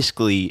time. I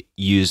basically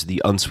use use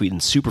the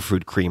unsweetened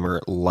superfood creamer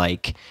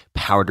like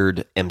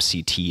powdered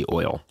MCT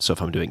oil. So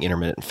if I'm doing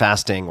intermittent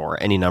fasting or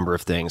any number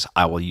of things,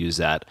 I will use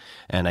that.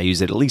 And I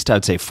use it at least,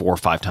 I'd say 4 or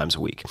 5 times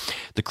a week.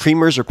 The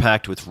creamers are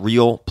packed with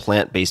real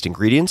plant-based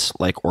ingredients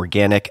like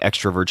organic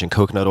extra virgin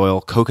coconut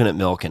oil, coconut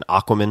milk, and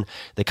Aquaman.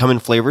 They come in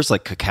flavors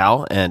like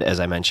cacao and, as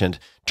I mentioned,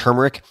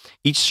 turmeric.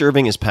 Each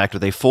serving is packed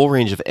with a full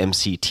range of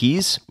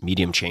MCTs,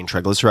 medium chain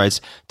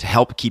triglycerides, to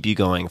help keep you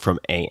going from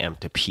AM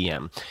to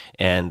PM.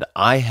 And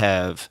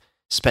I've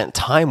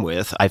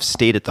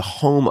stayed at the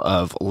home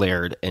of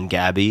Laird and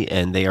Gabby,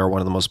 and they are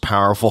one of the most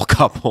powerful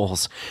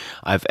couples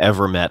I've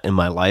ever met in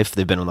my life.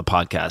 They've been on the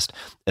podcast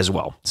as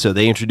well. So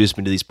they introduced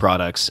me to these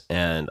products,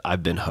 and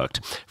I've been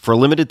hooked. For a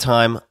limited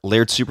time,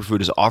 Laird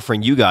Superfood is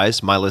offering you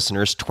guys, my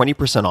listeners,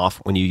 20%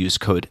 off when you use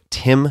code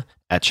TIM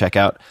at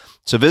checkout.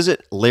 So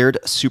visit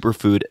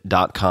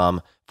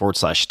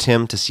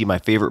lairdsuperfood.com/Tim to see my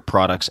favorite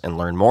products and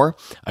learn more.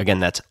 Again,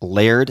 that's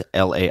Laird,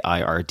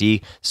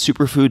 Laird,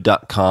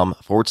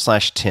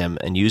 superfood.com/Tim,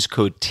 and use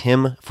code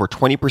TIM for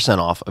 20%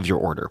 off of your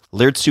order.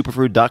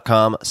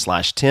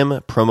 lairdsuperfood.com/Tim,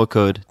 promo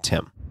code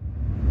TIM.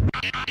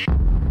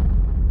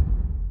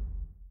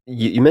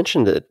 You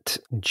mentioned that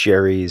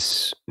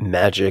Jerry's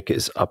magic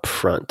is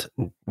upfront.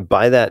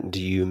 By that, do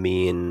you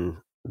mean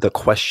the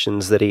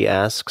questions that he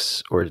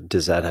asks, or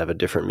does that have a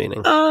different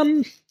meaning?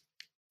 A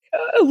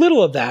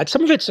little of that.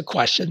 Some of it's the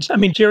questions. I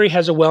mean, Jerry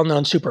has a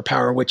well-known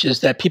superpower, which is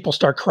that people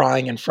start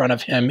crying in front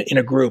of him in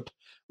a group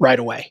right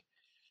away.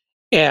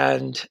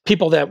 And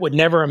people that would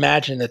never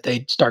imagine that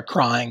they'd start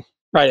crying,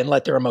 right, and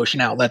let their emotion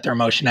out.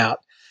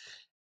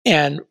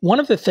 And one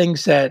of the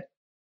things that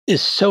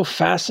is so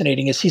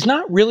fascinating is he's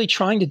not really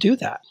trying to do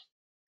that.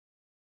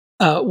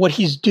 What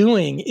he's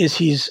doing is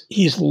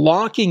he's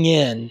locking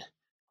in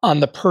on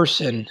the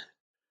person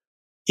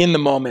in the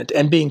moment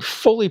and being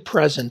fully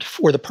present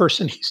for the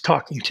person he's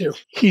talking to.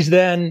 He's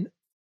then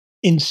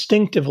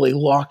instinctively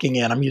locking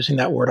in, I'm using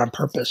that word on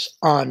purpose,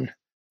 on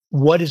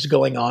what is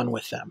going on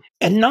with them.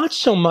 And not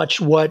so much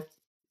what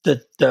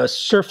the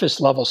surface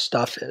level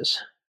stuff is,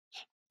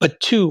 but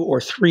 2 or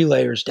 3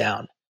 layers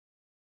down.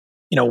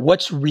 You know,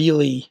 what's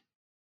really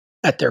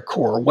at their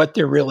core, what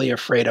they're really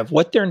afraid of,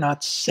 what they're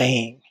not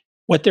saying,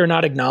 what they're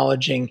not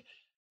acknowledging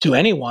to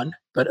anyone,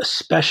 but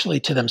especially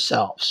to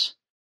themselves.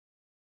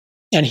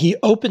 And he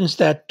opens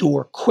that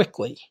door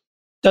quickly.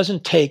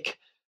 Doesn't take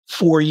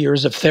 4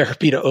 years of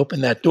therapy to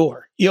open that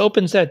door. He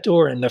opens that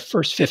door in the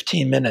first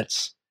 15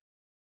 minutes.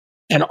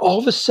 And all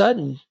of a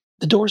sudden,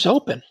 the door's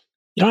open.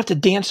 You don't have to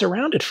dance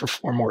around it for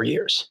 4 more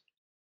years.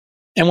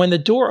 And when the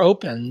door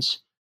opens,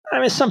 I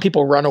mean, some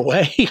people run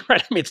away,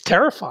 right? I mean, it's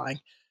terrifying.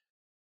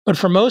 But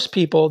for most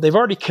people, they've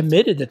already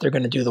committed that they're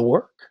going to do the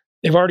work.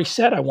 They've already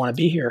said, I want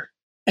to be here.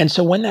 And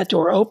so when that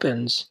door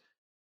opens,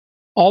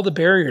 all the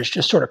barriers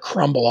just sort of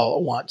crumble all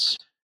at once.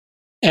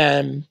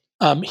 And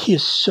he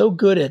is so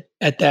good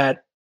at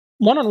that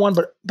one-on-one,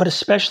 but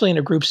especially in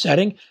a group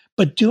setting,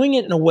 but doing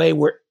it in a way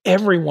where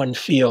everyone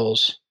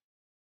feels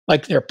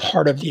like they're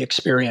part of the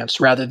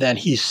experience rather than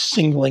he's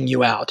singling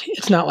you out.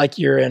 It's not like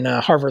you're in a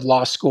Harvard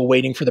Law School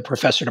waiting for the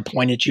professor to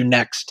point at you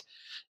next,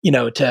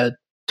 to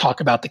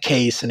talk about the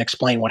case and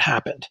explain what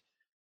happened,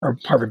 or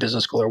Harvard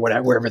Business School or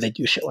whatever, wherever they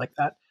do shit like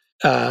that.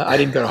 I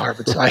didn't go to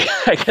Harvard, so I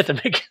get to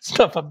make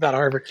stuff up about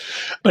Harvard.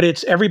 But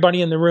it's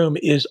everybody in the room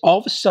is all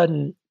of a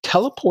sudden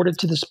teleported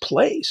to this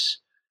place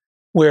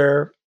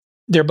where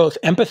they're both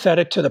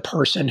empathetic to the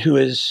person who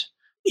is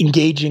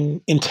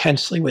engaging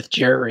intensely with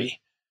Jerry,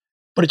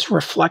 but it's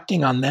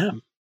reflecting on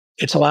them.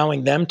 It's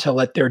allowing them to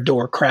let their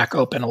door crack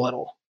open a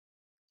little.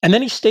 And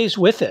then he stays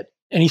with it.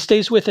 And he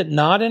stays with it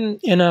not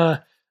in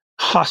a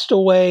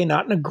hostile way,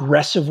 not in an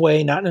aggressive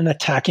way, not in an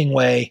attacking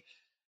way,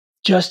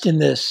 just in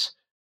this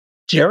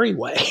Jerry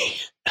way.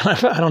 I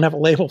don't have a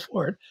label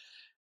for it.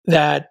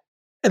 That,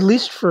 at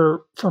least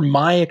for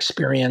my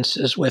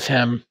experiences with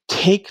him,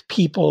 take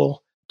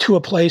people to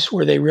a place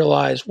where they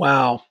realize,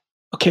 wow,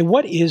 okay,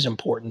 what is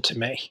important to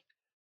me?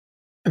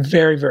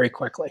 Very, very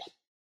quickly.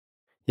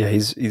 Yeah,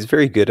 he's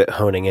very good at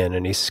honing in,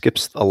 and he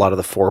skips a lot of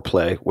the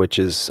foreplay, which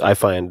is, I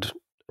find,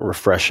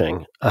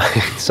 refreshing.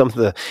 Some of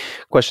the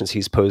questions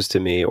he's posed to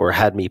me, or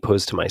had me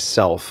pose to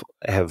myself,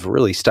 have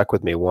really stuck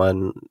with me.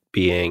 One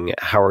being,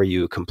 how are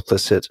you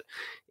complicit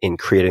in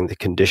creating the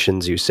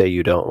conditions you say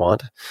you don't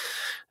want?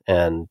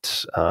 And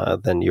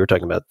then you were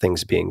talking about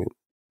things being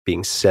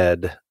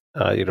said.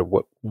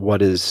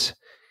 What is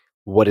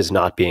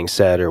not being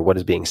said, or what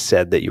is being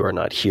said that you are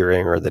not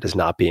hearing, or that is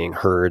not being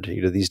heard?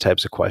 These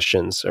types of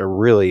questions are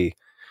really,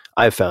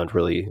 I've found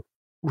really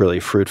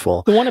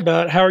fruitful. The one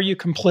about how are you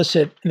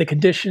complicit in the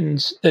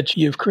conditions that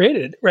you've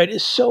created, right,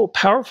 is so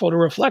powerful to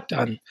reflect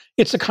on.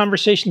 It's a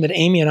conversation that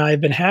Amy and I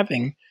have been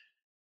having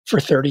for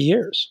 30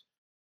 years,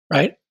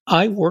 right?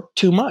 I work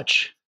too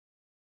much.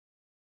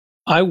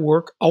 I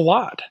work a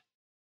lot.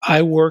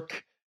 I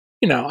work,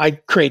 I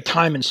create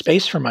time and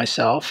space for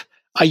myself.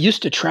 I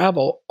used to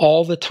travel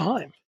all the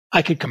time.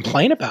 I could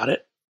complain about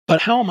it,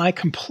 but how am I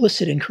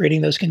complicit in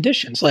creating those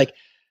conditions? Like,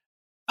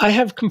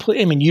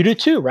 you do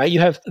too, right? You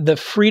have the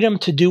freedom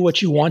to do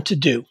what you want to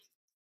do,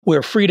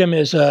 where freedom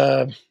is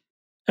a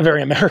a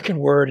very American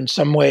word, in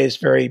some ways,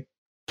 very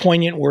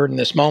poignant word in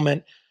this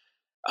moment.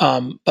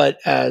 But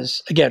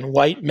as, again,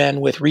 white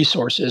men with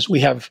resources, we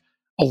have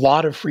a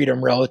lot of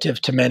freedom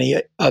relative to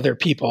many other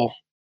people,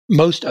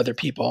 most other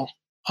people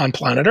on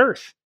planet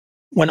Earth.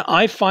 When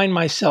I find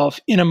myself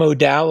in a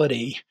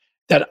modality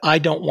that I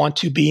don't want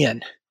to be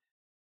in,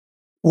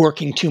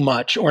 working too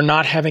much or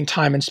not having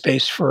time and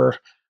space for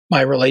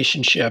my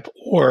relationship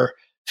or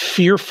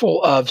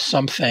fearful of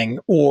something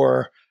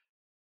or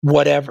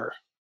whatever,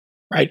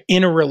 right?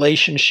 In a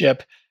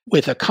relationship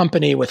with a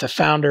company, with a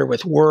founder,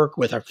 with work,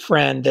 with a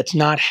friend that's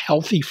not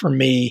healthy for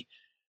me,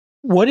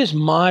 what is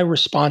my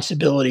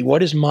responsibility?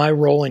 What is my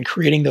role in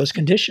creating those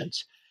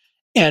conditions?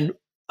 And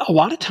a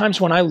lot of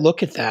times when I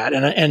look at that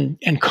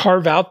and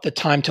carve out the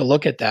time to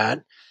look at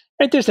that,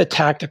 right, there's a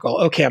tactical,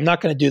 okay, I'm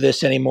not going to do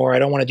this anymore. I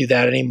don't want to do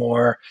that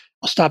anymore.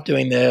 I'll stop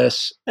doing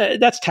this.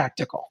 That's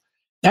tactical.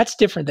 That's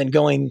different than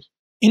going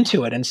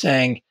into it and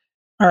saying,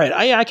 all right,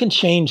 I can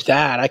change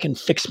that. I can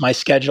fix my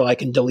schedule. I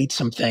can delete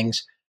some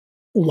things.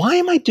 Why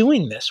am I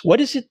doing this? What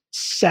is it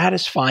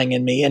satisfying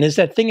in me? And is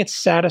that thing it's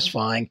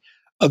satisfying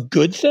a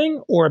good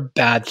thing or a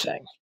bad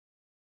thing?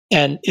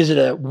 And is it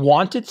a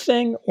wanted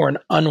thing or an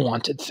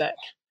unwanted thing?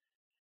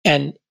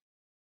 And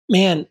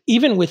man,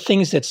 even with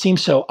things that seem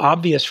so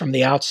obvious from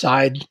the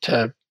outside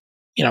to,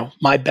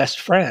 my best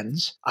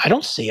friends, I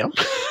don't see them.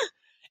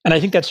 And I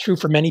think that's true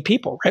for many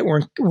people, right?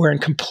 We're in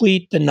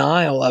complete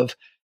denial of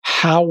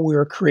how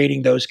we're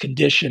creating those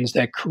conditions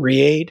that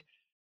create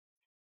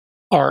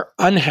our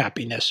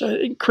unhappiness.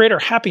 Create our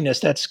happiness,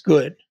 that's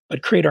good,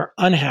 but create our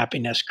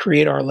unhappiness,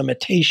 create our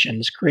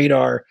limitations,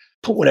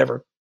 put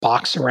whatever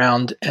box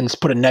around and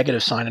put a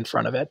negative sign in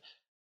front of it.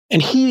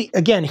 And he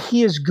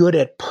is good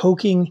at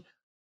poking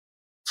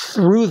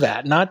through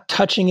that, not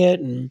touching it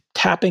and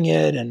tapping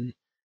it,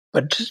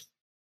 but just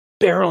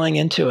barreling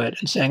into it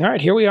and saying, all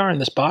right, here we are in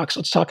this box.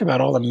 Let's talk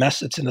about all the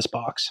mess that's in this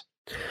box.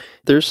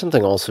 There's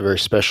something also very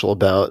special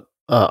about,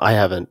 I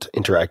haven't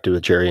interacted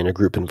with Jerry in a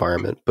group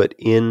environment, but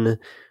in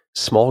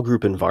small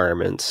group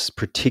environments,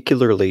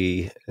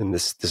 particularly, and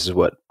this is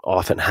what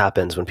often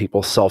happens when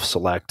people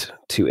self-select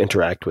to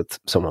interact with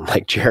someone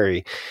like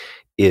Jerry,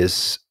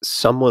 is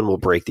someone will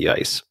break the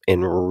ice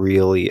and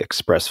really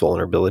express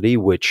vulnerability,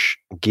 which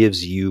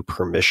gives you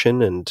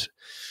permission and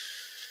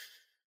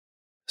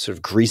sort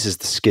of greases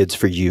the skids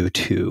for you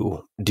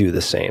to do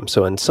the same.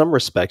 So in some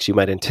respects, you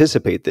might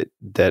anticipate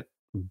that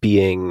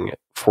being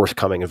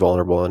forthcoming and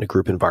vulnerable in a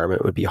group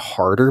environment would be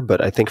harder,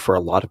 but I think for a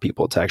lot of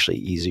people, it's actually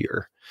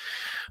easier.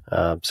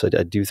 So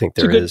I do think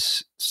there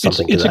is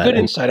something to that. It's a good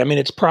insight. I mean,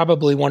 it's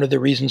probably one of the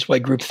reasons why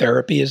group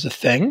therapy is a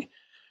thing.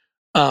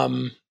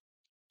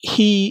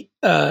 He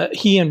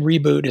and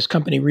Reboot, his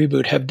company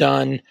Reboot, have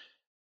done,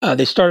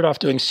 they started off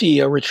doing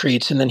CEO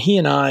retreats, and then he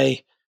and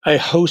I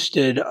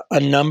hosted a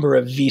number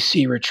of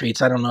VC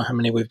retreats. I don't know how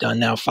many we've done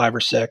now, 5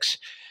 or 6.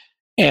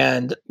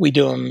 And we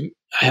do them,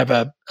 I have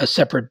a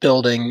separate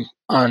building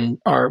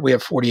we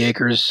have 40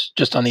 acres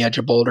just on the edge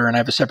of Boulder, and I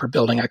have a separate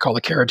building I call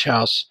the Carriage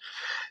House.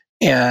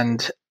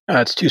 And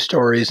it's 2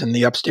 stories, and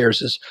the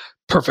upstairs is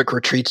perfect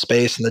retreat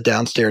space, and the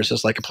downstairs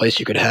is like a place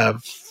you could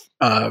have,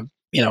 nonprofit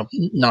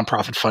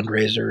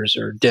fundraisers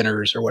or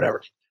dinners or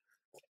whatever.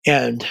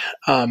 And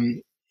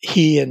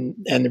he and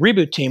the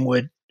Reboot team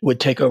would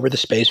take over the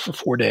space for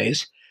 4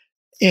 days.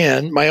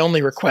 And my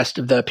only request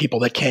of the people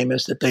that came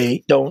is that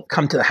they don't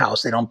come to the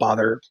house. They don't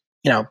bother.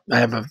 I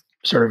have a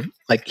sort of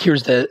like,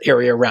 here's the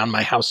area around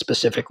my house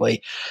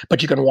specifically,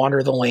 but you can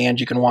wander the land,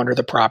 you can wander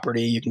the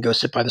property, you can go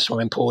sit by the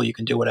swimming pool, you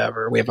can do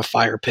whatever. We have a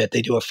fire pit.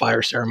 They do a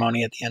fire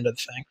ceremony at the end of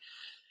the thing.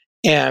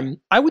 And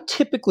I would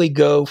typically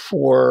go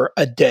for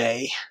a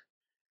day.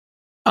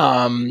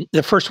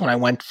 The first one I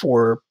went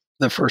for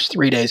the first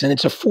 3 days, and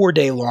it's a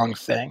 4-day long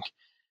thing.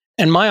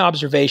 And my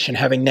observation,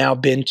 having now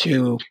been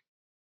to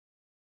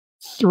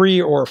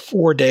 3 or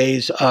 4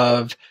 days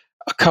of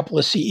a couple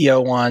of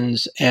CEO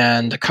ones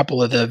and a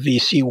couple of the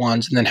VC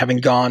ones, and then having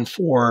gone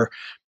for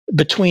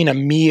between a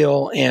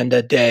meal and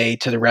a day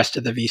to the rest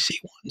of the VC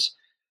ones,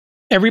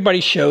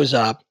 everybody shows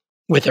up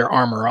with their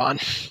armor on.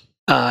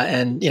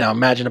 And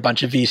imagine a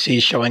bunch of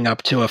VCs showing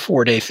up to a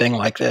 4-day thing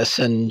like this,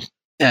 and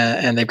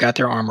they've got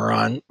their armor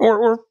on,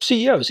 or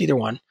CEOs, either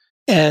one.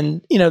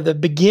 And the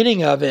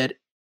beginning of it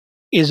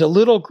is a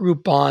little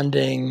group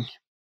bonding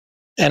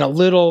and a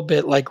little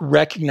bit like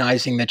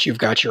recognizing that you've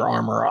got your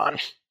armor on.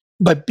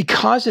 But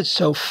because it's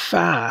so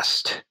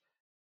fast,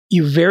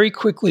 you very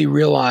quickly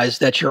realize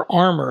that your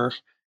armor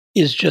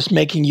is just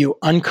making you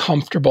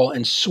uncomfortable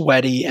and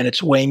sweaty, and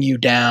it's weighing you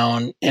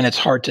down, and it's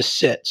hard to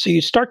sit. So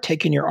you start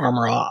taking your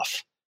armor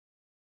off.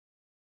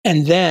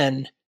 And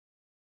then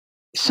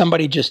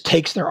somebody just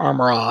takes their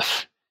armor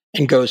off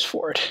and goes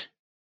for it.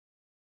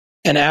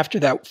 And after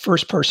that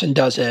first person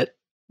does it,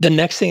 the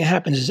next thing that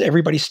happens is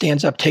everybody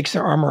stands up, takes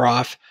their armor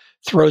off,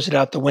 throws it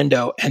out the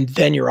window, and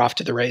then you're off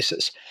to the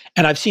races.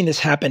 And I've seen this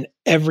happen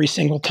every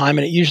single time,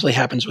 and it usually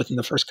happens within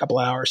the first couple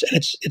of hours, and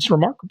it's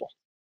remarkable.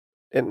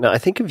 And I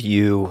think of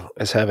you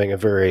as having a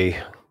very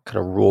kind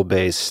of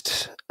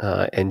rule-based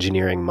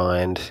engineering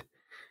mind.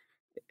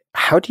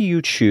 How do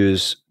you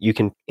choose? You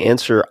can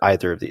answer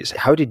either of these.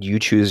 How did you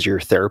choose your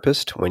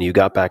therapist when you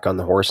got back on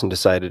the horse and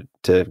decided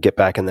to get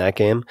back in that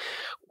game?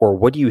 Or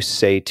what do you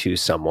say to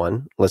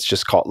someone? Let's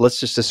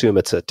just assume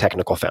it's a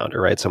technical founder,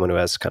 right? Someone who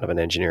has kind of an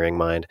engineering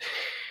mind.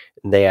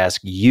 And they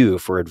ask you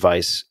for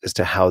advice as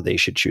to how they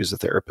should choose a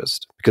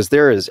therapist, because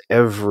there is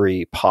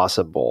every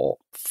possible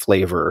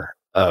flavor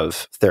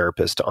of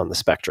therapist on the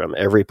spectrum,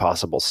 every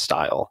possible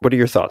style. What are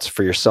your thoughts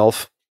for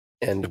yourself?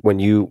 And when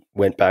you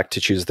went back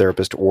to choose a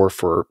therapist, or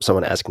for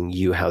someone asking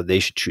you how they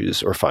should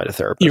choose or find a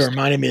therapist? You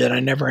reminded me that I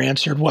never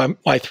answered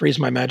why 3 is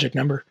my magic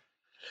number.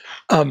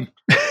 We'll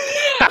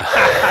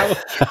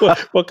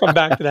come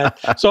back to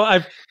that. So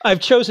I've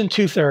chosen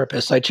 2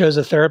 therapists. I chose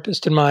a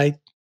therapist in my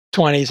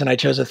 20s and I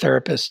chose a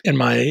therapist in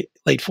my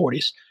late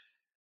 40s.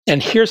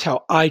 And here's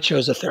how I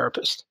chose a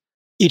therapist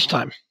each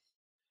time.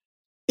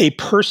 A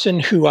person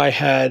who I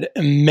had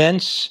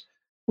immense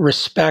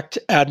respect,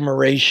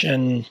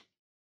 admiration,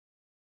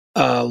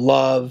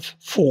 love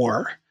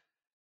for,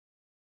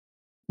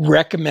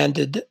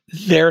 recommended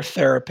their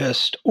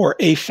therapist or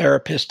a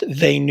therapist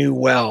they knew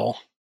well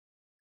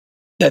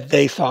that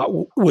they thought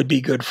would be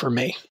good for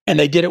me. And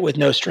they did it with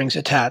no strings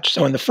attached.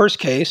 So in the first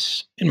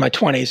case, in my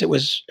 20s, it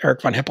was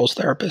Eric von Hippel's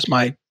therapist,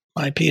 my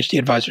PhD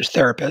advisor's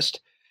therapist.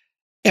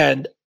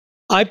 And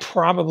I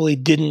probably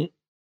didn't,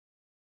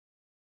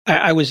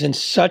 I was in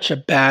such a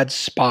bad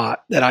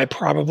spot that I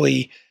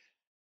probably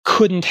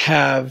couldn't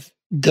have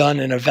done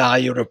an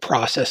evaluative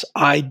process.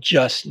 I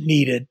just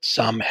needed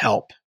some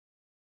help.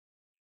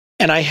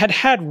 And I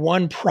had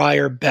one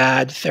prior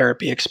bad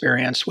therapy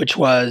experience, which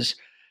was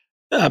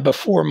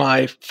before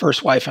my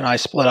first wife and I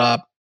split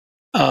up.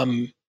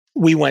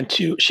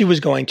 She was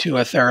going to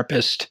a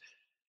therapist,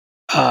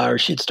 or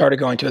she'd started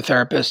going to a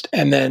therapist,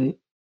 and then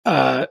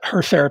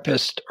her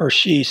therapist, or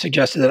she,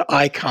 suggested that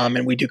I come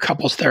and we do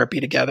couples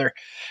therapy together,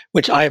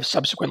 which I have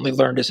subsequently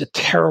learned is a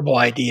terrible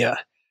idea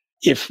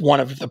if one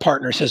of the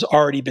partners has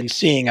already been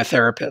seeing a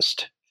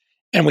therapist.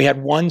 And we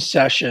had one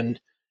session,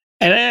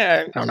 and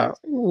I don't know,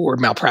 word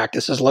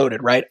malpractice is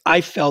loaded, right? I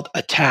felt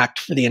attacked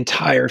for the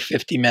entire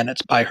 50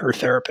 minutes by her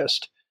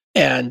therapist.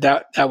 And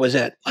that was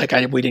it. Like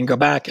we didn't go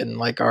back, and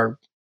like our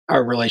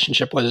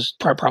relationship was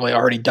probably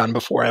already done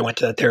before I went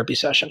to the therapy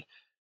session.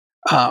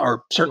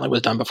 Or certainly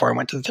was done before I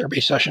went to the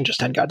therapy session, just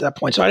hadn't got to that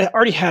point. So I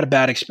already had a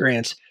bad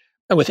experience.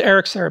 With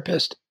Eric's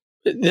therapist,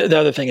 the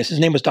other thing is his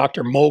name was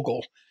Dr.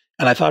 Mogul.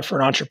 And I thought for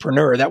an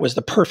entrepreneur, that was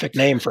the perfect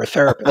name for a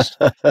therapist.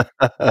 But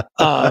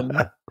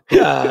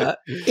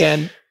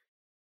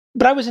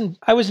I was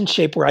in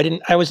shape where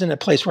I was in a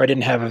place where I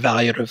didn't have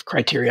evaluative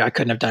criteria. I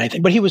couldn't have done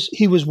anything, but he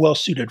was well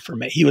suited for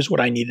me. He was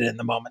what I needed in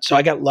the moment. So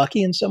I got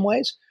lucky in some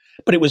ways,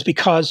 but it was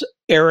because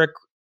Eric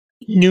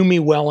knew me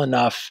well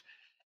enough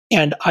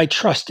and I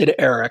trusted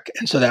Eric.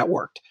 And so that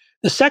worked.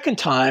 The second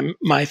time,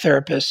 my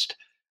therapist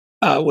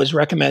was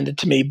recommended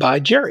to me by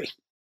Jerry.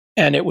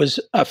 And it was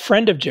a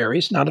friend of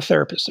Jerry's, not a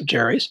therapist of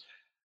Jerry's.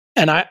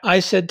 And I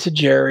said to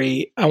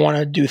Jerry, I want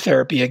to do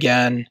therapy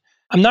again.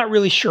 I'm not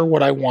really sure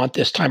what I want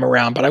this time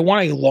around, but I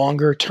want a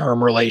longer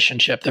term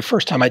relationship. The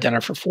first time I did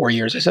it for 4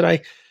 years, I said,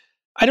 I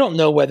don't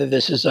know whether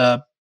this is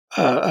a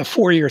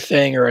 4-year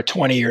thing or a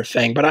 20-year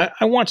thing, but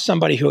I want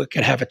somebody who I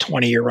could have a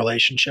 20-year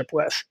relationship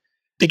with.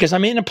 Because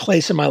I'm in a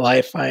place in my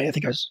life, I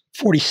think I was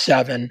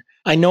 47.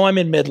 I know I'm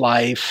in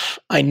midlife.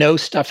 I know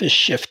stuff is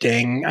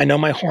shifting. I know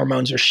my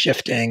hormones are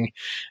shifting.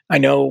 I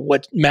know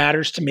what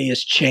matters to me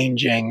is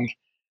changing.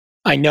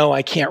 I know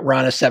I can't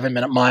run a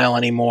 7-minute mile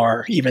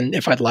anymore, even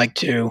if I'd like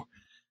to.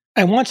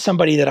 I want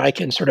somebody that I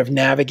can sort of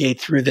navigate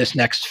through this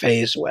next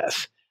phase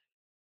with.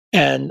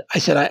 And I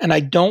said, I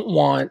don't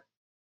want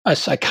a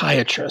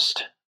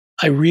psychiatrist.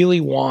 I really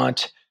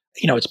want,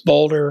 it's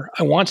Boulder.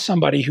 I want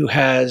somebody who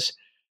has,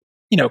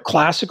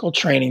 classical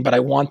training, but I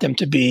want them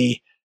to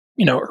be,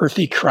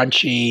 earthy,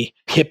 crunchy,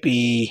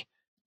 hippie,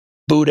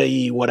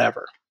 Buddha-y,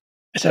 whatever.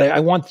 I said,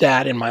 I want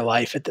that in my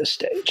life at this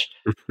stage.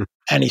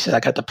 And he said, I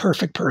got the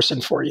perfect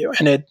person for you.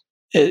 And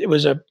it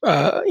was a,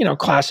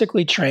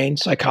 classically trained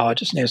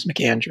psychologist. His name is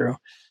McAndrew.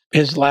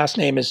 His last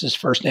name is his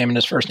first name and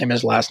his first name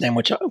is his last name,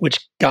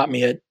 which got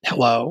me a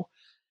hello.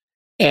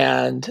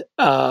 And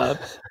there's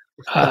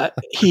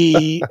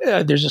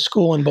a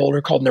school in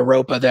Boulder called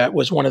Naropa that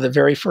was one of the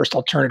very first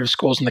alternative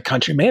schools in the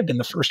country, may have been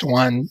the first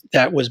one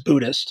that was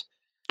Buddhist.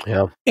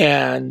 Yeah.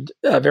 And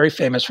very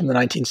famous from the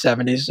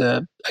 1970s,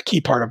 a key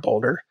part of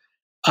Boulder.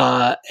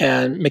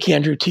 And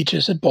McAndrew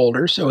teaches at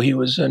Boulder, so he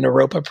was a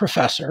Naropa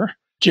professor.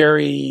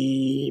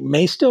 Jerry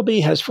may still be,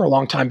 has for a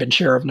long time been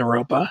chair of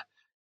Naropa.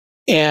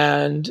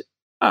 And,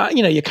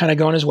 you kind of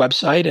go on his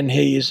website and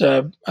he's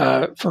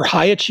for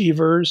high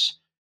achievers,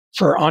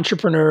 for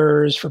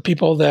entrepreneurs, for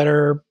people that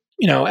are,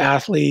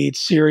 athletes,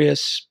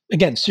 serious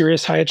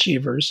high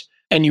achievers.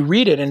 And you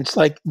read it and it's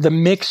like the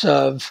mix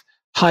of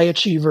high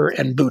achiever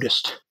and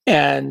Buddhist.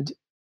 And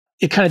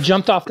it kind of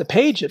jumped off the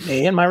page at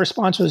me. And my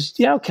response was,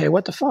 yeah, okay,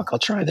 what the fuck? I'll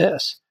try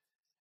this.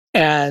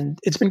 And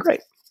it's been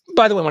great.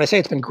 By the way, when I say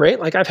it's been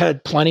great, like I've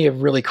had plenty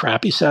of really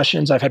crappy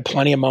sessions. I've had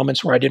plenty of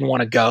moments where I didn't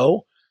want to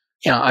go.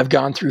 I've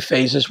gone through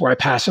phases where I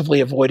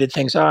passively avoided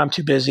things. Oh, I'm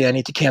too busy. I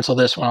need to cancel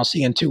this one. I'll see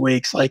you in 2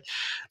 weeks. Like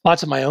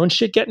lots of my own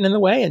shit getting in the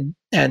way. And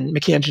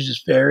McAndrew's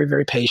just very,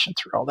 very patient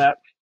through all that.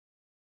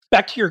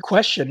 Back to your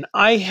question,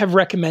 I have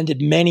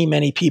recommended many,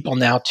 many people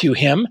now to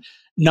him,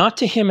 not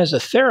to him as a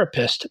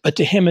therapist, but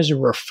to him as a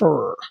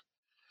referrer.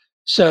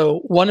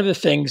 So one of the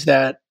things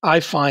that I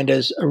find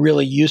as a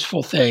really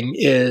useful thing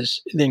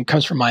is, then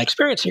comes from my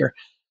experience here,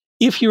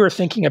 if you are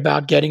thinking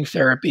about getting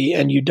therapy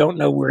and you don't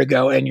know where to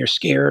go and you're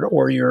scared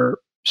or you're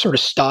sort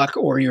of stuck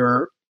or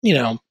you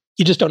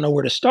just don't know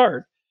where to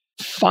start,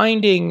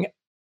 finding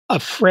a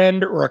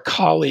friend or a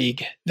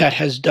colleague that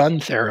has done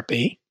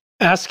therapy,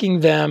 asking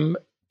them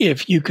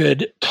if you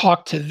could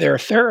talk to their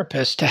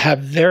therapist to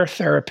have their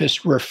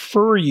therapist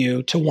refer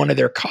you to one of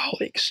their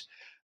colleagues.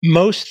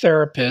 Most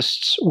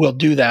therapists will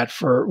do that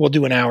we'll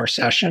do an hour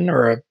session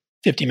or a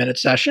 50-minute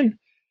session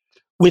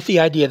with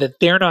the idea that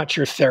they're not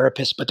your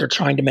therapist, but they're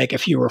trying to make a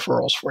few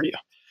referrals for you.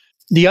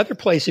 The other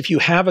place, if you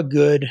have a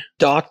good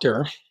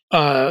doctor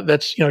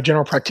that's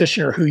general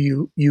practitioner who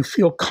you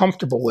feel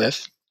comfortable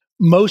with,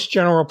 most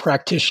general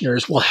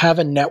practitioners will have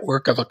a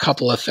network of a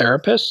couple of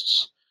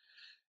therapists.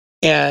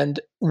 And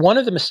one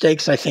of the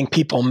mistakes I think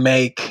people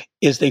make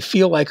is they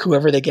feel like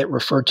whoever they get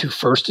referred to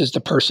first is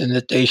the person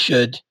that they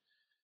should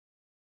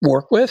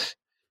work with.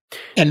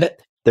 And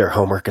their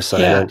homework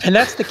assignment. Yeah, and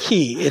that's the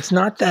key. It's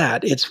not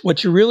that. It's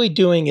what you're really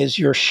doing is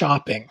you're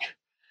shopping.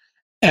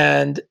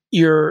 And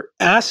you're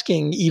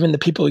asking even the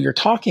people you're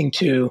talking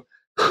to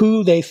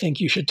who they think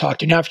you should talk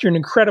to. Now, if you're in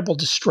incredible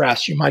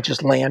distress, you might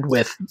just land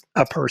with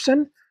a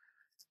person.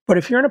 But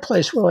if you're in a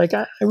place where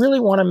I really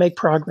want to make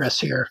progress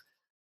here,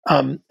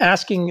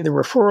 asking the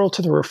referral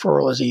to the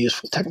referral is a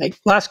useful technique.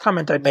 Last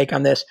comment I'd make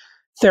on this,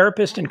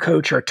 therapist and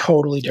coach are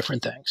totally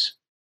different things.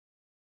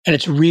 And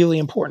it's really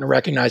important to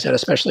recognize that,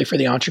 especially for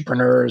the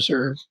entrepreneurs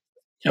or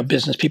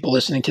business people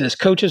listening to this.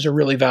 Coaches are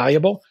really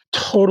valuable,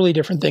 totally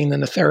different thing than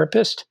the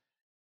therapist.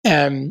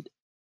 And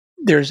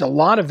there's a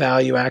lot of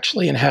value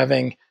actually in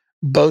having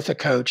both a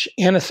coach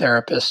and a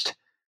therapist,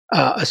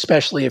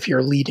 especially if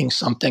you're leading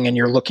something and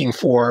you're looking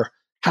for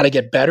how to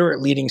get better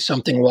at leading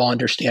something while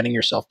understanding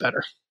yourself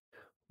better.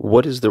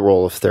 What is the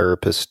role of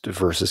therapist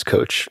versus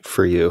coach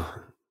for you?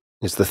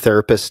 Is the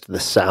therapist the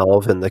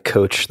salve and the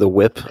coach the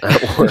whip?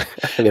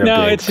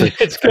 No, it's good.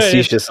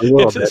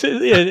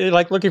 It's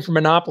like looking for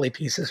Monopoly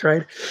pieces,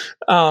 right?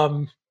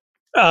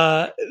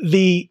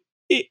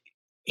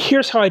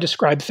 Here's how I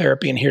describe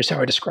therapy and here's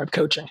how I describe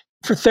coaching.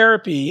 For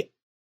therapy,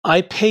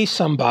 I pay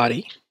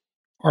somebody,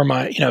 or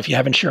if you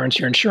have insurance,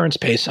 your insurance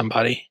pays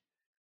somebody.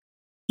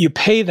 You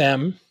pay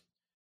them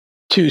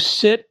to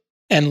sit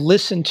and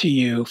listen to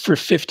you for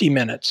 50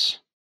 minutes.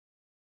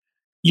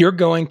 You're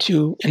going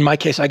to, in my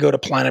case, I go to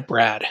Planet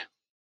Brad.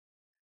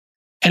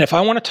 And if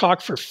I want to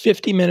talk for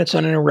 50 minutes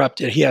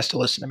uninterrupted, he has to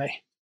listen to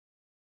me.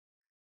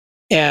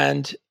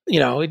 And,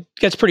 it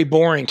gets pretty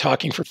boring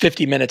talking for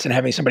 50 minutes and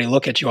having somebody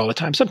look at you all the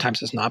time.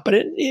 Sometimes it's not, but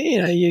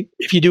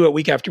if you do it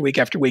week after week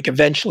after week,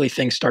 eventually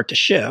things start to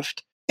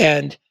shift.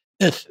 And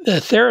the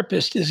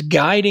therapist is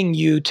guiding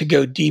you to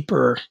go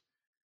deeper,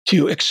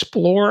 to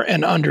explore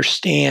and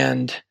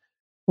understand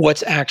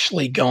what's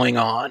actually going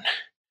on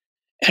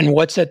and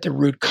what's at the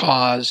root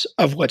cause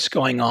of what's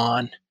going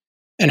on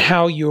and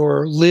how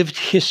your lived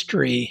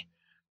history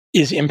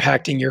is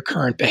impacting your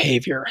current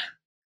behavior,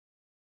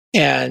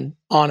 and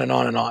on and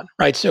on and on,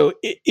 right? So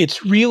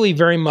it's really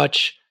very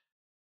much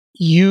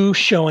you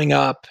showing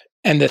up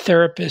and the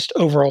therapist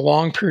over a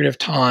long period of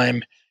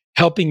time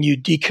helping you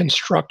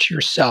deconstruct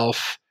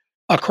yourself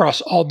across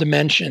all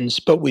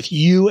dimensions, but with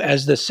you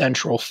as the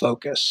central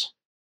focus.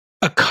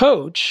 A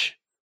coach,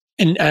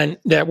 and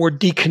that word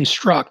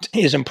deconstruct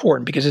is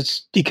important because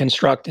it's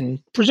deconstruct and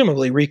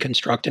presumably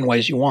reconstruct in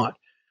ways you want.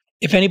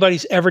 If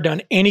anybody's ever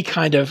done any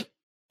kind of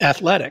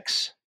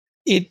athletics,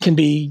 it can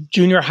be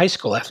junior high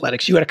school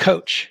athletics. You had a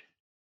coach,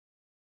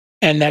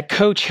 and that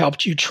coach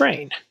helped you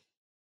train.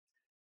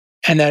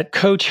 And that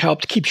coach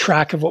helped keep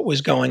track of what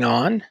was going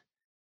on.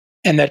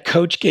 And that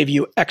coach gave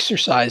you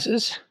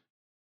exercises.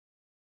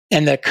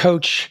 And that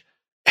coach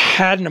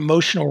had an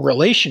emotional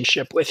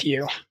relationship with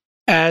you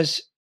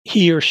as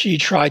he or she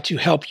tried to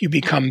help you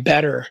become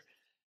better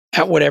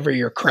at whatever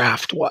your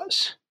craft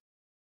was.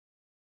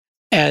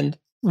 And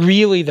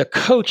really, the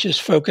coach is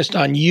focused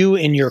on you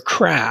and your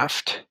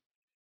craft,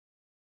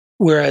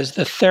 whereas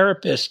the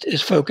therapist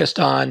is focused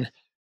on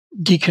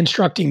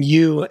deconstructing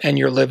you and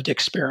your lived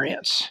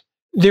experience.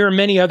 There are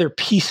many other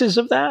pieces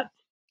of that,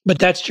 but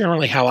that's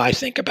generally how I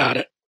think about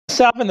it.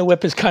 Salve and the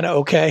whip is kind of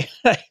okay.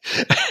 I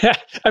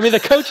mean,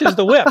 the coach is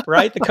the whip,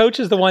 right? The coach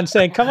is the one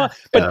saying, come on.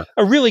 But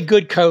a really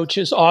good coach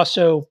is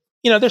also,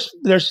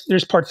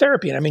 there's part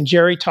therapy. And I mean,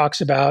 Jerry talks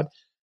about,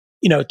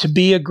 to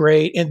be a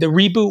great, and the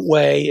Reboot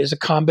Way is a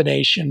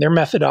combination, their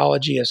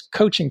methodology as a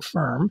coaching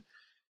firm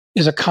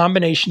is a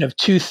combination of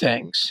two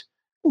things.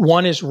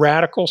 One is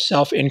radical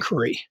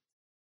self-inquiry,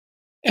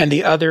 and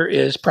the other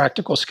is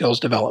practical skills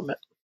development.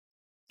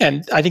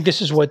 And I think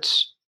this is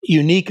what's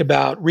unique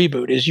about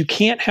Reboot is you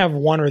can't have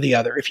one or the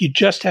other. If you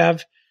just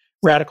have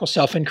radical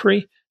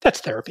self-inquiry, that's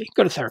therapy.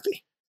 Go to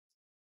therapy.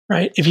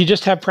 right? If you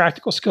just have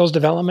practical skills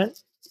development,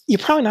 you're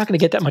probably not going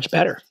to get that much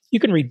better. You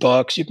can read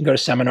books, you can go to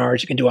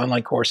seminars, you can do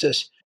online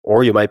courses.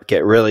 Or you might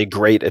get really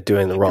great at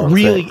doing the wrong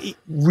thing.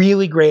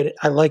 Really great at,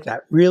 I like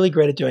that. Really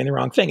great at doing the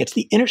wrong thing. It's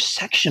the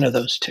intersection of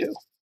those two.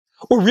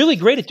 Or really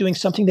great at doing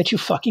something that you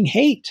fucking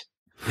hate.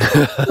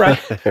 Right?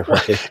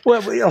 Right.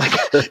 Well,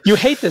 like, you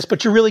hate this,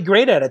 but you're really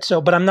great at it.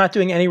 So, but I'm not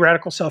doing any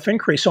radical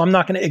self-increase. So I'm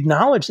not going to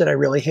acknowledge that I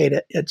really hate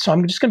it. So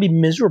I'm just going to be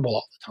miserable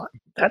all the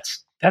time.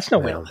 That's no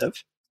way to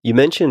live. You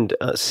mentioned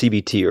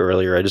CBT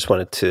earlier. I just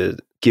wanted to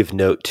give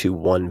note to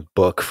one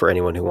book for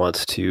anyone who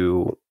wants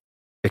to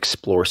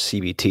explore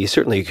CBT.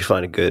 Certainly you can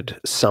find a good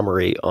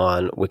summary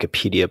on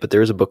Wikipedia, but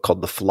there is a book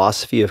called The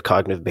Philosophy of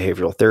Cognitive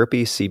Behavioral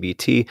Therapy,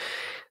 CBT,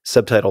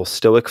 subtitle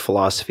Stoic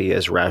Philosophy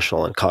as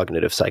Rational and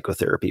Cognitive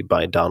Psychotherapy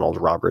by Donald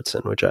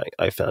Robertson, which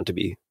I found to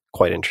be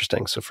quite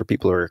interesting. So for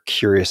people who are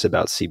curious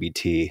about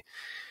CBT,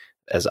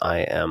 as I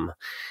am,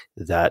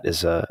 that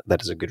is a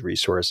good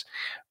resource.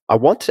 I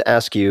want to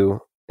ask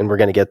you, and we're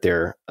going to get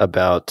there,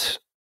 about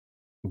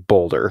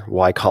Boulder,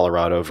 why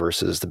Colorado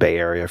versus the Bay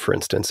Area, for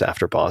instance,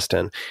 after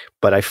Boston.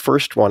 But I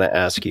first want to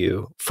ask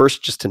you,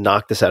 just to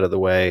knock this out of the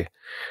way,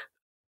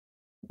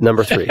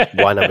 number 3.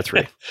 Why number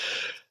 3?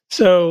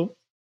 So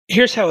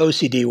here's how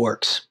OCD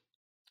works.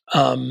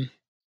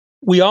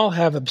 We all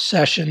have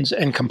obsessions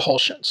and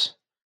compulsions.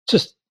 It's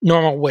just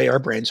normal way our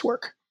brains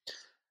work.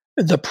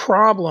 The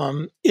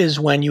problem is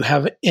when you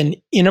have an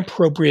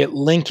inappropriate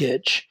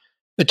linkage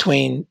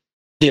between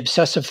the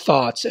obsessive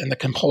thoughts and the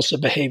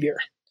compulsive behavior.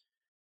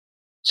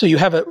 So you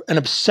have an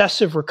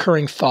obsessive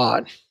recurring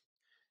thought,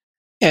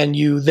 and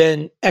you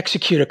then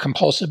execute a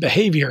compulsive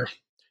behavior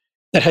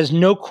that has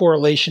no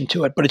correlation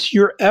to it, but it's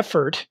your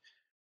effort,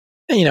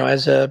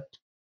 as a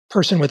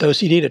person with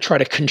OCD, to try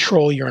to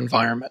control your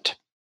environment.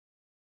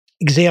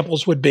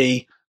 Examples would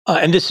be,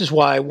 and this is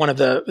why one of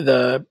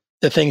the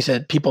things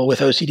that people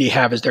with OCD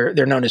have is they're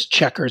known as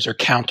checkers or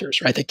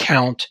counters, right? They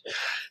count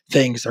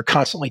things. They're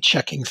constantly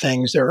checking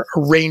things. They're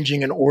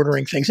arranging and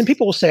ordering things. And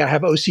people will say I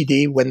have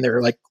OCD when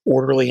they're like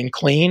orderly and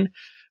clean.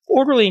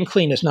 Orderly and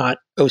clean is not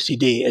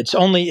OCD. It's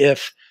only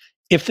if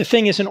the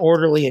thing isn't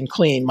orderly and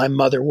clean, my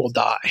mother will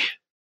die,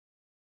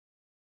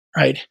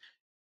 right?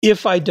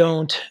 If I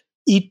don't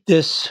eat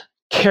this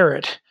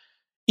carrot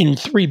in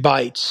 3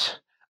 bites,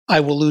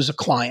 I will lose a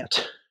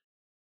client.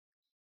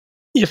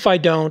 If I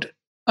don't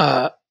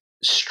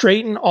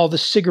straighten all the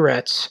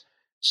cigarettes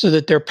so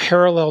that they're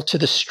parallel to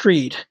the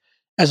street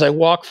as I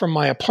walk from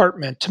my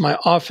apartment to my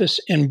office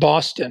in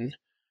Boston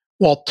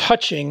while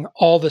touching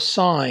all the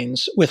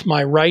signs with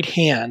my right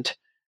hand,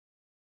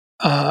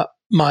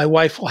 my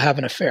wife will have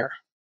an affair.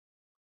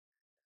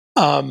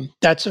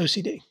 That's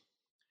OCD.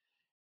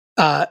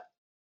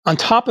 On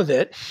top of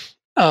it,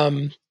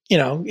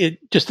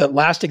 just that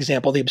last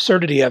example, the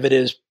absurdity of it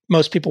is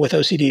most people with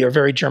OCD are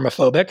very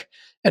germophobic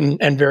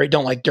and very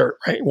don't like dirt,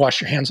 right?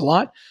 Wash your hands a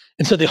lot.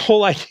 And so the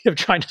whole idea of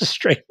trying to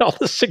straighten all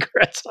the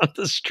cigarettes on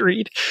the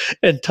street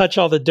and touch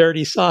all the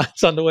dirty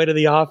signs on the way to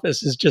the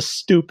office is just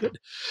stupid.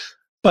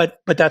 But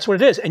that's what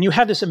it is. And you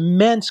have this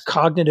immense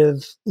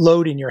cognitive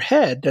load in your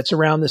head that's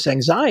around this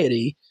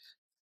anxiety.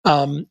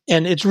 And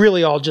it's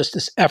really all just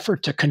this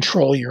effort to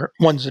control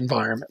one's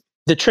environment.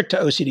 The trick to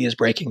OCD is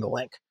breaking the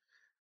link.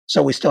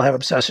 So we still have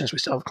obsessions, we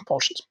still have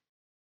compulsions.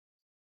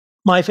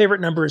 My favorite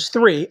number is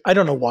 3. I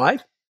don't know why.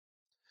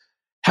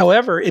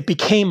 However, it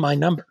became my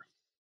number.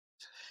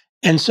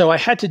 And so I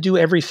had to do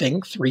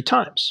everything 3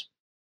 times.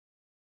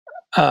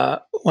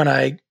 When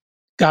I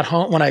got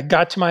home, when I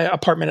got to my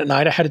apartment at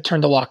night, I had to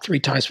turn the lock 3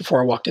 times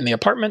before I walked in the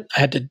apartment.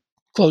 I had to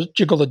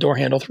jiggle the door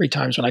handle 3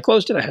 times when I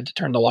closed it. I had to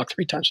turn the lock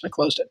 3 times when I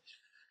closed it.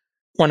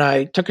 When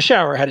I took a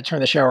shower, I had to turn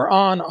the shower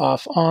on,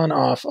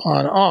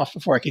 off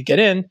before I could get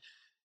in.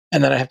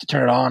 And then I have to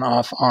turn it on,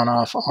 off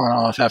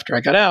after I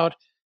got out.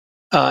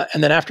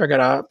 And then after I got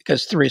out,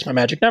 because 3 is my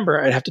magic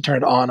number, I'd have to turn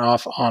it on,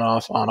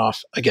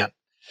 off again.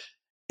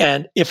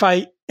 And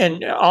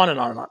on and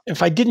on.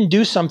 If I didn't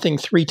do something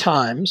 3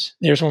 times,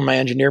 here's when my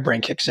engineer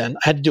brain kicks in, I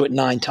had to do it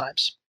 9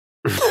 times.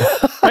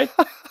 Right?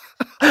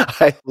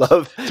 I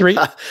love 3,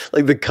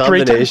 like the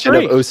combination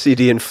of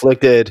OCD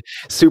inflicted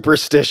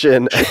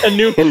superstition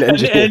and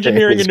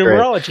engineering and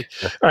numerology.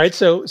 All right.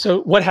 So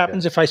what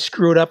happens if I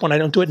screw it up when I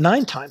don't do it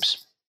 9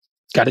 times?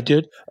 Got to do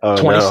it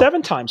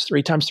 27 times,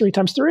 3 times 3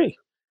 times 3.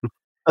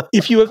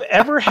 If you have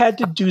ever had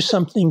to do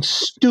something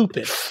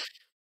stupid,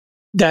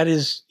 that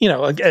is,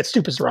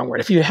 stupid is the wrong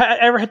word. If you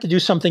ever had to do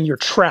something, you're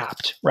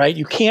trapped, right?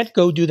 You can't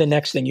go do the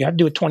next thing. You have to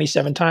do it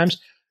 27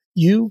 times.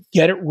 You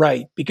get it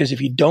right, because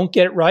if you don't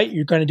get it right,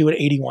 you're going to do it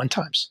 81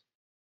 times.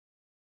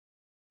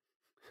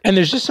 And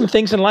there's just some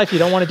things in life you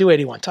don't want to do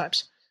 81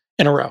 times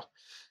in a row.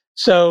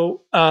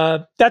 So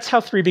that's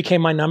how 3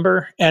 became my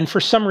number. And for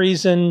some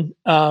reason,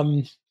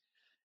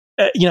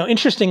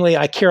 interestingly,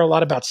 I care a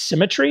lot about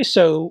symmetry.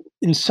 So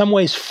in some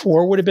ways,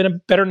 4 would have been a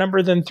better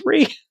number than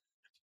 3.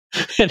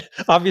 And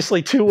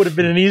obviously 2 would have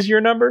been an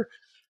easier number.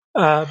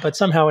 But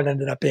somehow it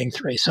ended up being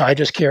 3. So I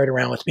just carry it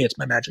around with me. It's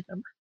my magic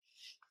number.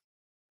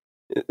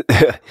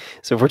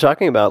 So if we're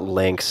talking about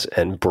links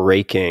and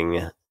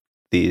breaking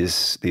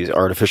these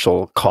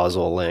artificial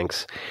causal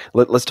links.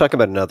 Let's talk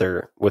about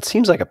another, what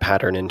seems like a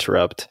pattern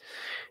interrupt,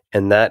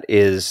 and that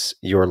is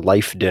your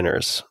life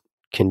dinners.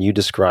 Can you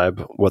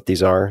describe what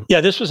these are?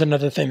 Yeah, this was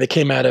another thing that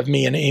came out of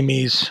me and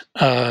Amy's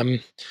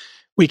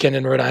weekend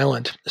in Rhode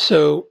Island.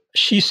 So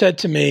she said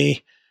to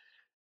me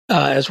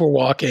as we're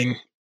walking,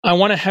 I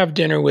want to have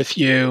dinner with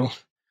you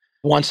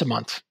once a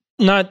month.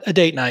 Not a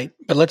date night,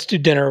 but let's do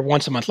dinner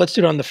once a month. Let's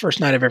do it on the first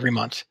night of every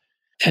month.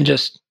 And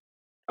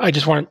I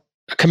just want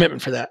a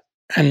commitment for that.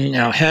 And,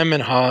 hem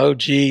and haw, oh,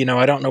 gee,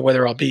 I don't know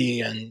whether I'll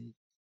be in,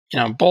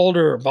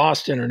 Boulder or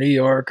Boston or New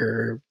York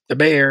or the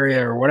Bay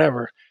Area or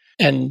whatever.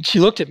 And she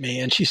looked at me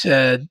and she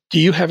said, do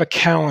you have a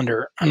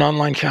calendar, an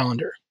online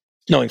calendar?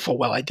 Knowing full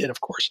well I did,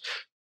 of course.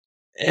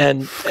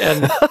 And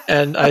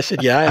I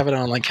said, yeah, I have an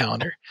online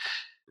calendar.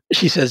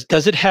 She says,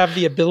 does it have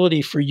the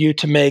ability for you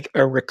to make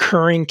a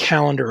recurring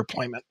calendar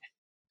appointment?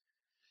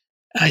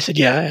 I said,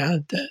 yeah,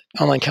 the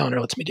online calendar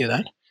lets me do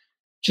that.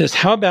 She says,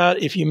 how about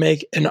if you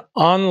make an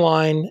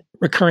online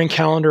recurring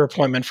calendar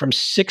appointment from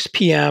 6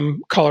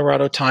 p.m.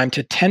 Colorado time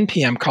to 10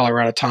 p.m.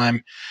 Colorado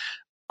time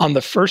on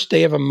the first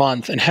day of a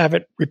month and have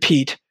it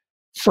repeat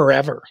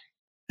forever?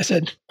 I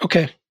said,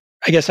 okay,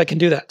 I guess I can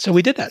do that. So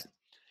we did that.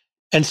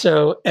 And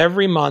so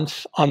every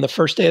month on the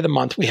first day of the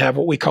month, we have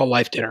what we call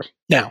life dinner.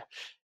 Now,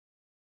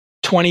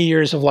 20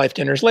 years of life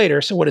dinners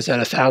later, so what is that,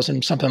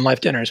 1,000 something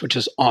life dinners, which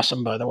is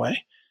awesome, by the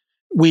way.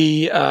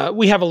 We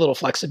have a little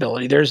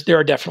flexibility. There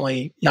are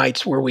definitely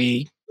nights where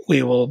we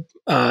will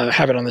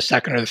have it on the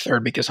second or the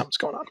third because something's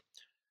going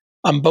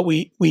on. But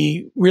we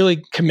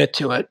really commit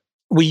to it.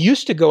 We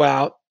used to go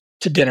out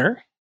to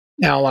dinner.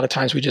 Now, a lot of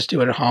times we just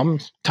do it at home.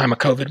 Time of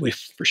COVID, we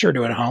for sure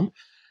do it at home.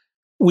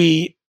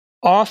 We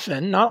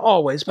often, not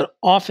always, but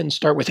often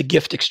start with a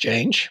gift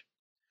exchange.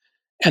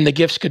 And the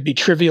gifts could be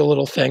trivial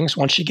little things.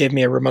 Once she gave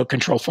me a remote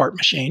control fart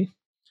machine.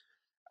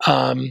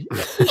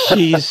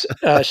 She's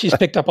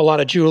picked up a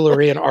lot of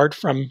jewelry and art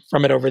from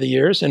it over the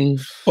years, and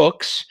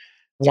books.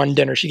 One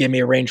dinner she gave me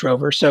a Range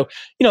Rover. So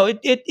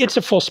it's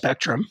a full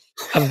spectrum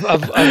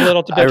of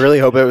little to big. I really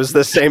hope it was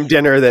the same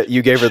dinner that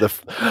you gave her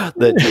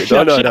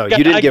no,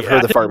 you didn't give her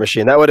the fart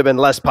machine. That would have been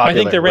less popular.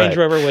 I think the Range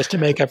Rover was to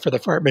make up for the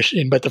fart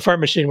machine, but the fart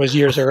machine was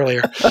years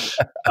earlier.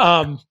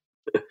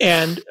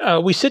 And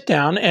we sit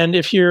down, and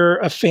if you're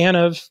a fan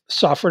of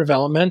software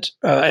development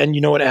and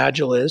you know what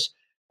Agile is,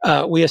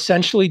 we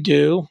essentially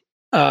do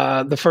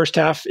the first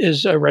half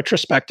is a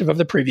retrospective of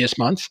the previous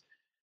month,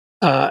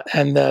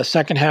 and the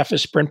second half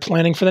is sprint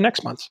planning for the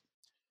next month.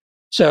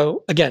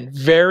 So again,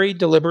 very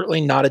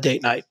deliberately not a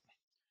date night.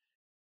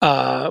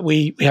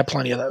 We have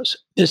plenty of those.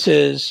 This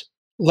is,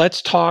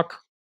 let's talk,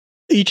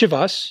 each of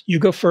us, you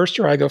go first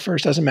or I go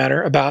first, doesn't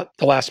matter, about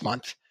the last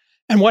month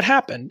and what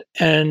happened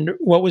and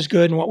what was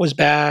good and what was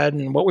bad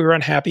and what we were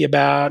unhappy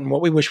about and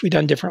what we wish we'd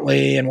done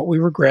differently and what we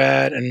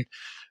regret and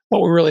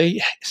what we're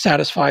really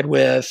satisfied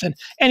with, and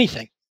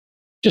anything,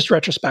 just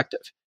retrospective.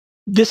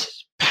 This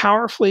is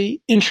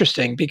powerfully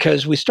interesting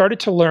because we started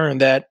to learn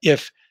that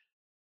if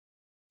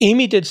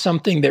Amy did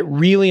something that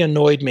really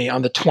annoyed me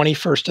on the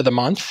 21st of the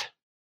month,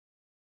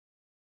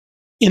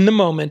 in the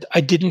moment,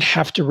 I didn't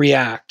have to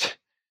react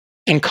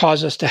and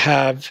cause us to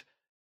have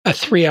a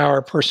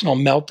 3-hour personal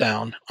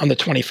meltdown on the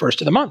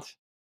 21st of the month.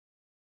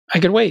 I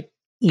could wait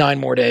 9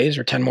 more days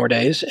or 10 more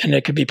days, and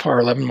it could be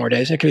 11 more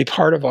days. And it could be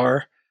part of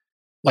our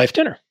life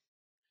dinner.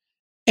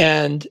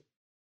 And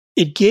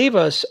it gave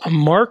us a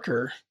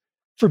marker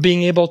for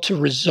being able to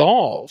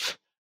resolve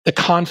the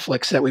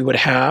conflicts that we would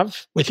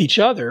have with each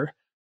other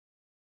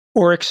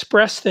or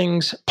express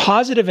things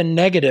positive and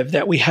negative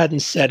that we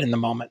hadn't said in the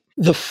moment.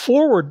 The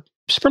forward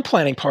sprint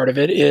planning part of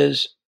it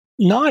is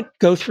not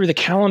go through the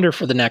calendar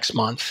for the next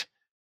month,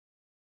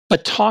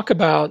 but talk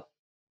about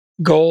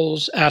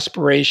goals,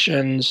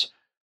 aspirations,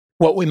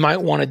 what we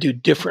might want to do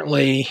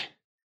differently,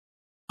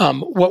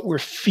 what we're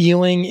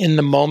feeling in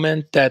the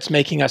moment that's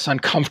making us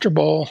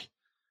uncomfortable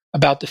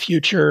about the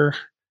future,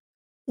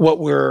 what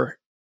we're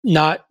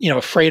not,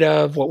 afraid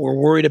of, what we're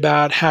worried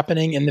about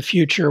happening in the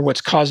future,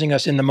 what's causing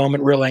us in the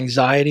moment real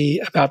anxiety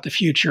about the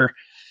future.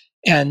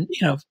 And,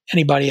 if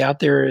anybody out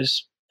there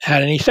has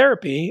had any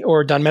therapy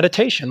or done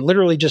meditation,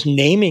 literally just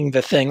naming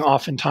the thing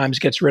oftentimes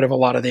gets rid of a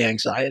lot of the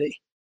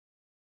anxiety.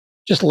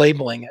 Just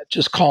labeling it,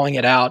 just calling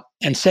it out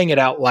and saying it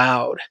out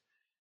loud.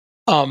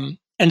 And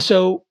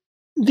so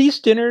these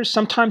dinners,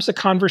 sometimes the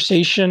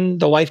conversation,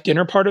 the life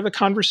dinner part of the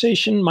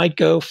conversation might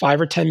go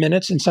 5 or 10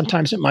 minutes, and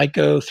sometimes it might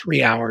go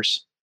 3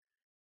 hours.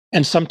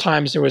 And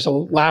sometimes there was a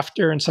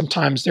laughter, and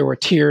sometimes there were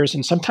tears,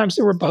 and sometimes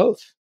there were both.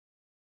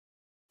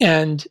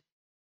 And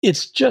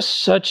it's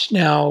just such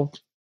now,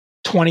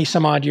 20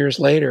 some odd years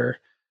later,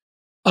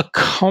 a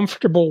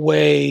comfortable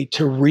way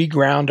to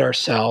reground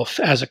ourselves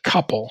as a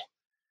couple,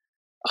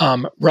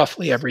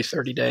 roughly every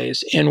 30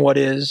 days in what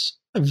is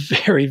a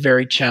very,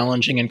 very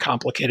challenging and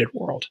complicated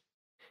world.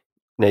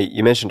 Now,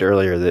 you mentioned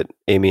earlier that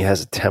Amy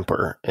has a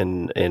temper.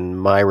 In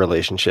my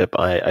relationship,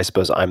 I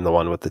suppose I'm the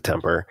one with the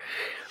temper.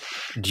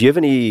 Do you have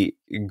any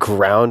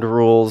ground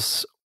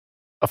rules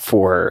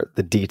for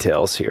the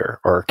details here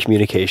or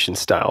communication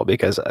style?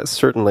 Because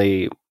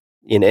certainly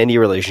in any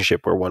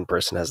relationship where one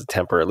person has a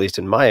temper, at least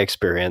in my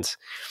experience,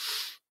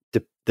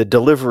 the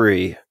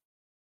delivery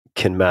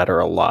can matter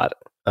a lot.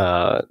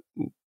 Have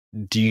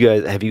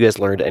you guys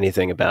learned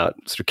anything about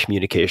sort of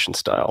communication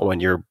style when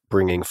you're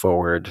bringing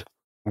forward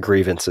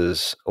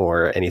grievances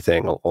or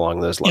anything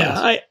along those lines?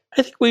 Yeah,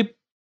 I think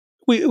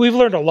we've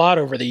learned a lot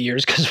over the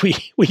years, because we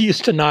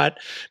used to not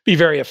be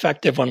very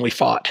effective when we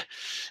fought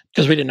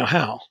because we didn't know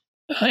how.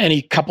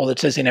 Any couple that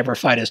says they never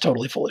fight is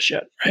totally full of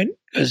shit, right?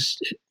 Because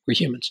we're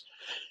humans.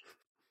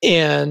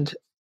 And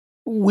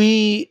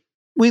we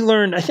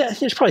learned, I think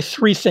there's probably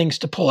three things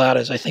to pull out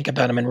as I think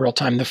about them in real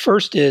time. The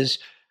first is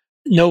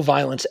no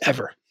violence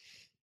ever.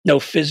 No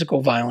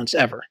physical violence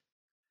ever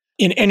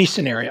in any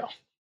scenario.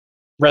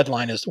 Red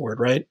line is the word,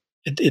 right?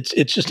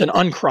 It's just an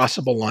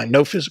uncrossable line.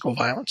 No physical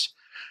violence.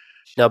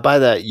 Now, by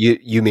that,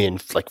 you mean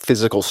like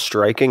physical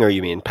striking, or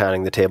you mean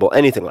pounding the table,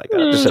 anything like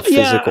that? Just a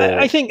physical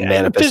I think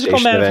manifestation physical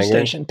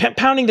manifestation.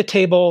 Pounding the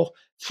table,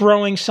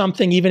 throwing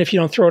something, even if you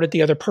don't throw it at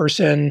the other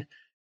person,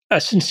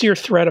 a sincere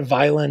threat of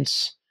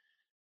violence.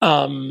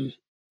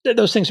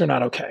 Those things are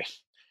not okay.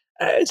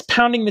 It's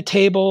pounding the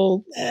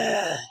table,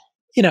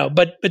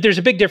 but there's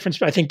a big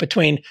difference, I think,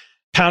 between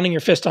pounding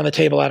your fist on the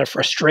table out of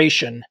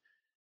frustration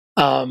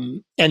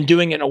and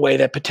doing it in a way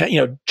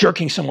that,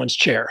 jerking someone's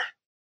chair.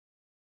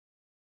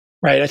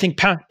 Right. I think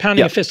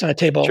pounding a fist on a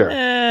table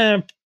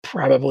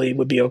probably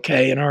would be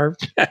okay in our,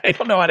 I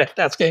don't know how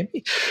that's game,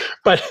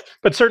 but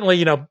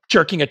certainly,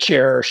 jerking a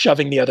chair or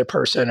shoving the other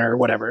person or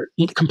whatever,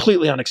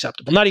 completely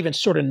unacceptable. Not even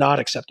sort of not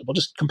acceptable,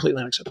 just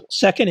completely unacceptable.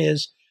 Second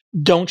is,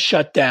 don't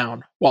shut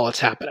down while it's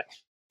happening.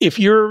 If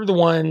you're the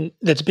one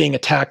that's being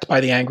attacked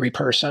by the angry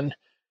person,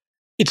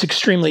 it's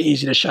extremely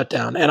easy to shut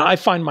down. And I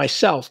find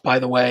myself, by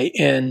the way,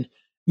 in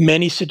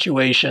many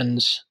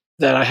situations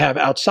that I have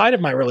outside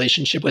of my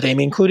relationship with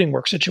Amy, including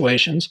work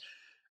situations,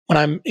 when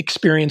I'm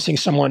experiencing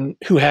someone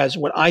who has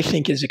what I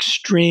think is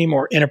extreme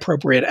or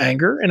inappropriate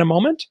anger in a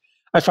moment,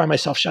 I find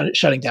myself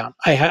shutting down.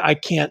 I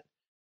can't,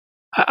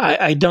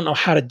 I don't know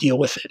how to deal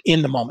with it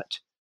in the moment.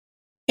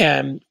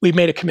 And we've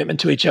made a commitment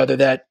to each other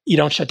that you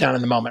don't shut down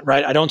in the moment,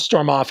 right? I don't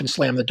storm off and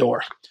slam the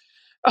door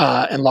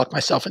and lock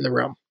myself in the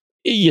room.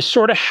 You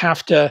sort of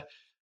have to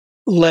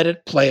let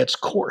it play its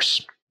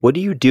course. What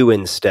do you do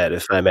instead,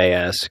 if I may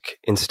ask,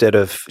 instead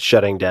of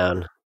shutting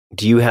down?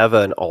 Do you have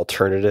an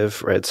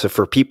alternative, right? So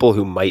for people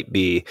who might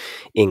be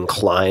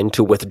inclined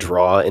to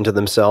withdraw into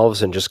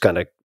themselves and just kind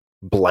of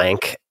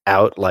blank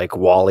out like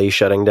Wall-E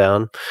shutting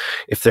down,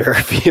 if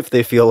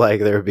they feel like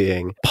they're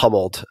being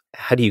pummeled,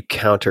 how do you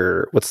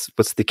counter? What's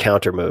the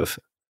counter move?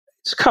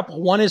 It's a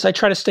couple. One is I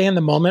try to stay in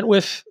the moment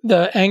with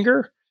the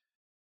anger.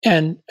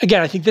 And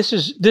again, I think this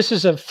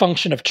is a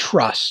function of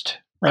trust,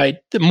 right?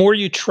 The more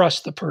you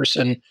trust the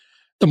person,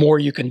 the more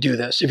you can do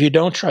this. If you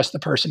don't trust the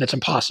person, it's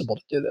impossible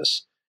to do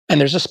this. And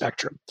there's a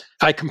spectrum.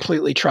 I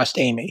completely trust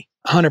Amy,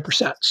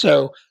 100%.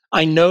 So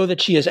I know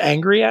that she is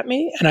angry at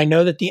me, and I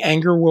know that the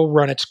anger will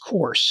run its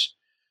course.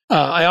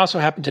 I also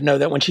happen to know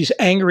that when she's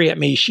angry at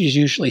me, she's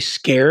usually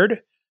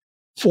scared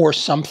for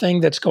something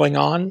that's going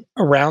on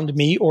around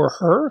me or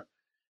her.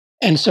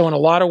 And so in a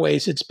lot of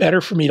ways, it's better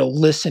for me to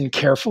listen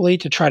carefully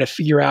to try to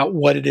figure out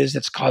what it is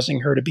that's causing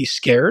her to be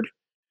scared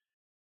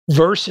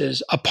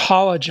versus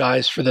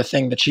apologize for the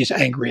thing that she's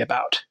angry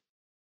about.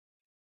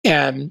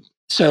 And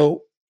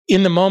so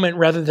in the moment,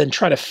 rather than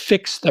try to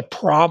fix the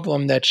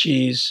problem that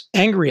she's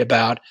angry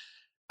about,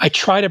 I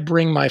try to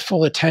bring my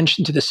full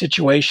attention to the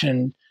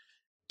situation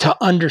to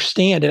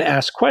understand and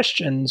ask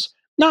questions,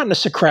 not in a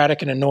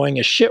Socratic and annoying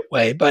as shit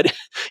way, but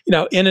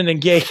in an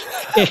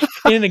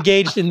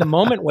engaged in the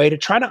moment way to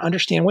try to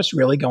understand what's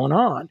really going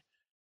on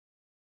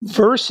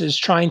versus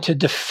trying to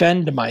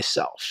defend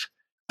myself.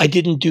 I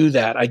didn't do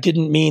that. I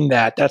didn't mean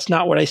that. That's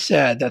not what I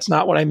said. That's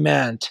not what I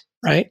meant,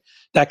 right?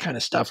 That kind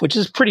of stuff, which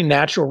is a pretty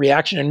natural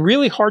reaction and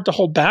really hard to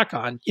hold back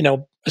on,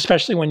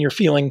 especially when you're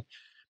feeling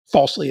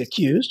falsely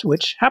accused,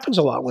 which happens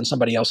a lot when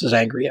somebody else is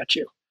angry at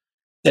you.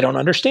 They don't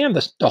understand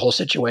the whole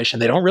situation.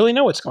 They don't really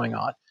know what's going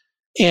on.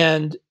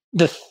 And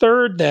the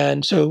third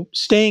then, so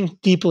staying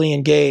deeply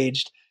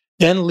engaged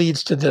then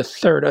leads to the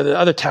third, or the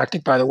other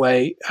tactic, by the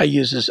way, I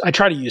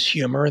try to use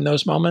humor in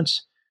those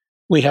moments.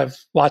 We have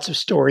lots of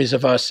stories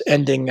of us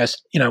ending as,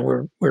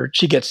 where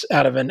she gets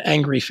out of an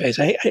angry phase.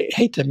 I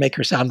hate to make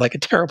her sound like a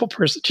terrible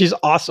person. She's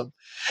awesome.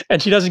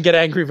 And she doesn't get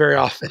angry very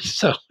often.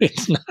 So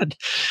it's not,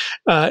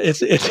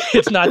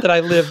 it's not that I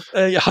live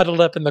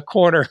huddled up in the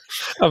corner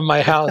of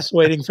my house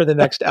waiting for the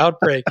next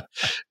outbreak.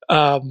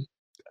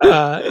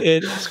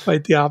 It's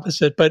quite the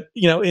opposite. But,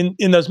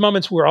 in those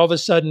moments where all of a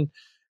sudden,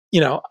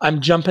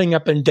 I'm jumping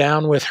up and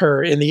down with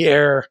her in the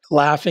air,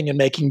 laughing and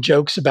making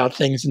jokes about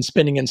things and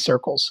spinning in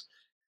circles.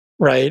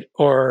 Right?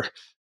 Or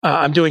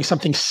I'm doing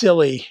something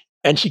silly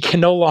and she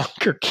can no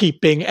longer keep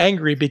being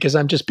angry because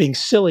I'm just being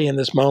silly in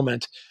this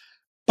moment.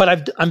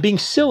 But I'm being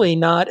silly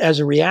not as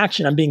a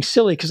reaction. I'm being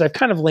silly because I've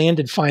kind of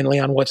landed finally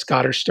on what's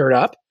got her stirred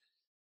up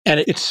and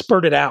it's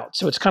spurted out.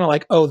 So it's kind of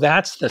like, oh,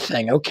 that's the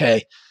thing.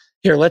 Okay,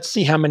 here, let's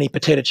see how many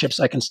potato chips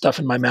I can stuff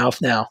in my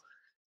mouth now.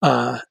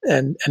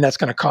 and that's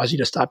going to cause you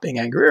to stop being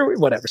angry or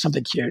whatever,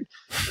 something cute.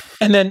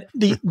 And then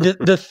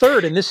the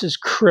third, and this is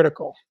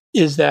critical,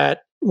 is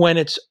that when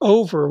it's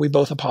over, we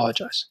both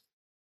apologize.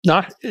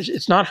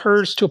 It's not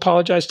hers to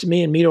apologize to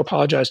me and me to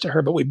apologize to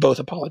her, but we both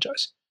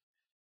apologize.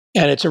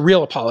 And it's a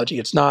real apology.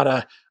 It's not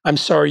a "I'm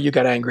sorry you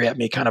got angry at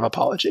me" kind of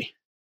apology,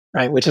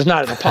 right? Which is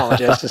not an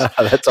apology. It's just,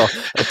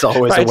 It's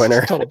always right? a winner.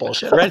 It's total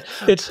bullshit, right?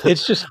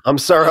 It's just I'm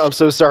sorry. I'm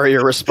so sorry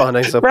you're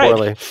responding so right.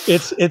 poorly.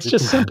 It's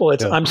just simple.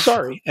 It's I'm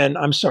sorry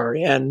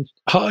and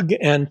hug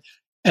and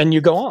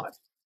you go on,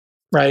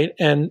 right?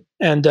 And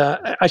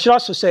I should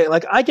also say,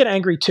 like, I get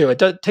angry too.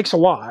 It takes a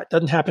lot. It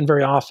doesn't happen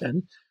very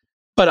often,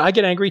 but I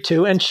get angry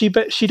too, and she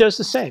does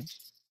the same,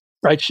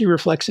 right? She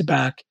reflects it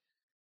back,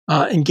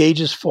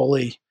 engages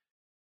fully,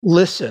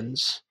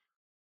 listens.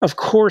 Of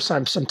course,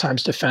 I'm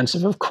sometimes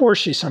defensive. Of course,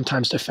 she's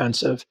sometimes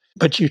defensive.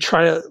 But you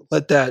try to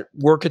let that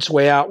work its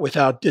way out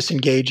without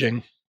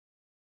disengaging.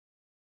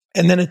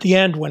 And then at the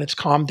end, when it's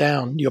calmed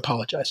down, you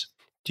apologize.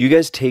 Do you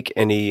guys take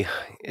any,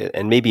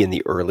 and maybe in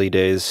the early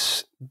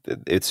days,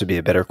 it would be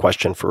a better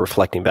question for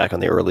reflecting back on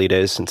the early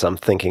days, since I'm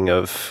thinking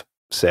of,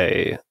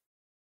 say,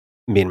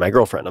 me and my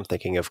girlfriend. I'm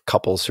thinking of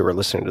couples who are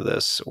listening to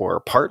this, or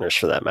partners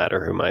for that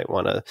matter, who might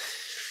want to,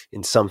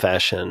 in some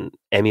fashion,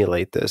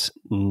 emulate this.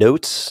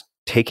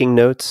 Taking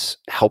notes,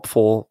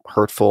 helpful,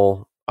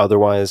 hurtful,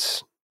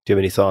 otherwise? Do you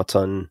have any thoughts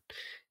on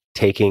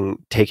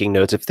taking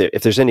notes? If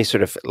there's any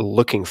sort of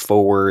looking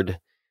forward,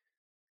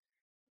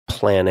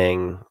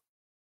 planning,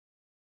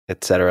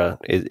 etc.,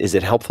 is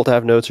it helpful to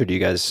have notes, or do you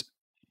guys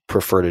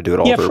prefer to do it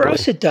all verbally? For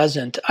us, it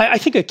doesn't. I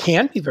think it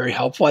can be very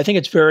helpful. I think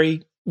it's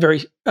very,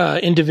 very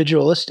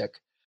individualistic.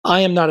 I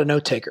am not a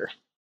note taker.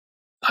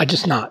 I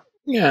just not.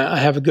 Yeah, I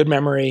have a good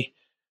memory.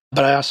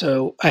 But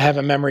I have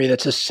a memory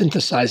that's a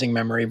synthesizing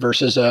memory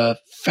versus a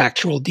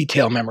factual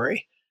detail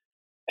memory.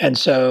 And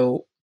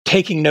so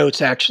taking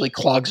notes actually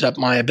clogs up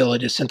my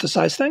ability to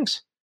synthesize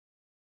things.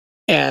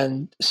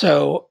 And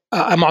so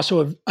I'm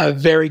also a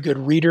very good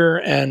reader,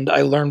 and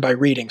I learn by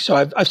reading. So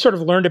I've sort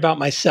of learned about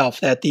myself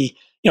that a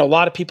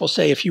lot of people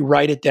say if you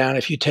write it down,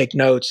 if you take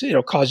notes,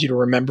 it'll cause you to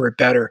remember it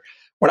better.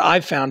 What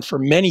I've found for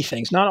many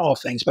things, not all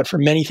things, but for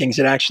many things,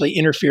 it actually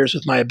interferes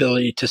with my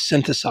ability to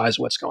synthesize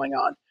what's going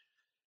on.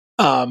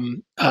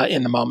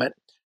 In the moment.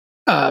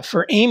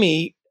 For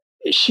Amy,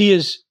 she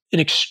is an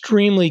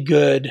extremely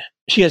good,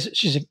 she's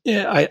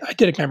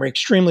eidetic memory,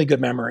 extremely good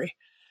memory,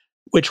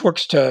 which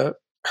works to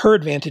her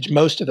advantage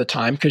most of the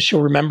time because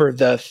she'll remember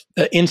the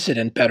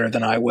incident better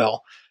than I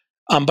will,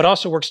 but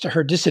also works to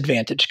her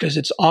disadvantage because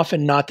it's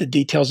often not the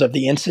details of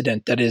the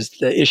incident that is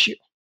the issue.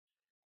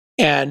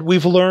 And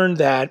we've learned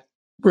that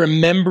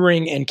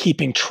remembering and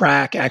keeping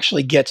track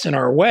actually gets in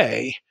our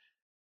way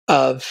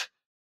of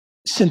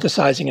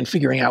synthesizing and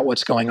figuring out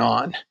what's going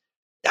on.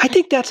 I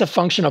think that's a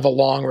function of a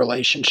long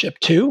relationship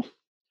too,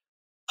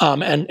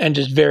 and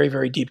just very,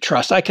 very deep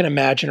trust. I can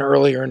imagine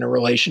earlier in a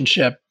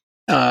relationship,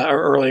 or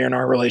earlier in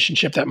our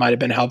relationship, that might have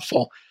been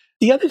helpful.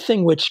 The other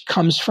thing which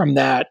comes from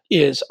that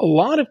is a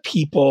lot of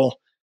people,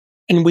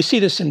 and we see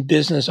this in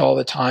business all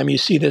the time. You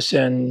see this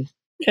in,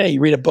 you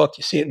read a book,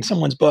 you see it in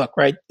someone's book,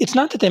 right? It's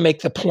not that they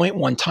make the point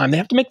one time. They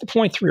have to make the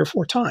point 3 or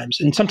 4 times.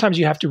 And sometimes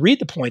you have to read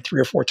the point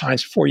 3 or 4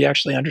 times before you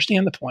actually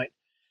understand the point.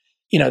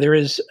 There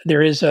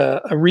is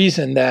a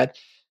reason that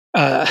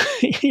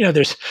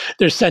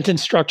there's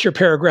sentence structure,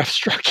 paragraph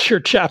structure,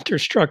 chapter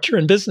structure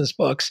in business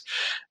books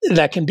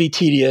that can be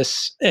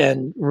tedious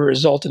and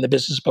result in the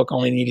business book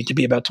only needing to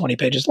be about 20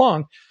 pages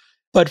long.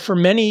 But for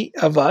many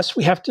of us,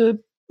 we have to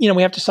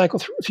cycle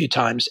through a few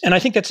times. And I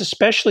think that's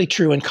especially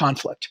true in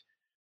conflict,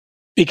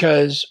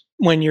 because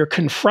when you're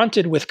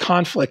confronted with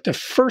conflict, the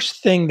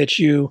first thing that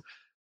you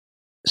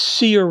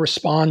see or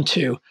respond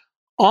to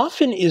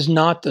often is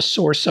not the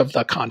source of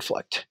the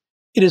conflict.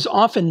 It is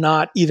often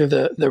not either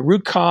the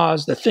root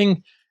cause, the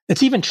thing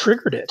that's even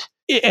triggered it.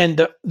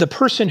 And the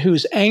person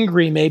who's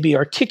angry may be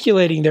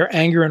articulating their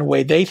anger in a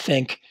way they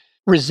think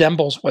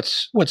resembles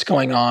what's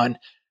going on,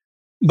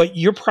 but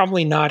you're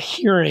probably not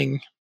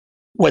hearing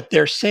what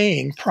they're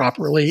saying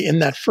properly in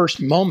that first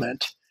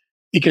moment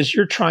because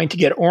you're trying to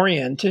get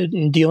oriented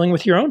and dealing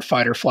with your own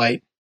fight or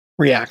flight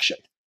reaction,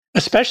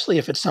 especially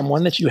if it's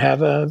someone that you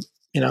have a,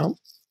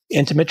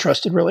 intimate,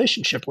 trusted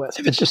relationship with.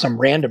 If it's just some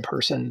random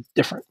person,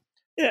 different.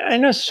 I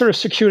know it's a sort of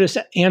circuitous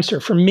answer.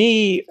 For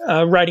me,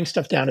 writing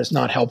stuff down is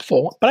not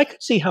helpful, but I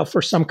could see how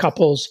for some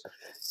couples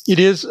it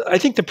is. I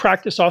think the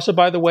practice also,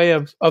 by the way,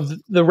 of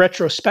the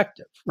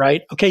retrospective,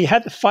 right? Okay, you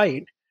had the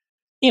fight.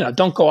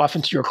 Don't go off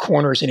into your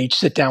corners and each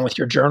sit down with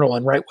your journal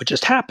and write what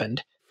just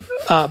happened,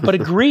 but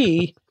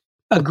agree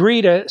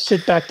to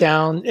sit back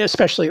down,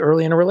 especially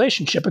early in a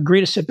relationship. Agree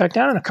to sit back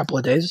down in a couple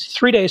of days,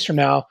 3 days from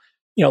now.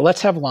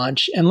 Let's have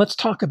lunch and let's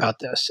talk about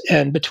this.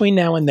 And between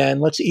now and then,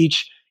 let's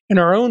each, in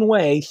our own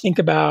way, think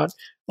about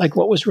like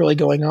what was really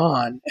going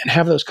on and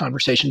have those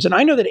conversations. And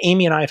I know that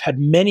Amy and I have had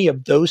many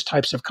of those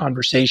types of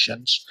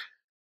conversations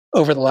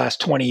over the last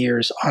 20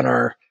 years on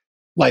our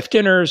life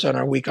dinners, on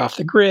our week off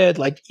the grid.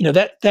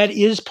 That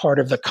is part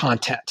of the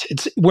content.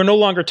 We're no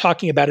longer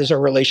talking about, is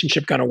our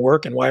relationship going to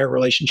work and why our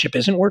relationship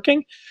isn't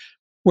working?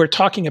 we're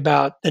talking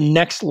about the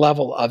next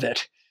level of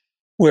it,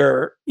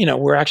 where,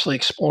 we're actually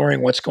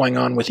exploring what's going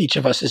on with each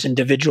of us as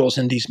individuals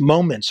in these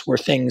moments where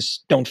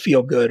things don't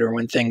feel good, or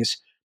when things,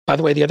 by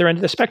the way, the other end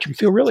of the spectrum,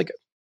 feel really good.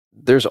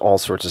 There's all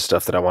sorts of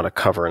stuff that I want to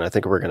cover, and I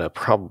think we're going to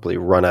probably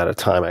run out of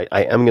time.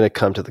 I am going to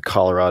come to the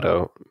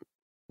Colorado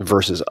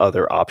versus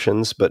other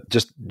options, but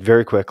just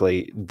very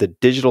quickly, the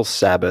digital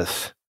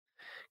Sabbath,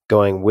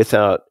 going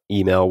without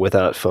email,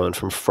 without phone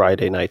from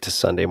Friday night to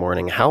Sunday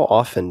morning. How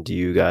often do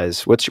you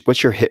guys,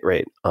 what's your hit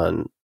rate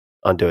on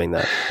doing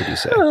that, would you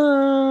say?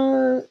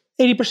 80%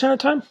 of the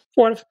time.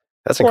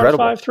 That's incredible.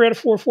 4 out of 5, 3 out of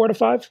 4, 4 out of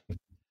 5.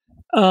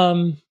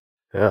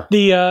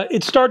 Yeah.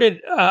 It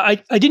started, I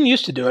didn't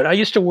used to do it. I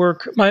used to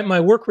work, my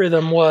work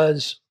rhythm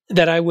was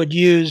that I would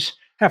use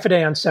half a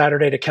day on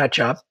Saturday to catch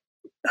up,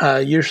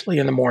 usually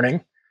in the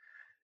morning.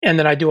 And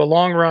then I do a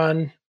long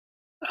run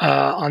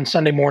on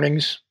Sunday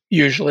mornings,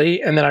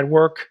 usually. And then I'd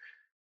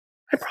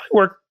probably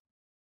work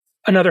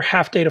another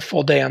half day to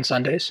full day on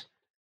Sundays.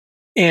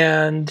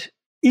 And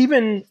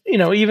even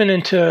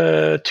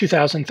into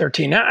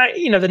 2013,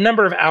 the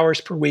number of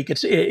hours per week,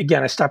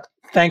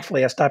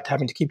 thankfully I stopped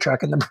having to keep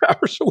track of the number of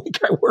hours a week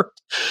I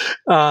worked.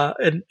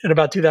 In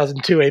about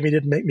 2002, Amy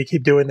didn't make me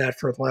keep doing that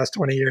for the last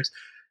 20 years.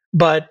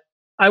 But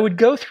I would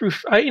go through,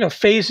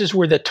 phases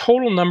where the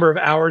total number of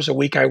hours a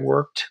week I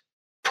worked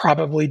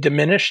probably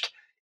diminished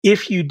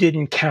if you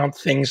didn't count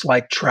things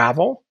like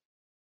travel,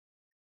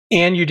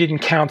 and you didn't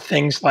count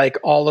things like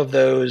all of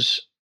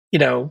those,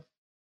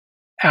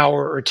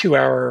 hour or 2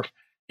 hour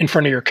in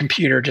front of your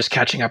computer just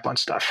catching up on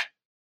stuff,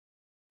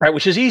 right?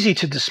 Which is easy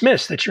to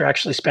dismiss, that you're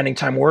actually spending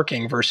time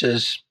working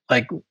versus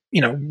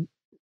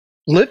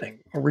living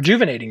or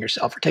rejuvenating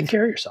yourself or taking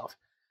care of yourself.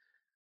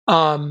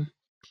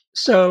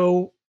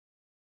 So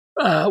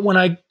when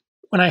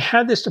I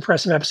had this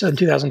depressive episode in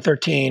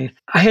 2013,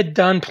 I had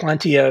done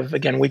plenty of,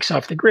 again, weeks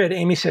off the grid.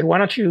 Amy said, why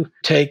don't you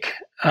take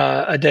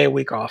a day a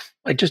week off?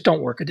 Like, just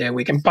don't work a day a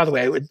week. And by the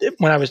way,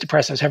 when I was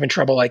depressed, I was having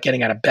trouble like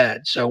getting out of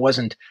bed. So it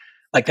wasn't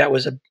like that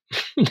was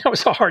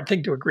a hard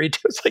thing to agree to.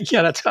 It's like,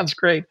 yeah, that sounds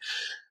great.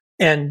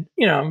 And,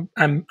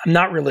 I'm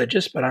not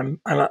religious, but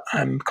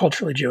I'm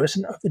culturally Jewish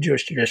and of the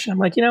Jewish tradition. I'm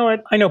like, you know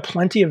what? I know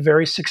plenty of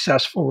very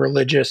successful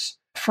religious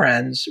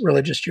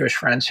Jewish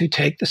friends who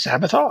take the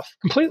Sabbath off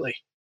completely,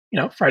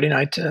 Friday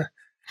night to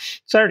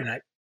Saturday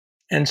night.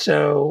 And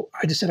so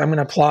I just said, I'm going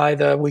to apply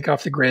the week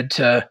off the grid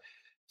to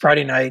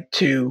Friday night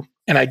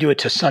and I do it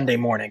to Sunday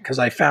morning, because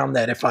I found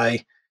that if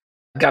I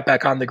got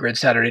back on the grid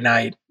Saturday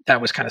night, that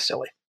was kind of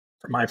silly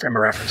for my frame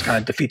of reference, kind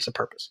of defeats the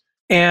purpose.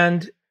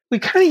 And we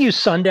kind of use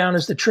sundown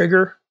as the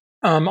trigger,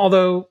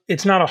 although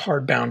it's not a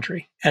hard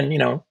boundary.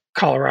 And,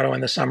 Colorado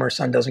in the summer,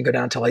 sun doesn't go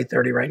down till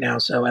 8:30 right now.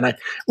 So, and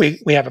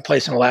we have a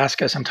place in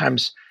Alaska.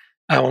 Sometimes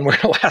when we're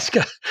in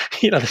Alaska,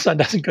 the sun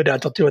doesn't go down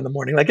till 2 a.m.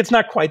 Like, it's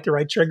not quite the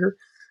right trigger,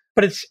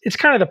 but it's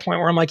kind of the point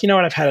where I'm like, you know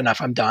what, I've had enough.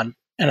 I'm done.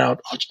 And I'll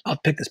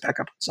pick this back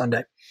up on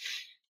Sunday.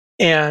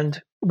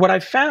 And what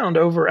I've found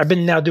I've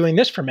been now doing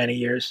this for many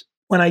years,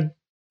 when I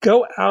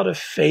go out of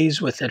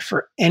phase with it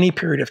for any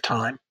period of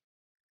time,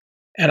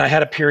 and I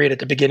had a period at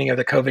the beginning of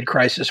the COVID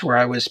crisis where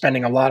I was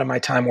spending a lot of my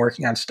time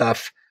working on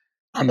stuff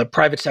on the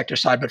private sector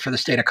side, but for the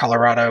state of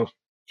Colorado,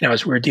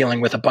 as we were dealing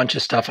with a bunch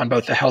of stuff on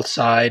both the health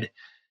side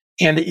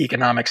and the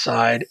economic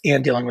side,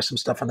 and dealing with some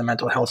stuff on the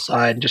mental health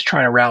side, and just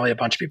trying to rally a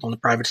bunch of people in the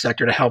private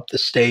sector to help the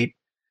state.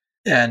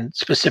 And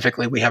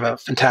specifically, we have a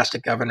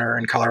fantastic governor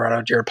in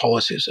Colorado, Jared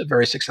Polis, who's a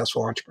very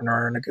successful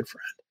entrepreneur and a good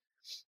friend.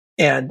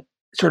 And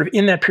sort of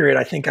in that period,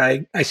 I think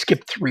I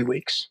skipped 3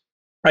 weeks,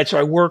 right? So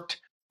I worked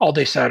all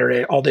day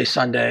Saturday, all day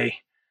Sunday.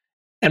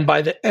 And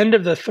by the end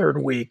of the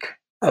third week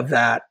of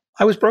that,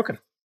 I was broken.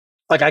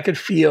 Like, I could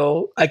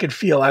feel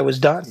I was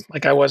done.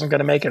 Like, I wasn't going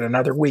to make it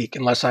another week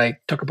unless I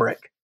took a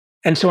break.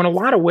 And so in a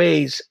lot of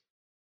ways,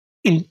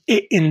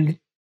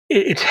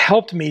 it's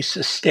helped me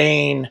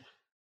sustain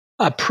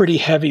a pretty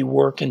heavy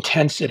work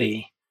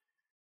intensity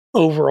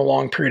over a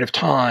long period of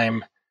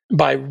time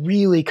by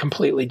really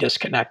completely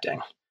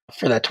disconnecting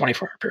for that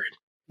 24-hour period.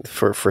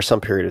 For some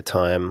period of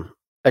time,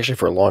 actually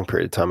for a long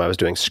period of time, I was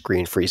doing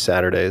screen-free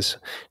Saturdays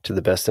to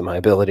the best of my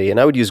ability. And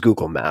I would use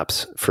Google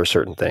Maps for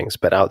certain things.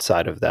 But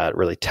outside of that,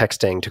 really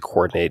texting to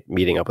coordinate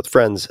meeting up with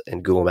friends,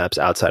 and Google Maps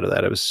outside of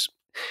that, it was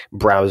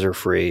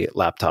browser-free,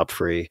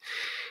 laptop-free.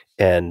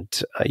 And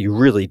you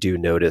really do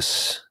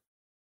notice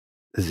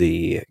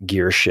the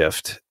gear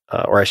shift,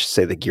 or I should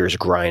say the gears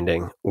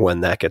grinding, when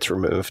that gets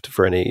removed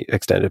for any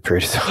extended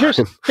period of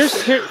time. Here's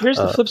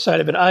the flip side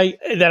of it.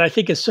 That I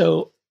think is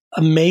so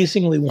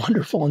amazingly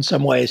wonderful in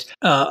some ways.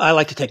 I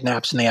like to take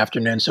naps in the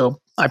afternoon, so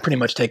I pretty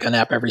much take a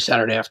nap every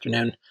Saturday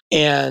afternoon.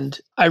 And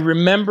I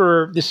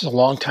remember, this is a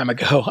long time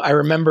ago, I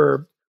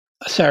remember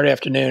a Saturday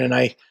afternoon, and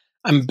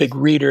I'm a big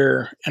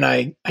reader, and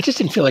I just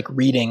didn't feel like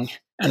reading.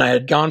 And I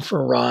had gone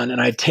for a run, and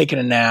I had taken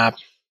a nap,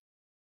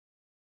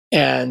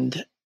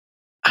 and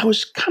I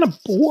was kind of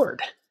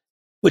bored,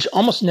 which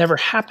almost never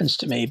happens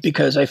to me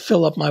because I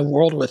fill up my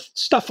world with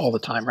stuff all the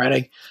time,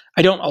 right?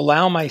 I don't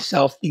allow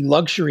myself the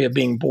luxury of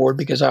being bored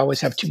because I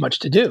always have too much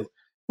to do,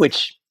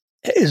 which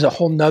is a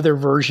whole nother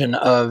version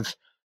of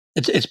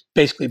it's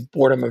basically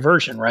boredom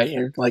aversion, right?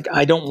 You're like,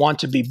 I don't want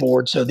to be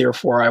bored, so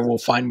therefore I will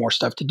find more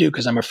stuff to do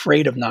because I'm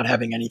afraid of not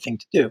having anything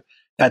to do.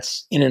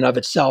 That's in and of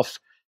itself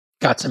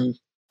got some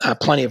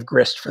plenty of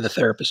grist for the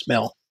therapist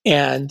mill.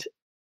 And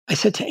I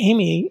said to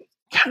Amy,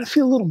 kind of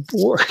feel a little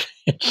bored.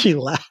 And she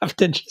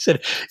laughed and she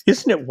said,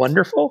 isn't it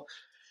wonderful?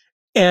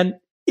 And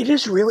it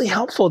is really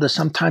helpful to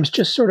sometimes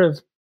just sort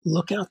of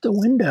look out the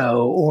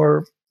window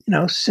or,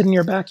 sit in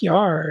your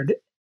backyard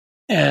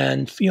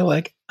and feel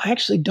like I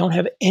actually don't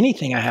have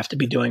anything I have to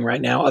be doing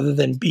right now other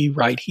than be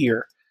right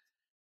here.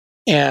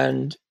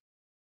 And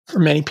for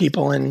many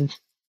people in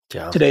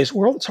today's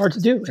world, it's hard to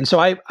do. And so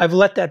I've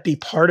let that be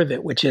part of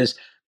it, which is,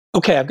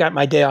 okay, I've got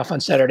my day off on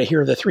Saturday.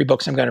 Here are the 3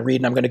 books I'm going to read,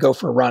 and I'm going to go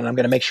for a run. I'm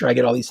going to make sure I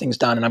get all these things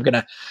done.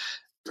 And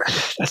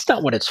that's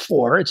not what it's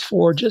for. It's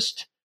for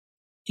just,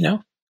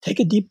 take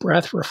a deep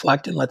breath,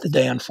 reflect, and let the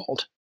day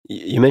unfold.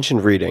 You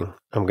mentioned reading.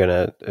 I'm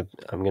gonna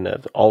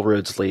all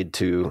roads lead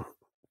to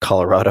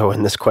Colorado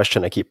in this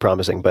question I keep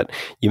promising, but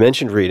you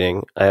mentioned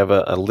reading. I have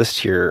a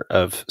list here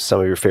of some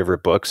of your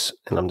favorite books,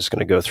 and I'm just going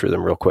to go through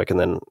them real quick and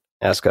then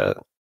ask a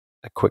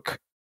quick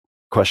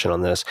question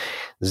on this.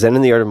 Zen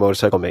and the Art of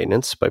Motorcycle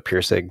Maintenance by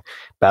Pirsig,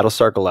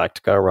 Battlestar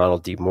Galactica,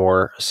 Ronald D.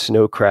 Moore,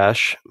 Snow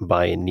Crash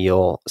by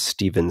Neil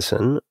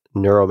Stevenson,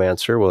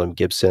 Neuromancer, William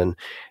Gibson,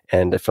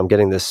 and if I'm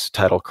getting this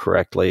title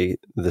correctly,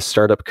 The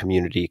Startup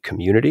Community.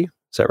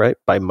 Is that right?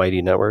 By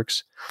Mighty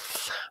Networks.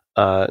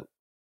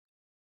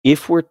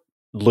 If we're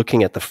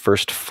looking at the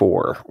first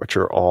 4, which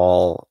are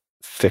all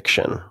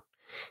fiction,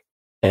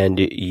 and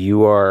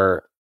you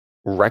are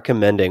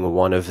recommending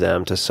one of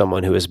them to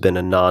someone who has been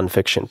a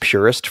nonfiction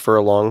purist for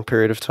a long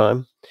period of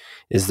time,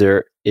 is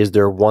there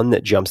one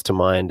that jumps to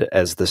mind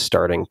as the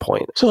starting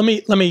point? So let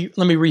me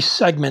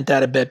resegment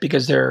that a bit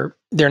because they're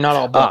not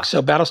all books.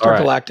 So Battlestar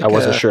Galactica. I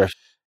wasn't sure.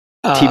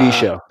 TV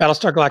show.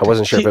 Battlestar Galactica. I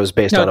wasn't sure if it was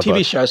based on a TV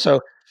book. show. So,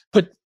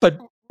 but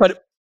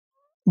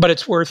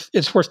it's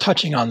worth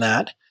touching on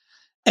that.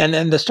 And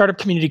then the Startup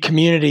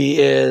Community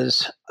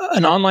is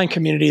an online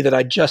community that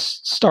I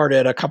just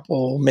started a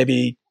couple,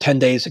 maybe 10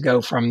 days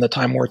ago from the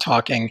time we're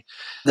talking.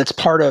 That's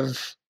part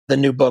of the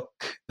new book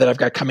that I've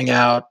got coming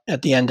out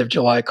at the end of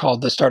July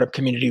called The Startup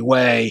Community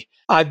Way.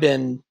 I've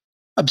been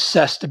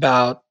obsessed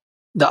about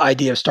the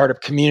idea of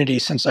startup community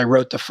since I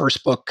wrote the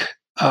first book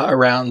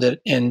around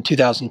it in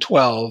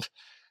 2012,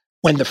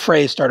 when the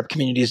phrase startup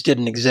communities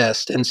didn't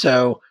exist. And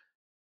so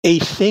a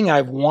thing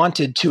I've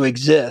wanted to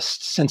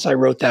exist since I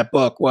wrote that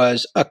book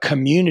was a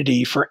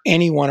community for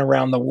anyone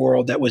around the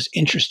world that was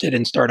interested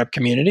in startup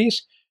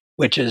communities,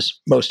 which is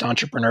most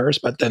entrepreneurs,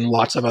 but then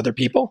lots of other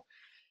people.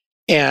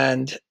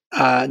 And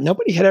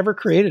nobody had ever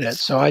created it.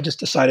 So I just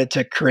decided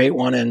to create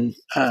one, and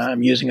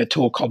I'm using a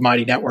tool called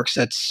Mighty Networks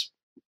that's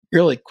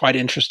really quite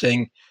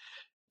interesting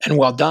and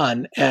well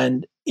done.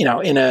 And,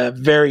 in a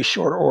very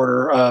short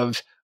order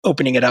of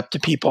opening it up to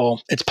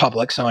people, it's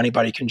public, so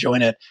anybody can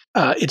join it.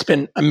 It's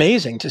been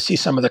amazing to see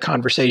some of the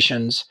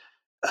conversations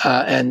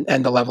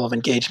and the level of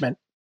engagement.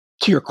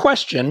 To your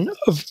question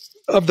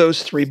of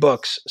those 3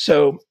 books,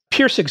 so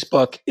Pirsig's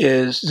book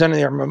is Zen and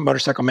the Art of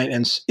Motorcycle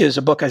Maintenance is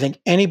a book I think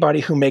anybody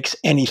who makes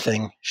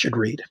anything should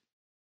read.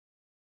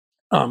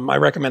 I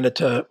recommend it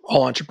to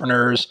all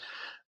entrepreneurs.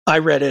 I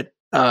read it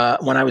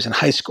when I was in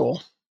high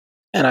school,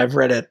 and I've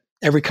read it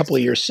every couple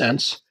of years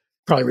since.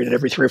 Probably read it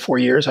every 3 or 4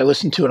 years. I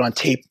listened to it on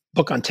tape,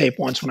 book on tape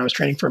once when I was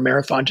training for a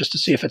marathon, just to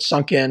see if it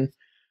sunk in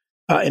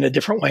a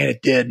different way, and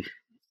it did.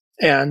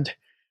 And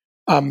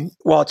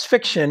while it's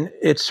fiction,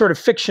 it's sort of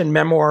fiction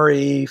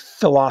memoir-y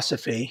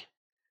philosophy.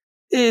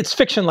 It's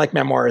fiction like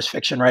memoir is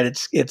fiction, right?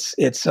 It's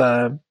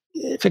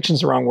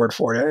fiction's the wrong word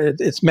for it.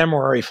 It's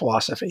memoir-y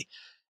philosophy.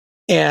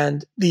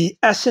 And the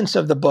essence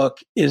of the book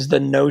is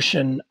the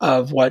notion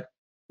of what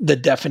the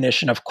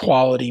definition of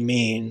quality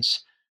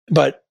means,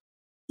 but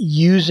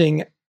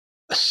using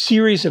a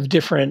series of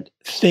different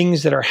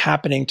things that are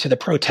happening to the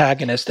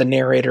protagonist, the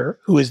narrator,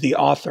 who is the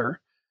author,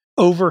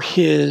 over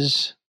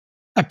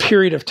a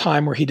period of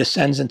time where he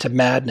descends into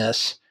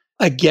madness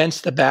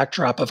against the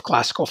backdrop of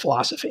classical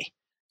philosophy.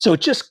 So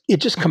it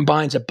just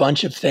combines a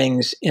bunch of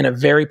things in a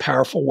very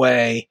powerful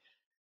way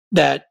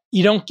that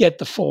you don't get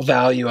the full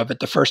value of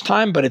it the first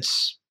time, but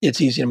it's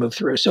easy to move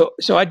through. So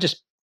I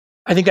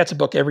think that's a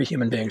book every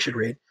human being should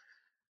read.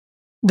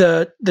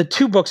 The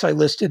 2 books I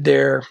listed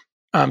there,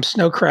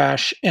 Snow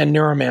Crash and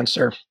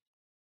Neuromancer,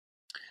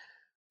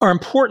 are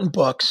important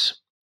books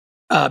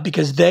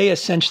because they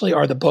essentially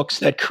are the books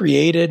that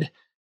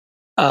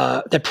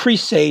that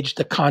presaged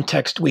the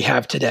context we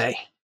have today.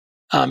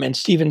 And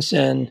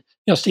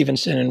Neil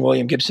Stevenson and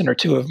William Gibson are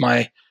 2 of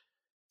my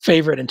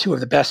favorite and 2 of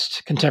the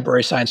best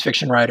contemporary science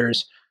fiction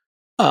writers.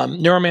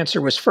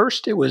 Neuromancer was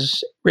first. It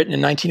was written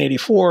in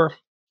 1984.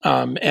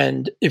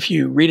 And if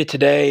you read it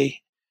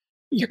today,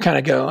 you kind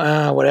of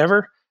go,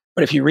 whatever.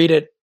 But if you read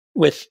it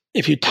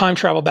if you time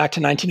travel back to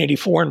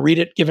 1984 and read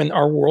it, given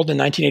our world in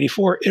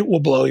 1984, it will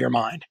blow your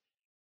mind.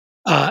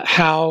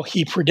 How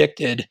he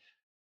predicted,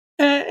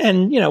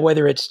 and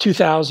whether it's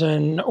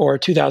 2000 or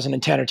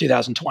 2010 or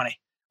 2020,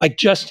 like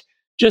just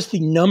just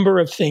the number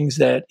of things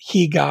that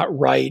he got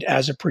right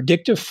as a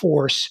predictive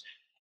force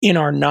in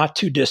our not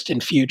too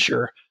distant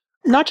future,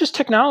 not just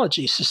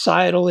technology,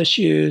 societal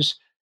issues,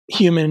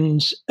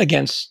 humans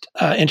against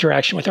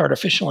interaction with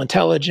artificial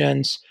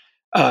intelligence,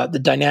 the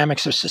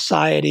dynamics of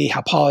society,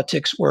 how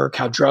politics work,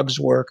 how drugs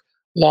work,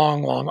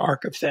 long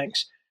arc of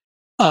things.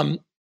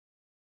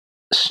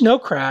 Snow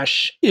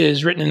Crash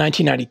is written in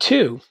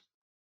 1992,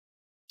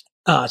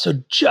 so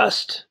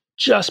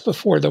just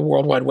before the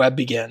World Wide Web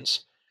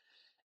begins.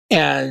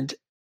 And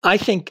I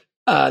think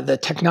the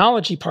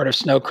technology part of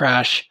Snow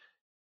Crash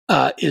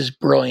is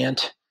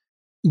brilliant,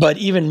 but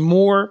even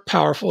more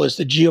powerful is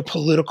the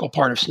geopolitical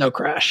part of Snow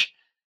Crash.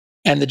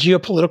 And the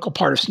geopolitical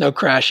part of Snow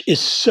Crash is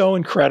so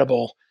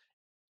incredible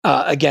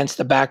against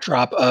the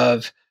backdrop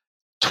of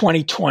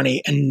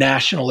 2020 and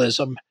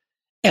nationalism.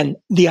 And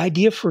the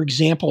idea, for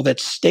example,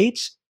 that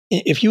states,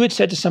 if you had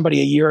said to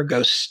somebody a year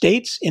ago,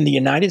 states in the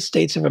United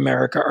States of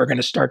America are going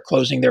to start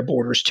closing their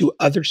borders to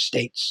other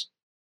states,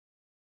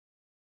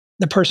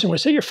 the person would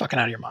say, you're fucking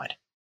out of your mind.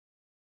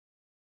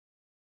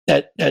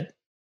 That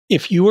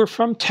if you were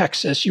from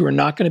Texas, you were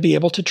not going to be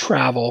able to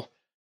travel.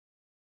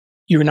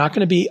 You were not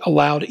going to be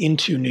allowed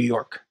into New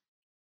York.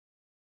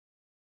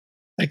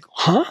 Like,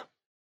 huh?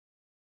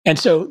 And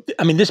so,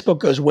 I mean, this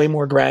book goes way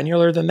more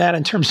granular than that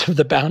in terms of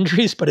the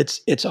boundaries, but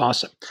it's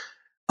awesome.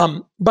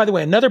 By the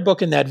way, another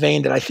book in that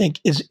vein that I think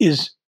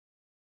is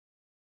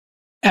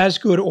as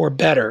good or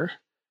better,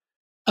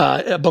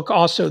 a book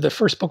also, the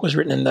first book was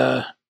written in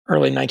the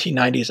early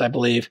 1990s, I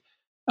believe,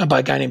 by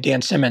a guy named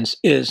Dan Simmons,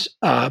 is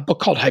a book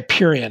called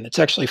Hyperion. It's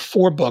actually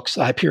 4 books,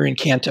 the Hyperion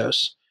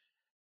Cantos,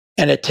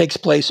 and it takes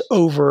place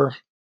over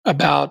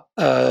about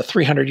a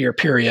 300-year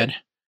period.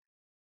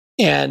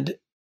 And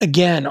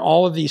again,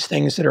 all of these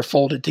things that are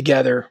folded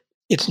together,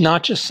 it's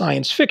not just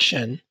science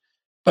fiction,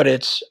 but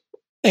it's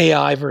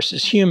AI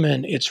versus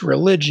human, it's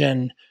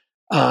religion,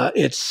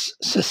 it's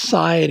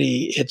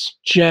society, it's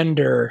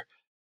gender,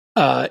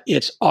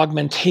 it's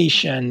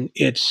augmentation,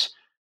 it's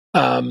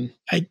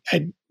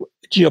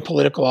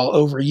geopolitical, I'll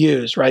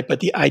overuse, right? But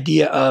the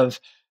idea of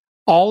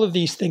all of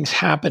these things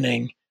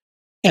happening.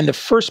 And the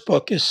first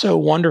book is so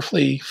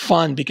wonderfully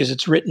fun because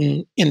it's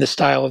written in the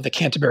style of the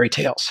Canterbury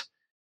Tales.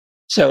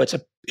 So it's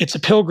a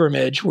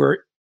pilgrimage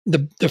where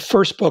the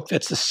first book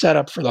that's the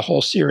setup for the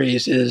whole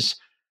series is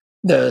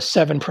the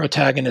 7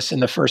 protagonists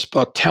in the first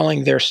book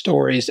telling their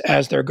stories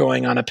as they're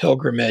going on a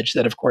pilgrimage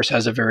that, of course,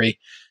 has a very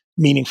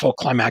meaningful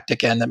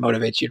climactic end that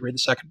motivates you to read the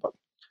second book.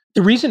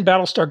 The reason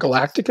Battlestar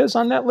Galactica is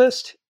on that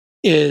list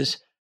is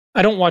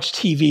I don't watch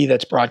TV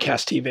that's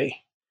broadcast TV.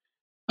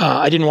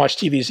 I didn't watch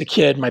TV as a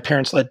kid. My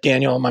parents let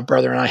Daniel, my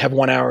brother, and I have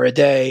 1 hour a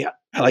day.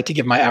 I like to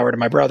give my hour to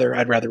my brother.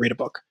 I'd rather read a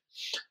book.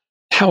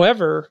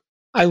 However,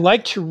 I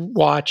like to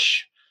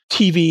watch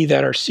TV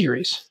that are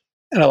series,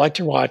 and I like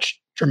to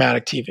watch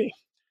dramatic TV.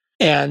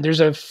 And there's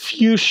a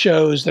few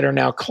shows that are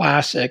now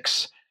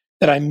classics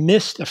that I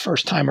missed the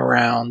first time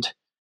around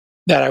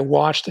that I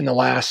watched in the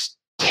last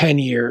 10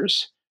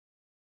 years.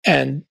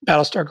 And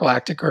Battlestar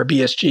Galactica, or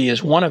BSG,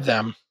 is one of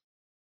them,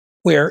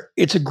 where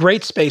it's a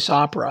great space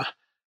opera,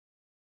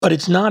 but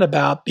it's not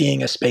about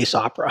being a space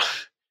opera.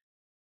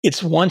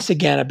 It's once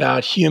again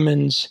about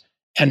humans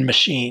and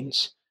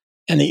machines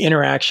and the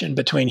interaction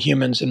between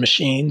humans and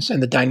machines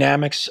and the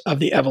dynamics of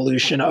the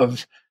evolution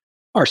of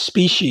our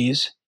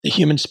species, the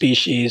human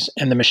species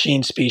and the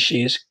machine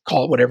species,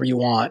 call it whatever you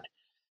want.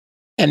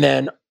 And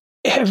then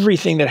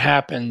everything that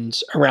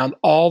happens around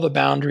all the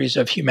boundaries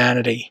of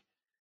humanity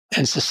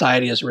and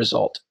society as a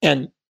result.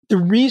 And the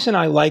reason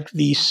I like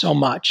these so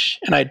much,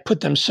 and I'd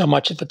put them so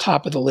much at the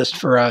top of the list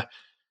for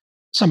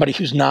somebody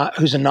who's a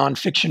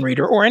nonfiction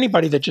reader or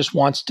anybody that just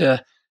wants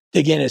to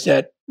dig in, is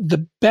that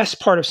the best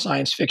part of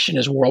science fiction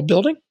is world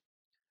building.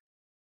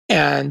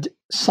 And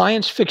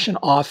science fiction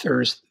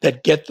authors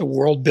that get the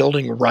world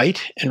building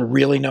right and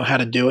really know how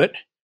to do it,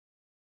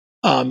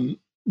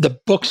 the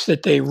books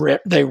that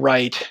they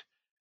write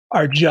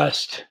are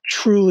just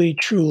truly,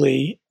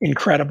 truly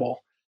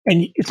incredible.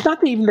 And it's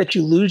not even that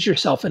you lose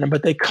yourself in them,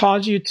 but they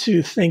cause you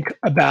to think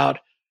about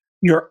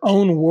your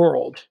own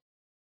world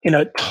in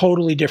a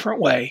totally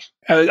different way.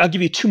 I'll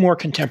give you 2 more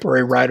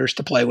contemporary writers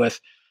to play with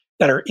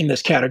that are in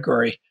this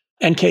category.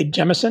 N.K.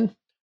 Jemisin,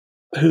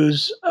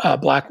 who's a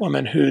Black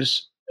woman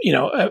who's,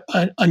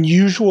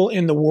 unusual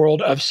in the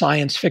world of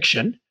science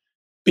fiction,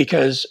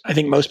 because I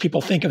think most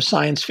people think of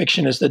science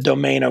fiction as the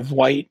domain of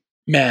white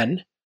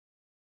men,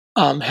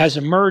 has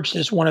emerged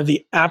as one of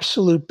the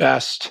absolute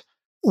best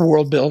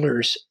world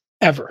builders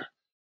ever.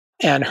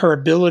 And her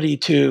ability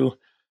to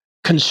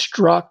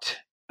construct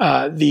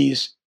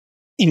these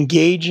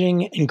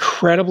engaging,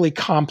 incredibly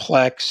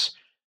complex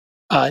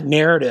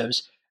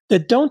narratives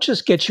that don't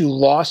just get you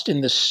lost in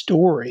the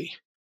story,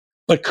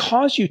 but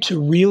cause you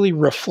to really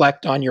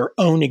reflect on your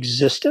own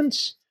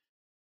existence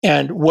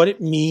and what it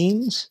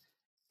means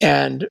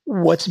and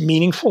what's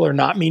meaningful or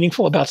not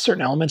meaningful about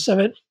certain elements of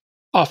it,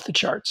 off the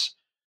charts.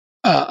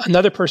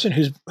 Another person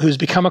who's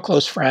become a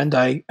close friend,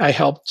 I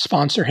helped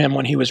sponsor him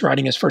when he was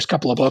writing his first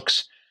couple of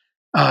books.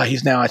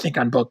 He's now, I think,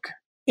 on book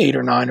 8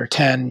 or 9 or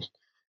 10,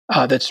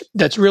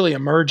 that's really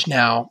emerged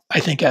now, I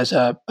think, as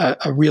a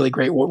really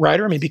great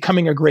writer. I mean,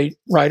 becoming a great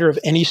writer of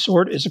any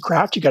sort is a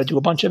craft. You got to do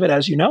a bunch of it,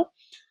 as you know,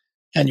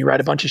 and you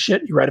write a bunch of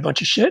shit,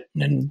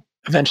 and then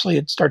eventually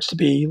it starts to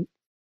be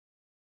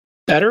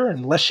better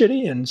and less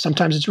shitty, and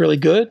sometimes it's really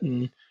good,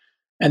 and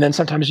then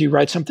sometimes you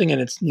write something and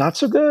it's not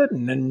so good,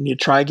 and then you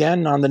try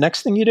again on the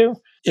next thing you do.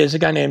 Is a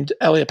guy named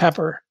Elliot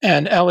Pepper,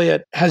 and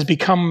Elliot has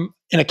become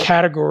in a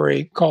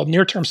category called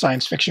near-term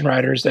science fiction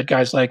writers that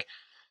guys like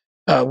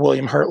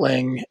William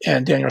Hertling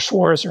and Daniel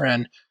Schwartz are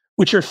in,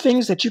 which are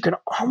things that you can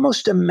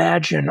almost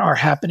imagine are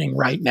happening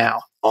right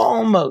now,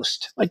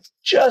 almost like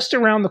just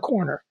around the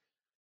corner.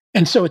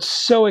 And so it's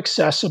so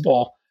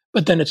accessible,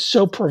 but then it's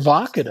so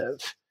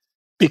provocative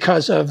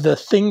because of the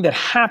thing that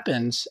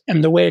happens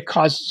and the way it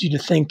causes you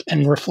to think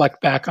and reflect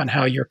back on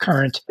how your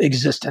current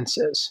existence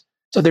is.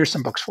 So there's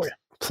some books for you.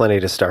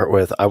 Plenty to start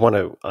with. I want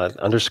to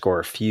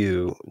underscore a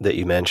few that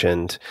you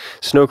mentioned.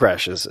 Snow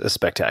Crash is a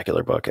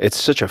spectacular book. It's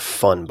such a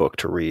fun book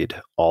to read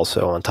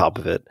also on top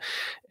of it.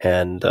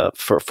 And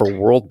for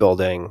world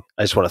building,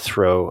 I just want to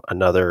throw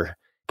another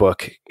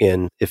book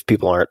in, if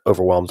people aren't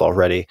overwhelmed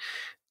already,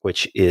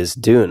 which is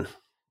Dune.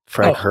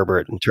 Frank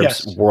Herbert, in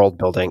terms of world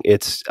building,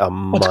 it's a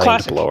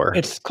mind blower.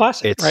 It's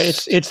classic, right?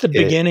 It's the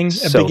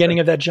beginning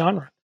of that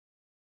genre.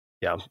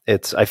 Yeah,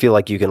 I feel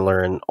like you can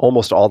learn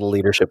almost all the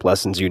leadership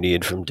lessons you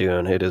need from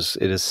Dune. It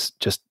is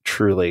just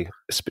truly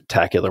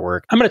spectacular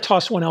work. I'm going to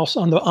toss one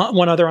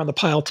other on the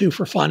pile too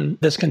for fun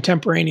that's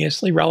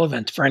contemporaneously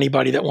relevant for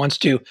anybody that wants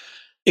to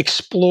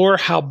explore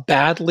how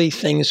badly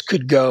things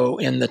could go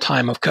in the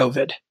time of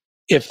COVID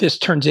if this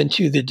turns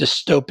into the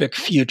dystopic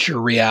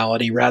future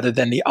reality rather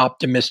than the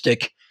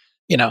optimistic,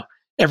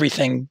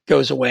 everything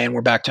goes away and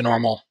we're back to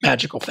normal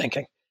magical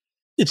thinking.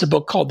 It's a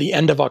book called The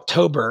End of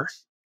October.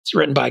 It's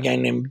written by a guy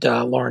named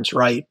Lawrence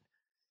Wright.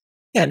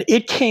 And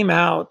it came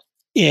out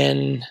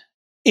in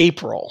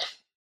April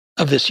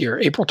of this year,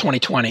 April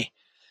 2020.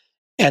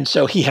 And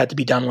so he had to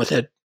be done with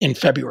it in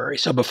February.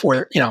 So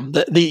before,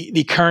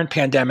 the current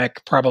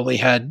pandemic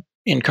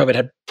COVID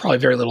had probably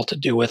very little to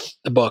do with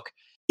the book.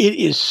 It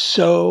is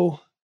so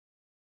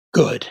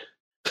good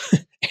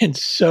and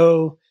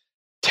so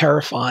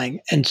terrifying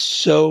and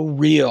so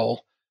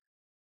real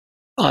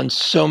on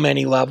so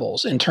many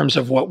levels in terms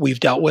of what we've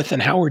dealt with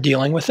and how we're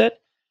dealing with it.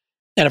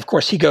 And of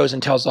course, he goes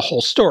and tells the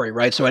whole story,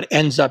 right? So it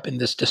ends up in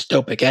this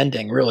dystopic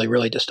ending, really,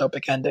 really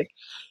dystopic ending.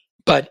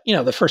 But,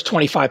 the first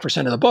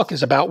 25% of the book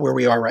is about where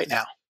we are right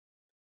now.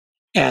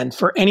 And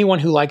for anyone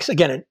who likes,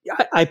 again,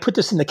 I put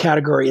this in the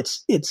category,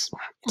 it's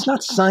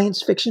not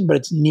science fiction, but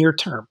it's near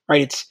term,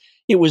 right?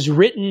 It was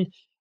written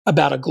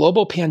about a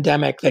global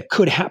pandemic that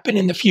could happen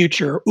in the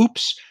future.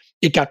 Oops,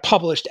 it got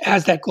published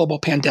as that global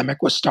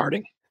pandemic was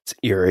starting. It's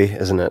eerie,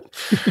 isn't it?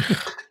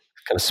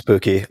 Kind of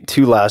spooky.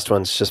 Two last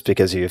ones, just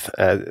because you're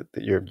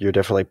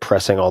definitely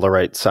pressing all the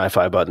right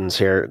sci-fi buttons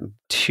here.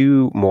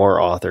 Two more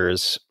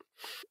authors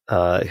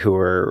who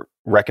were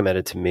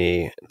recommended to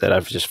me that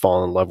I've just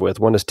fallen in love with.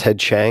 One is Ted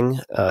Chiang,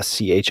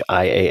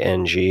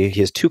 Chiang. He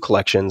has two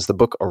collections. The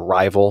book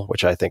Arrival,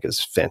 which I think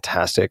is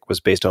fantastic, was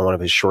based on one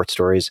of his short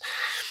stories,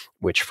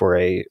 which for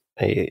a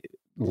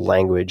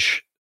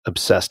language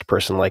obsessed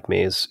person like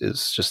me is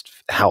just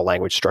how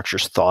language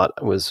structures thought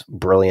was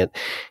brilliant.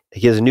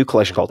 He has a new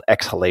collection called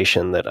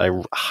Exhalation that I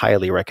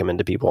highly recommend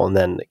to people. And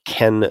then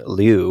Ken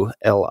Liu,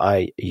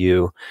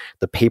 Liu,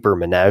 The Paper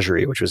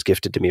Menagerie, which was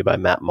gifted to me by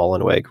Matt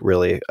Mullenweg,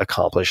 really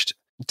accomplished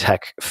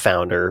tech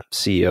founder,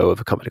 CEO of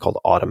a company called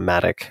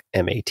Automattic,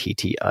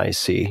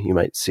 Mattic. You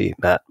might see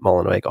Matt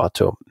Mullenweg,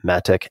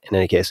 Automattic. In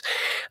any case,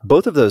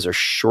 both of those are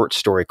short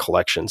story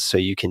collections, so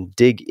you can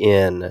dig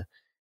in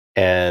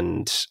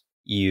and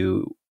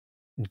you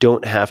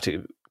don't have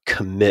to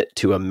commit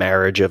to a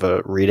marriage of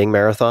a reading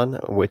marathon,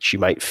 which you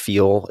might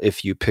feel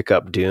if you pick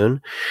up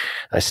Dune.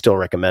 I still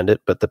recommend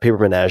it, but The Paper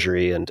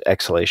Menagerie and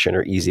Exhalation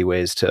are easy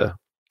ways to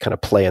kind of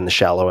play in the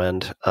shallow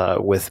end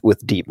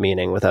with deep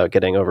meaning without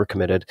getting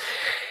overcommitted.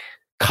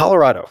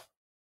 Colorado.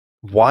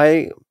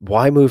 Why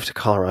move to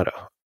Colorado?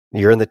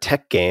 You're in the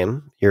tech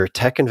game. You're a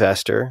tech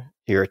investor.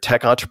 You're a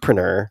tech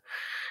entrepreneur.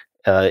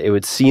 It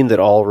would seem that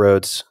all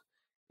roads,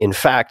 in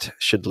fact,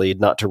 should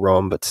lead not to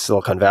Rome, but to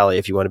Silicon Valley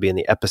if you want to be in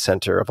the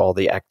epicenter of all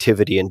the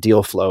activity and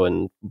deal flow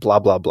and blah,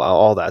 blah, blah,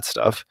 all that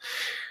stuff.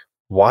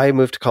 Why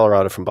move to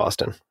Colorado from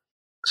Boston?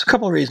 There's a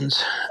couple of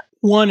reasons.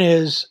 One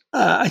is,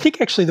 I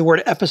think actually the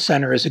word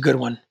epicenter is a good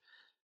one.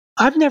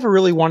 I've never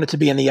really wanted to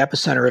be in the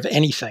epicenter of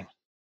anything.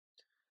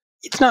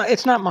 It's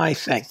not my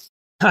thing.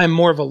 I'm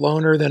more of a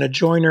loner than a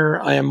joiner.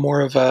 I am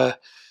more of a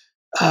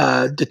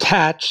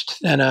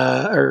detached than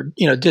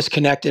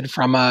disconnected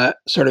from a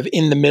sort of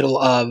in the middle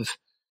of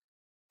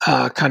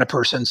kind of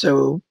person.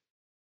 So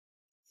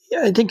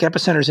yeah, I think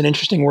epicenter is an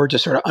interesting word to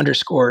sort of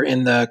underscore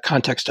in the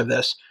context of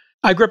this.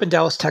 I grew up in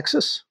Dallas,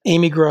 Texas.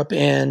 Amy grew up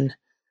in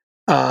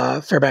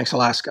Fairbanks,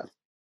 Alaska.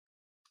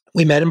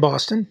 We met in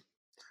Boston.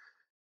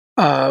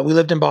 We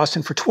lived in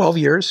Boston for 12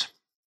 years.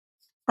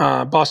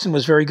 Boston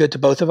was very good to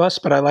both of us,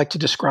 but I like to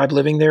describe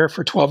living there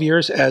for 12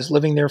 years as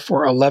living there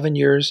for 11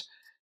 years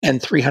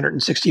and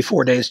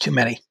 364 days too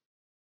many.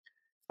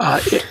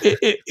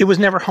 It was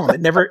never home.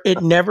 It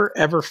never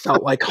ever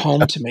felt like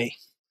home to me.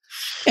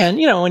 And,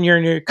 when you're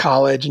in your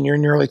college and you're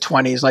in your early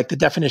 20s, like the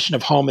definition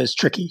of home is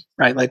tricky,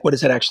 right? Like, what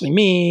does that actually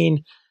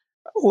mean?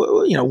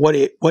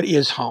 What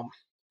is home?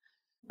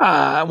 When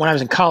I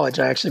was in college,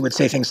 I actually would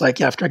say things like,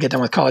 after I get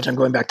done with college, I'm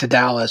going back to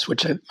Dallas,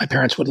 which my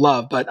parents would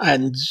love, but I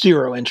had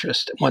zero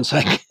interest once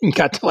I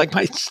got to like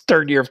my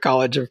third year of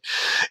college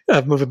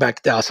of moving back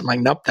to Dallas. I'm like,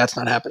 nope, that's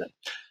not happening.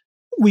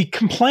 We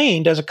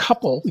complained as a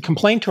couple,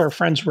 to our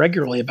friends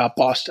regularly about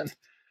Boston.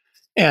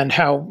 And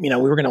how, we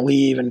were going to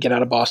leave and get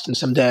out of Boston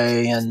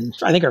someday. And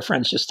I think our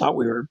friends just thought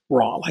we were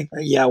wrong. Like,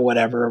 yeah,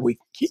 whatever. We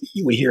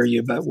hear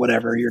you, but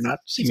whatever. You're not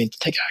seeming to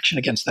take action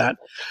against that.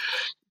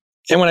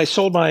 And when I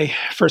sold my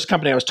first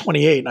company, I was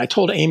 28. And I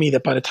told Amy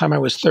that by the time I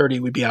was 30,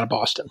 we'd be out of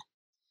Boston.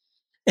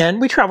 And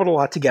we traveled a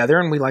lot together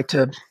and we like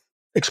to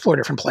explore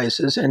different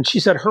places. And she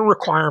said her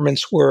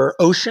requirements were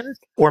ocean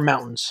or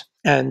mountains.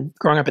 And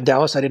growing up in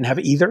Dallas, I didn't have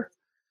either.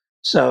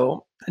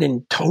 So I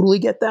didn't totally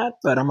get that.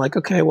 But I'm like,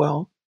 okay,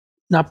 well,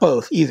 not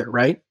both either,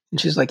 right? And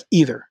she's like,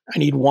 either. I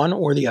need one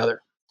or the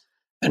other.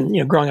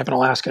 And, growing up in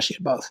Alaska, she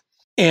had both.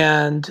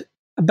 And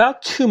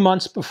about 2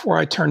 months before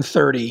I turned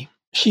 30,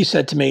 she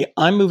said to me,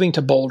 I'm moving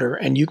to Boulder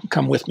and you can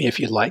come with me if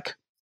you'd like.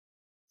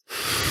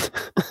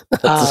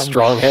 That's a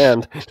strong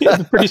hand.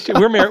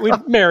 We're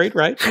married,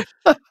 right?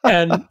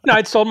 And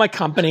I'd sold my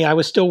company. I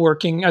was still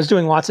working. I was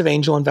doing lots of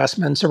angel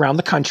investments around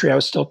the country. I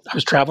was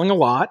traveling a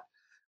lot.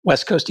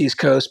 West Coast, East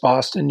Coast,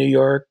 Boston, New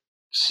York,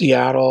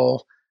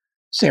 Seattle,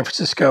 San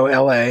Francisco,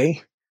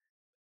 LA,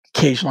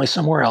 occasionally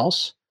somewhere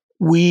else.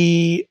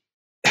 We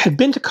had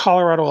been to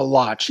Colorado a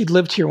lot. She'd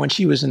lived here when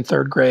she was in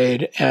third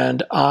grade,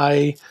 and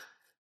I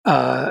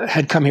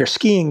had come here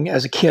skiing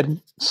as a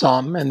kid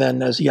some, and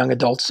then as a young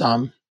adult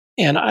some.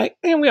 And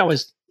we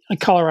always,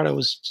 Colorado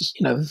was just,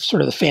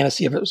 sort of the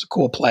fantasy of it was a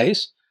cool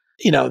place.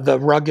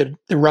 The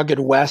rugged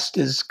West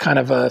is kind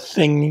of a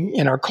thing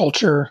in our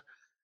culture.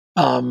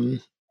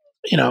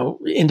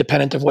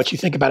 Independent of what you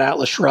think about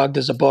Atlas Shrugged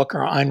as a book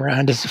or Ayn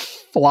Rand as a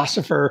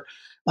philosopher,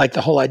 like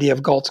the whole idea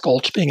of Galt's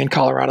Gulch being in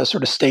Colorado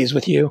sort of stays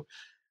with you,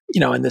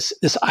 and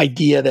this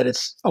idea that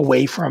it's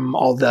away from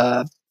all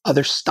the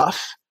other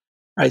stuff,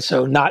 right?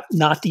 So not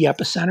the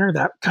epicenter,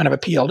 that kind of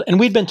appealed. And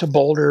we'd been to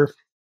Boulder.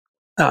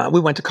 We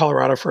went to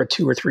Colorado for a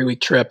 2 or 3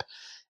 week trip,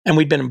 and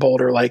we'd been in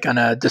Boulder like on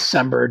a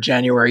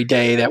January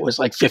day that was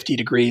like 50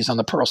 degrees on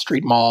the Pearl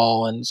Street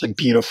Mall, and it's like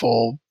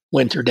beautiful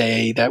winter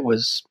day that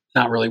was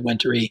not really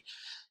wintry.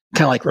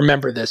 Kind of like,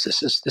 remember this.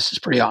 This is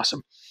pretty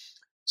awesome.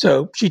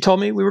 So she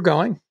told me we were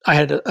going. I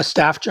had a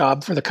staff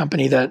job for the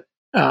company that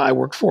I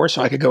worked for,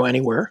 so I could go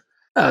anywhere.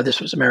 This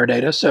was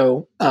Ameridata.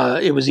 So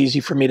it was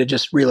easy for me to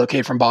just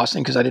relocate from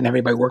Boston because I didn't have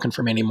anybody working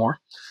for me anymore.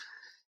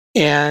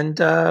 And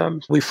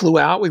we flew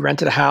out. We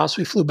rented a house.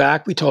 We flew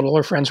back. We told all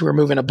our friends we were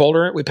moving to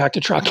Boulder. We packed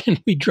a truck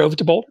and we drove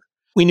to Boulder.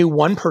 We knew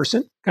one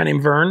person, a guy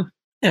named Vern,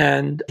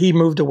 and he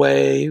moved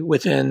away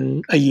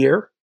within a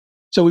year.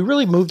 So we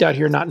really moved out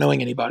here not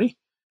knowing anybody.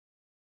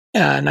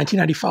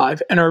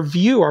 1995. And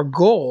our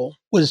goal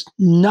was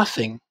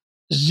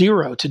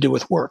zero to do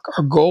with work.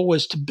 Our goal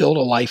was to build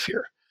a life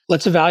here.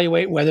 Let's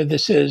evaluate whether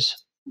this is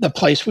the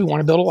place we want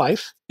to build a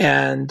life.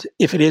 And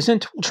if it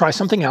isn't, we'll try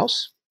something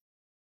else.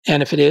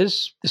 And if it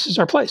is, this is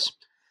our place.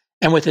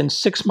 And within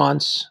 6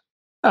 months,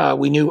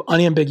 we knew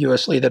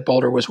unambiguously that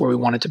Boulder was where we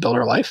wanted to build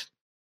our life.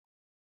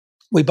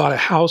 We bought a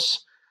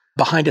house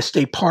behind a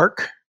state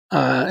park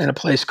in a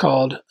place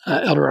called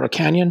El Dorado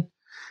Canyon,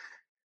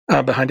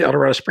 behind El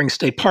Dorado Springs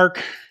State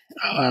Park.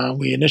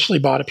 We initially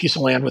bought a piece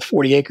of land with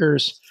 40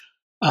 acres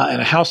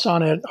and a house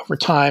on it. Over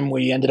time,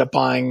 we ended up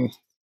buying,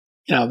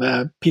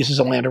 the pieces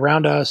of land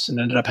around us and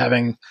ended up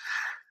having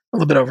a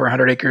little bit over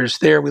 100 acres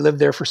there. We lived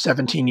there for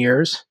 17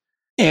 years.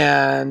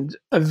 And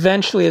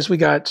eventually, as we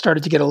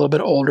started to get a little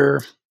bit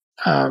older,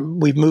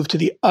 we moved to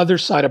the other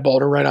side of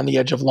Boulder, right on the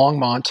edge of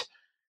Longmont.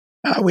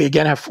 We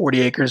again have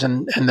 40 acres,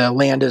 and the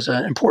land is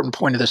an important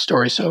point of the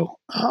story. So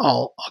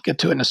I'll get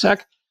to it in a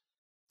sec.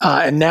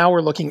 And now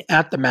we're looking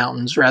at the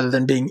mountains rather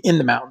than being in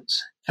the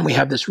mountains. And we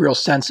have this real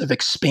sense of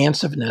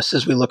expansiveness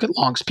as we look at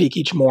Longs Peak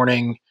each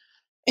morning.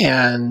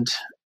 And,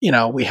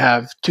 we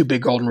have 2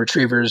 big golden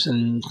retrievers,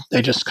 and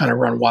they just kind of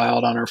run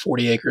wild on our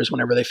 40 acres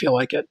whenever they feel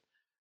like it.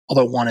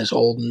 Although one is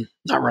old and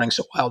not running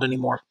so wild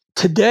anymore.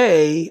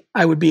 Today,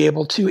 I would be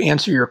able to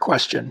answer your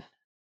question.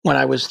 When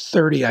I was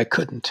 30, I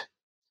couldn't.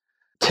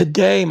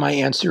 Today, my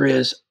answer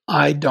is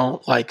I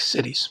don't like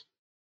cities.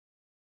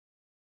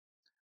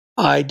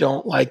 I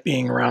don't like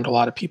being around a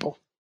lot of people.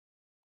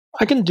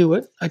 I can do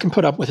it. I can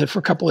put up with it for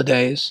a couple of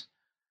days.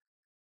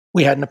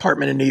 We had an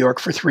apartment in New York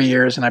for 3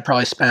 years, and I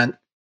probably spent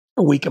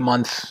a week a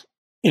month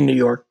in New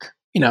York,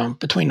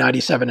 between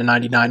 97 and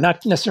 99.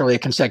 Not necessarily a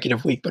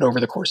consecutive week, but over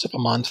the course of a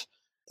month.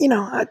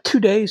 2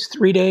 days,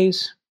 3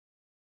 days,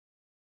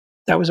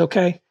 that was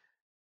okay.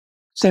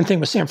 Same thing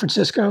with San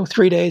Francisco,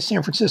 3 days,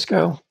 San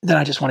Francisco. Then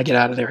I just want to get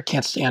out of there. I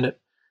can't stand it.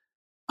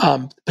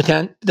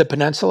 The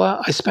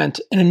peninsula, I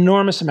spent an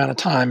enormous amount of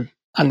time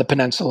on the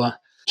peninsula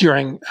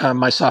during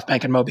my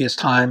SoftBank and Mobius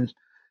time.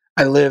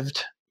 I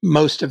lived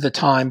most of the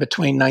time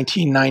between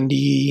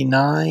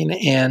 1999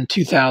 and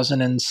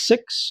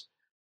 2006.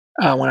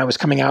 When I was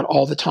coming out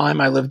all the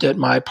time, I lived at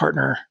my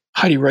partner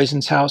Heidi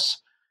Roizen's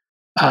house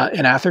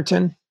in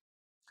Atherton.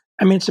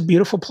 I mean, it's a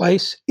beautiful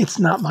place. It's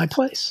not my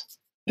place.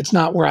 It's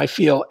not where I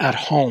feel at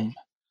home.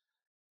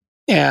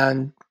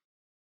 And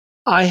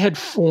I had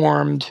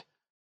formed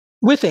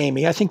with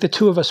Amy, I think the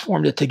two of us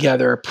formed it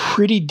together, a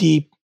pretty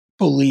deep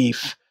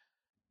belief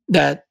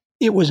that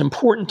it was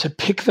important to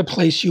pick the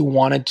place you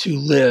wanted to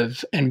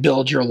live and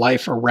build your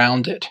life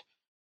around it,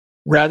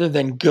 rather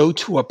than go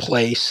to a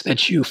place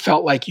that you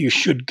felt like you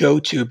should go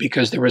to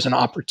because there was an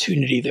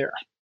opportunity there.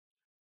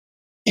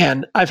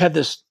 And I've had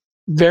this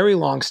very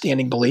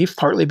long-standing belief,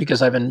 partly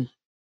because I've been,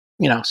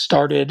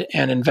 started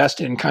and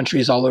invested in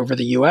countries all over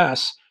the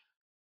US,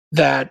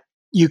 that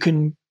you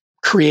can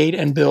create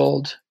and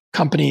build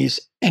companies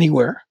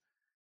anywhere,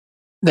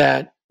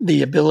 that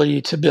the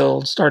ability to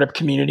build startup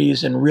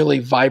communities and really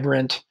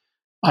vibrant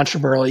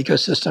entrepreneurial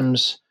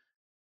ecosystems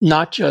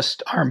not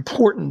just are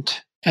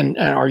important and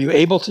are you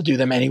able to do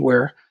them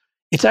anywhere,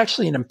 it's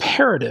actually an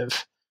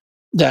imperative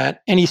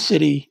that any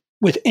city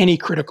with any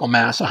critical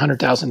mass,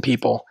 100,000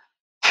 people,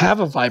 have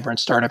a vibrant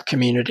startup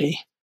community.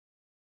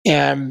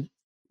 And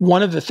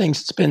one of the things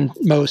that's been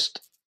most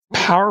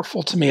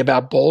powerful to me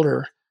about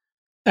Boulder,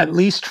 at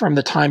least from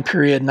the time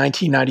period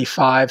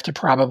 1995 to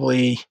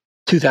probably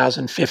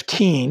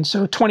 2015,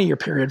 so a 20-year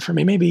period for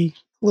me, maybe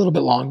a little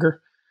bit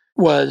longer,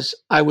 was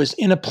I was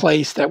in a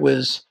place that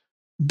was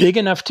big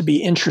enough to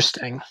be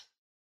interesting,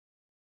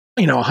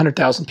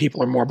 100,000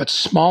 people or more, but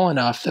small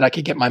enough that I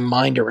could get my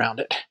mind around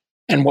it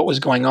and what was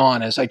going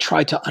on as I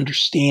tried to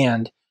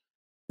understand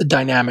the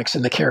dynamics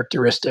and the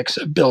characteristics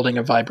of building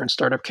a vibrant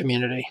startup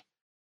community.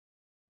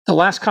 The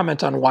last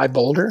comment on why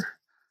Boulder,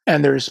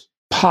 and there's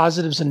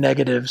positives and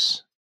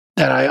negatives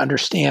that I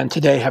understand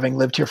today, having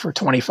lived here for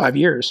 25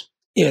 years,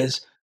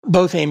 is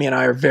both Amy and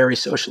I are very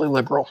socially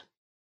liberal.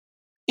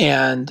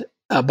 And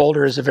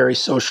Boulder is a very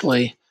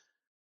socially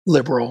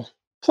liberal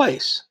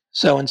place.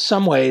 So in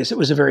some ways, it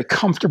was a very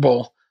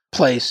comfortable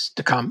place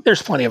to come.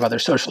 There's plenty of other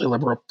socially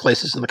liberal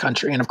places in the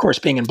country. And of course,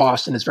 being in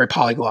Boston is very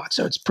polyglot.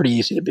 So it's pretty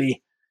easy to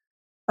be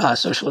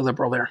socially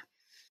liberal there.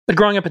 But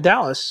growing up in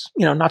Dallas,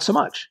 not so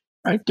much,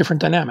 right?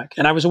 Different dynamic.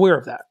 And I was aware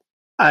of that.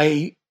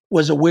 I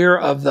was aware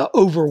of the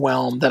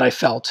overwhelm that I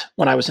felt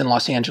when I was in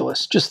Los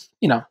Angeles. Just,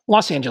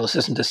 Los Angeles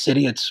isn't a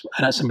city. I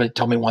know somebody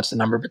told me once the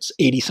number, but it's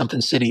 80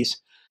 something cities,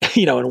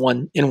 in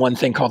one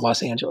thing called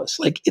Los Angeles.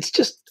 Like, it's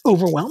just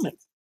overwhelming.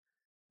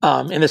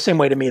 In the same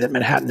way to me that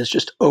Manhattan is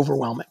just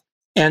overwhelming.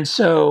 And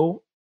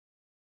so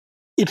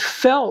it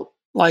felt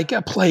like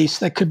a place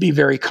that could be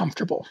very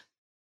comfortable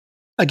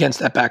against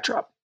that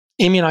backdrop.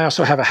 Amy and I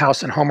also have a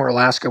house in Homer,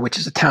 Alaska, which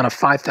is a town of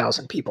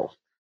 5,000 people.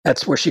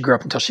 That's where she grew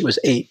up until she was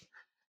 8.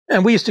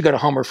 And we used to go to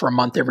Homer for a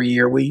month every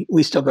year. We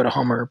still go to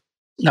Homer,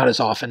 not as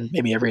often,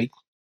 maybe every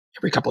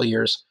couple of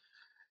years.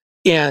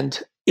 And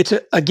it's,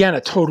 again,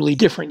 a totally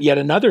different, yet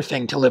another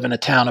thing to live in a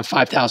town of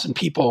 5,000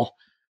 people,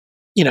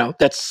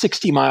 that's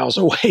 60 miles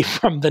away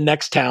from the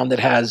next town that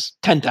has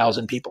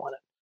 10,000 people in it.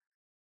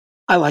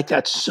 I like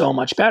that so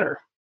much better.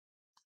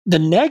 The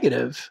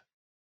negative,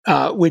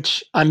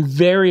 which I'm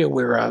very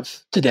aware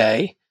of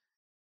today,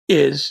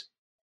 is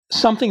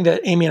something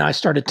that Amy and I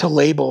started to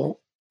label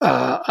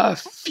a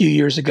few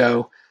years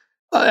ago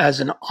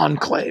as an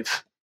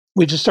enclave.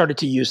 We just started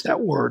to use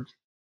that word.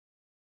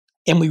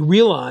 And we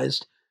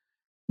realized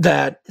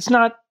that it's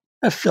not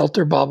a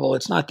filter bubble,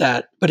 it's not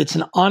that, but it's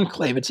an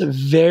enclave. It's a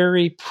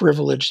very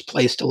privileged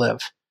place to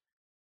live.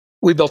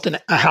 We built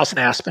a house in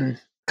Aspen a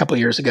couple of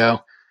years ago,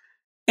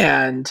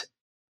 and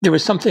there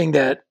was something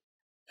that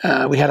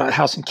we had a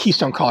house in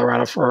Keystone,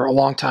 Colorado for a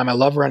long time. I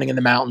love running in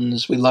the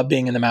mountains. We love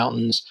being in the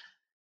mountains.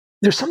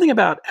 There's something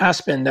about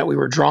Aspen that we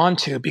were drawn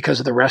to because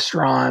of the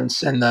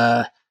restaurants and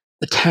the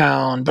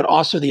town, but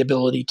also the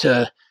ability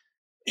to,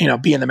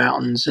 be in the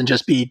mountains and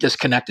just be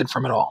disconnected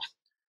from it all.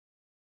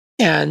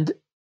 And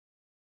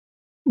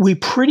we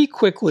pretty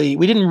quickly,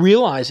 we didn't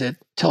realize it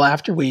till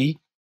after we,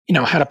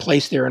 had a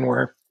place there and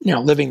were,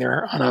 living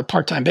there on a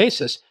part-time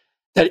basis,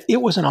 that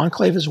it was an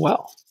enclave as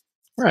well,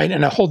 right?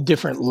 And a whole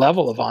different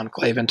level of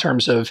enclave in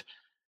terms of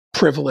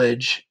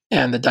privilege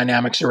and the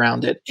dynamics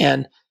around it.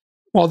 And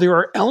while there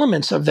are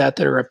elements of that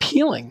are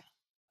appealing,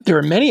 there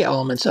are many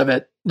elements of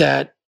it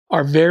that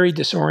are very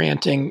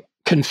disorienting,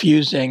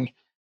 confusing,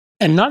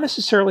 and not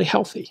necessarily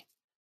healthy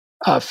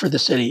for the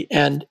city.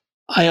 And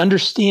I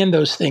understand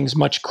those things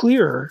much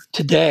clearer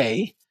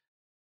today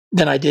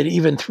than I did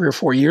even 3 or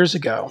 4 years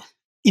ago.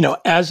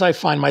 As I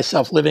find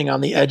myself living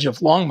on the edge of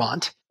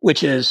Longmont,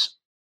 which is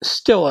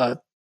still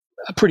a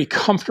pretty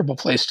comfortable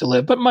place to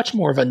live, but much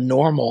more of a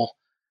normal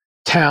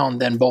town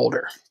than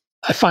Boulder.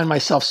 I find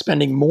myself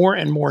spending more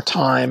and more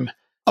time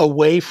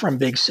away from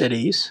big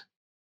cities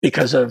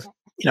because of,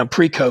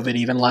 pre-COVID,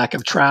 even lack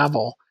of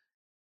travel,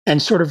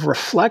 and sort of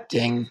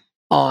reflecting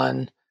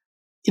on,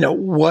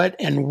 what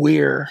and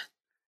where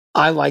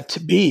I like to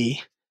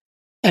be.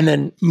 And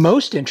then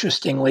most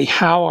interestingly,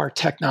 how our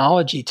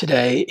technology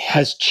today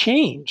has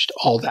changed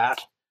all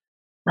that,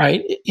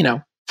 right?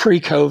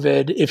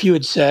 pre-COVID, if you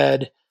had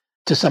said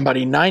to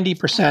somebody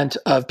 90%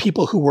 of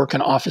people who work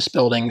in office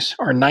buildings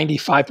or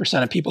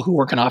 95% of people who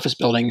work in office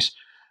buildings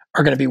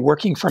are going to be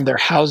working from their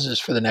houses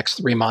for the next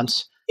 3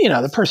 months,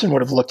 the person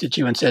would have looked at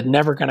you and said,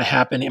 never going to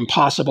happen,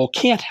 impossible,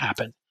 can't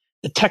happen.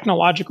 The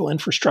technological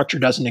infrastructure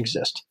doesn't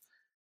exist.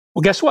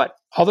 Well, guess what?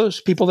 All those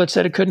people that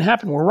said it couldn't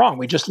happen were wrong.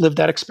 We just lived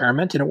that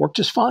experiment and it worked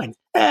just fine.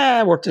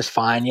 It worked just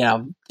fine.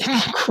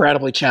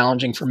 Incredibly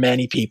challenging for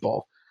many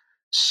people,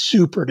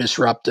 super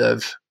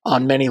disruptive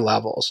on many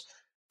levels.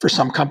 For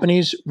some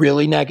companies,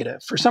 really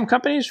negative. For some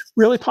companies,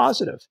 really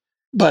positive.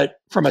 But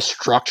from a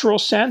structural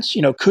sense,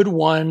 could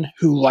one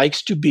who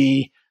likes to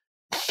be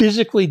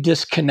physically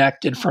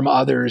disconnected from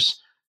others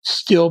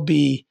still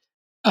be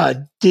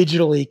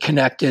digitally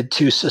connected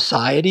to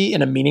society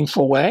in a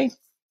meaningful way?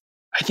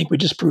 I think we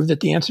just proved that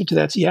the answer to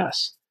that's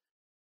yes.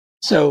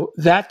 So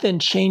that then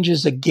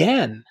changes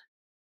again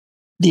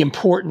the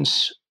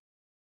importance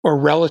or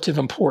relative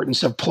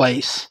importance of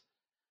place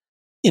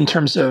in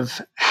terms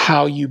of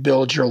how you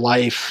build your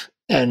life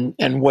and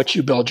what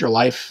you build your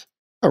life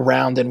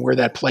around and where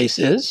that place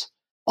is.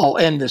 I'll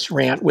end this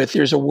rant with,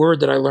 there's a word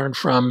that I learned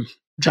from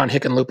John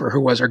Hickenlooper,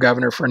 who was our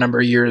governor for a number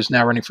of years,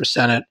 now running for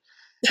Senate,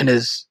 and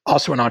is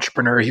also an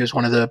entrepreneur. He was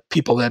one of the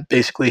people that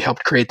basically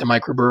helped create the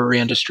microbrewery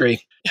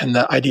industry and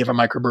the idea of a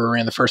microbrewery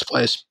in the first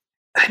place.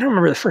 I don't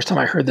remember the first time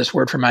I heard this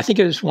word from him. I think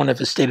it was one of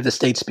his State of the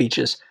State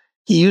speeches.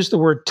 He used the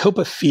word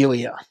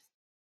topophilia.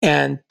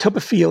 And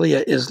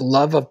topophilia is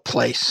love of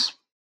place.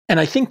 And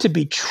I think to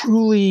be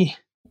truly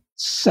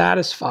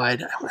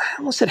satisfied, I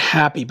almost said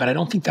happy, but I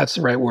don't think that's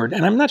the right word.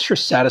 And I'm not sure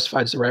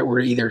satisfied is the right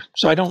word either.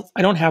 So I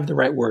don't have the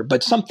right word,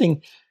 but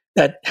something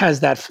that has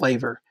that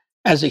flavor.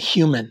 As a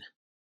human,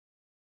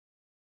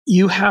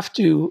 you have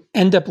to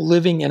end up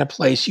living in a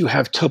place you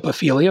have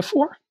topophilia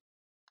for,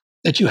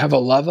 that you have a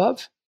love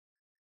of.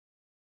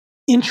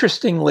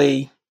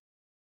 Interestingly,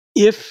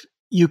 if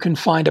you can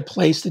find a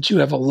place that you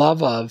have a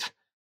love of,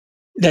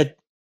 that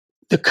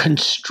the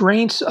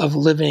constraints of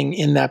living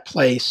in that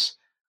place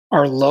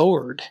are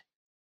lowered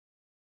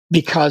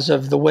because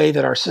of the way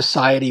that our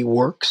society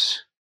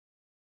works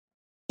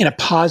in a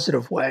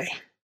positive way,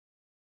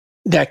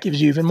 that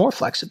gives you even more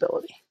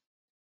flexibility.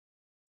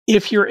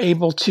 If you're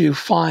able to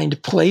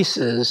find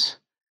places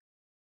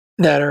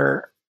that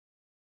are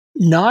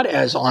not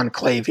as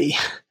enclavey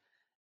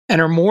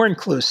and are more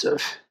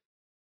inclusive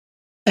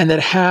and that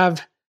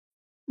have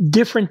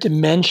different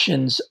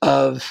dimensions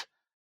of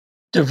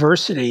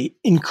diversity,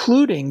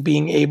 including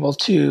being able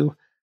to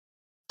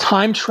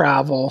time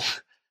travel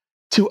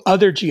to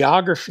other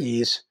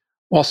geographies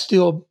while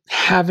still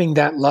having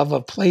that love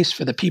of place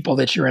for the people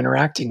that you're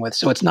interacting with.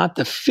 So it's not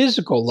the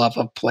physical love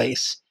of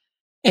place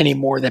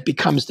anymore that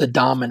becomes the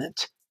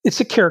dominant. It's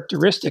a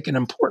characteristic, an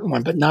important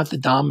one, but not the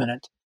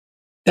dominant.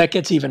 That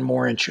gets even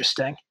more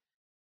interesting.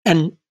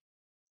 And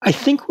I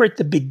think we're at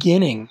the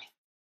beginning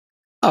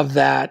of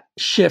that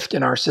shift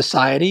in our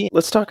society.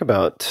 Let's talk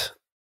about,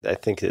 I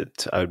think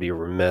I would be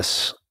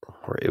remiss,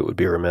 or it would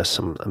be remiss,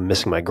 I'm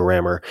missing my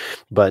grammar,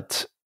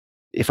 but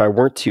if I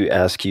weren't to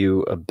ask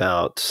you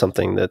about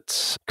something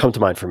that's come to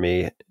mind for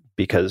me,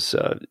 because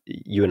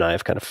you and I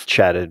have kind of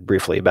chatted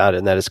briefly about it,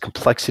 and that is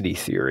complexity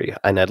theory.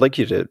 And I'd like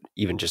you to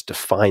even just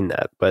define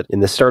that, but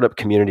in the startup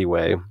community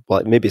way.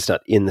 Well, maybe it's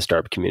not in the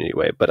startup community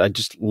way, but I'd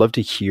just love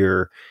to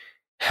hear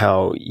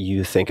how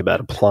you think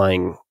about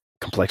applying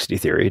complexity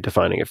theory,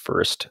 defining it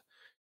first,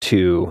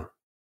 to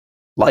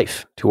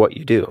life, to what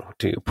you do,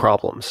 to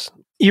problems.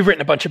 You've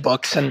written a bunch of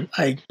books, and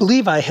I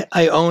believe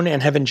I own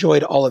and have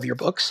enjoyed all of your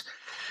books.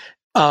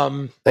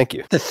 Thank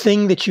you. The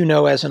thing that you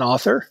know as an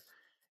author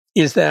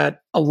is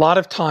that a lot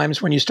of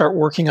times when you start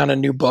working on a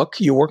new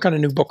book, you work on a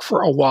new book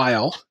for a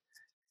while,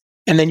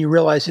 and then you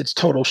realize it's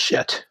total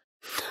shit.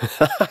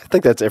 I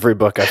think that's every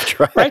book I've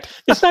tried. Right?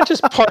 It's not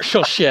just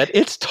partial shit,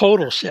 it's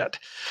total shit.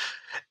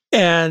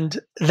 And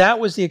that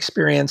was the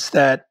experience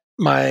that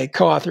my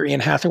co-author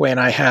Ian Hathaway and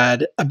I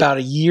had about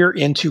a year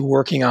into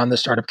working on the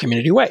Startup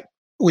Community Way.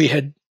 We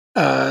had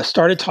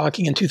started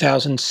talking in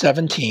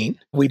 2017.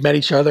 We met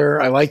each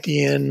other. I liked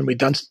Ian. We'd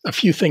done a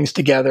few things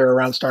together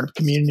around startup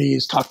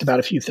communities, talked about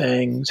a few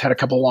things, had a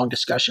couple of long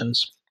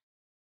discussions.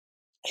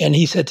 And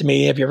he said to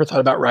me, have you ever thought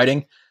about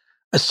writing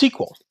a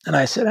sequel? And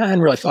I said, I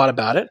hadn't really thought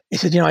about it. He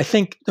said, I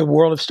think the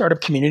world of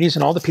startup communities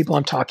and all the people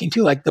I'm talking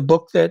to, like the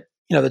book that,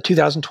 the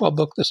 2012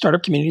 book, The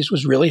Startup Communities,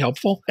 was really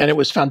helpful. And it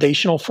was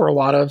foundational for a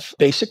lot of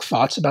basic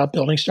thoughts about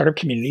building startup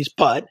communities.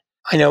 But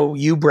I know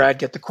you, Brad,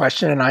 get the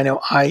question, and I know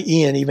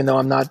Ian, even though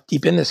I'm not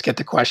deep in this, get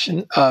the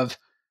question of,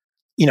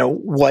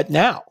 what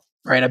now,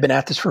 right? I've been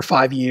at this for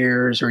 5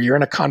 years, or you're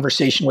in a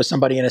conversation with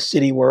somebody in a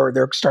city where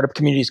their startup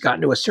community's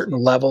gotten to a certain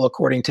level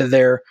according to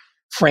their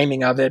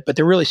framing of it, but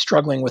they're really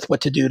struggling with what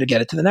to do to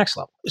get it to the next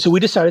level. So we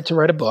decided to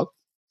write a book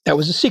that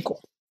was a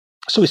sequel.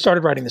 So we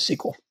started writing the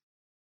sequel.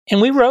 And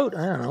we wrote,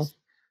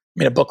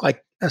 a book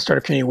like a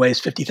Startup Community Way is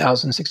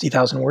 50,000,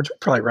 60,000 words.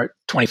 We'd probably write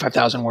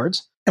 25,000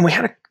 words. And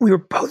we were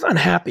both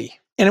unhappy,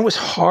 and it was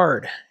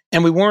hard.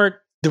 And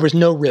there was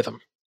no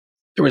rhythm.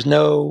 There was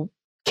no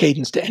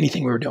cadence to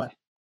anything we were doing.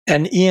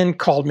 And Ian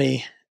called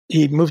me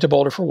He moved to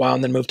Boulder for a while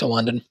and then moved to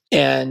London.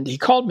 And he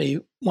called me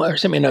or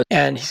sent me a note.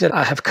 And he said,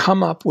 I have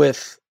come up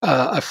with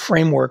a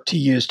framework to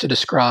use to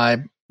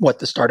describe what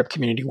the startup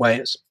community way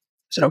is.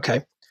 I said,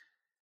 okay.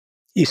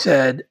 He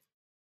said,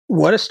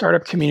 what a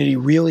startup community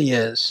really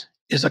is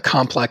a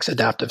complex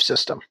adaptive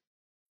system.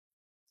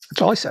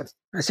 That's all I said.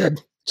 I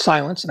said,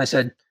 silence. And I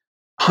said,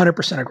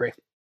 100% agree.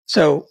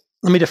 So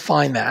let me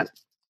define that.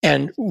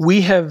 And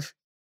we have,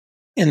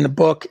 in the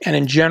book and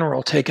in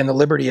general, taken the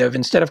liberty of,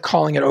 instead of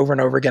calling it over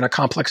and over again a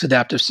complex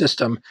adaptive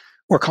system,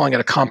 we're calling it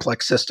a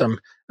complex system.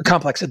 A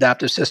complex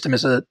adaptive system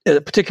is a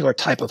particular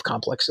type of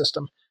complex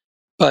system.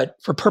 But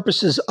for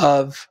purposes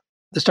of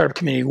the startup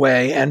community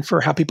way and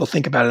for how people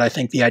think about it, I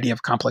think the idea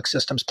of complex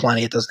systems,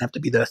 plenty. It doesn't have to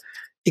be the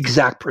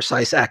exact,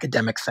 precise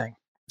academic thing.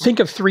 Think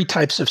of three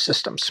types of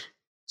systems: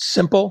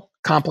 simple,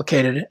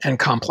 complicated, and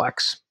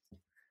complex.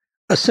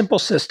 A simple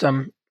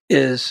system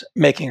is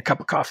making a cup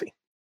of coffee,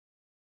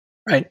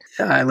 right?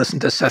 I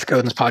listened to Seth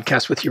Godin's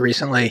podcast with you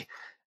recently,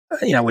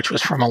 which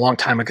was from a long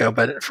time ago,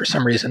 but for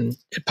some reason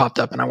it popped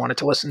up and I wanted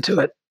to listen to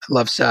it. I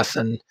love Seth,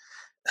 and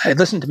I had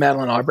listened to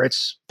Madeleine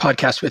Albright's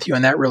podcast with you,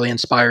 and that really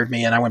inspired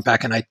me. And I went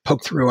back and I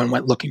poked through and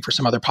went looking for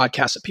some other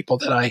podcasts of people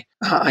that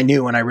I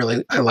knew and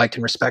I liked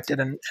and respected,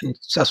 and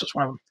Seth was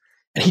one of them.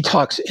 And he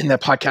talks in the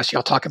podcast,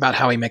 y'all talk about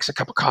how he makes a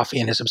cup of coffee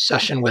and his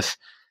obsession with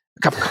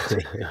a cup of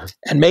coffee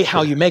and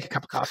how you make a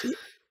cup of coffee.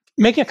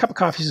 Making a cup of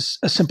coffee is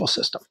a simple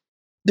system.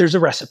 There's a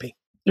recipe.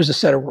 There's a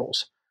set of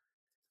rules.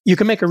 You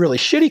can make a really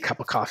shitty cup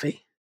of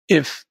coffee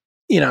if,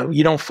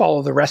 you don't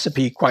follow the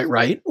recipe quite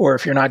right, or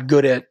if you're not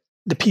good at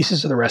the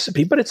pieces of the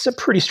recipe, but it's a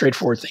pretty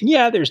straightforward thing.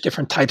 Yeah, there's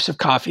different types of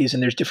coffees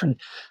and there's different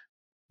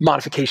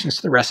modifications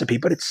to the recipe,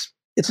 but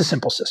it's a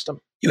simple system.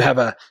 You have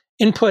a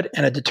input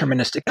and a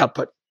deterministic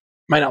output.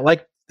 You might not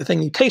like the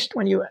thing you taste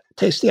when you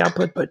taste the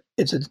output, but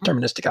it's a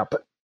deterministic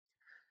output.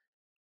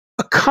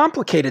 A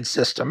complicated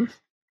system,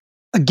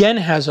 again,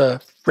 has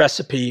a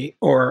recipe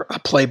or a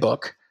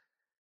playbook,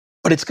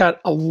 but it's got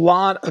a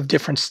lot of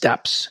different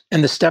steps,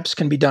 and the steps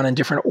can be done in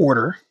different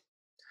order,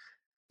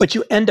 but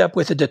you end up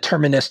with a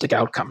deterministic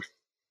outcome.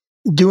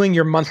 Doing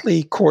your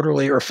monthly,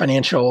 quarterly, or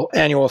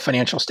annual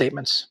financial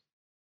statements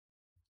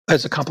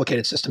is a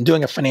complicated system.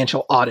 Doing a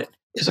financial audit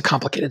is a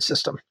complicated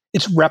system.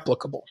 It's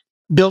replicable.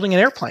 Building an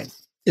airplane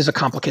is a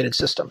complicated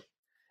system.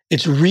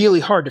 It's really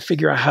hard to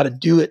figure out how to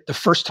do it the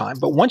first time,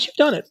 but once you've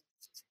done it,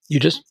 you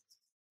just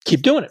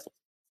keep doing it.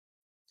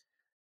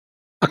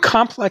 A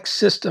complex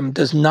system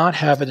does not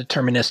have a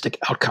deterministic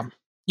outcome.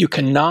 You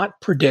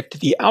cannot predict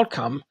the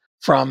outcome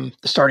from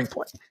the starting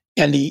point.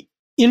 And the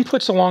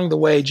inputs along the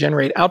way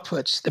generate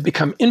outputs that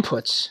become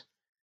inputs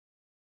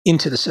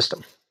into the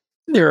system.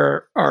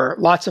 There are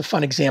lots of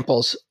fun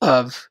examples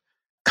of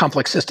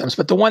complex systems,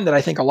 but the one that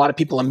I think a lot of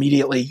people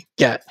immediately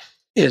get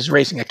is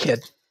raising a kid.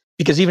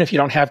 Because even if you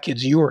don't have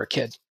kids, you were a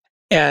kid.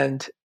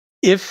 And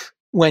if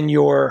when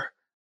you're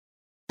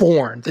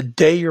born, the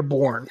day you're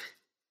born,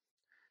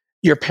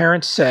 your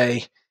parents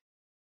say,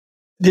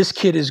 this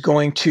kid is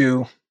going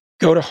to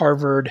go to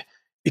Harvard,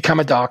 become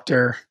a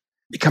doctor,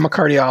 become a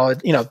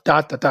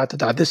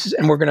cardiologist, this is,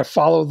 and we're going to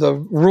follow the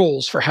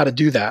rules for how to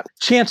do that.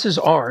 Chances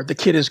are the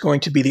kid is going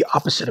to be the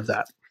opposite of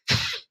that.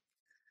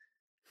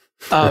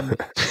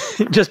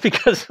 Just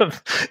because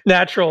of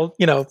natural,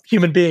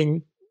 human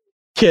being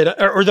kid,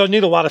 or they'll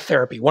need a lot of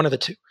therapy, one of the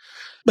two.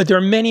 But there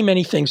are many,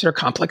 many things that are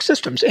complex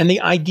systems. And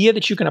the idea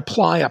that you can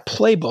apply a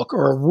playbook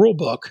or a rule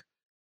book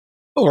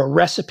or a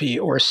recipe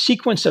or a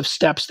sequence of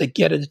steps that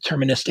get a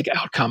deterministic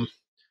outcome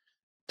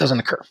doesn't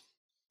occur.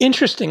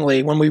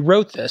 Interestingly, when we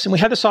wrote this, and we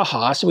had this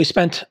aha, so we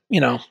spent,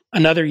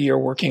 another year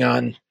working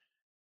on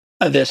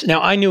this.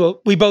 Now,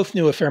 we both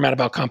knew a fair amount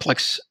about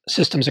complex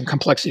systems and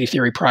complexity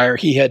theory prior.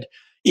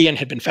 Ian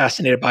had been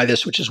fascinated by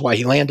this, which is why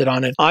he landed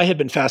on it. I had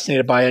been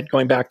fascinated by it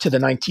going back to the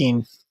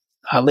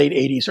late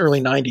 80s,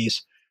 early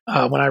 90s,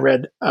 when I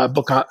read a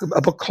book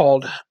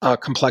called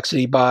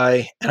Complexity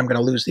by, and I'm going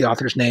to lose the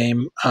author's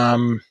name. I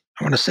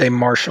want to say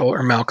Marshall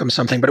or Malcolm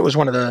something, but it was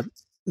one of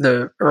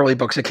the early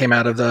books that came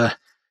out of the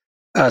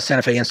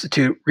Santa Fe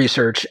Institute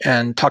research,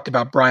 and talked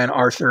about Brian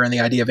Arthur and the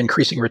idea of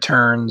increasing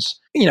returns,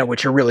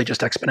 which are really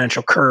just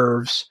exponential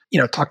curves,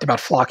 talked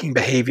about flocking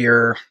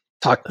behavior,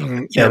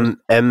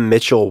 M.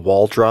 Mitchell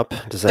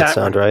Waldrop. Does that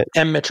sound right?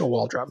 M. Mitchell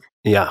Waldrop.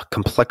 Yeah.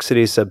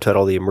 Complexity,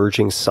 subtitle, The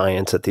Emerging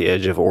Science at the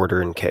Edge of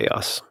Order and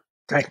Chaos.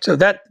 Okay. So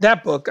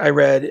that book I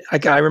read,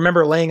 I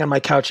remember laying on my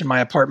couch in my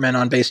apartment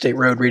on Bay State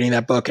Road reading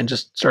that book, and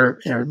just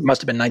sort of, it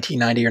must have been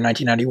 1990 or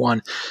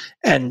 1991.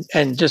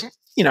 And just,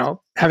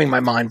 having my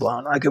mind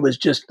blown. Like, it was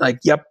just like,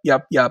 yep.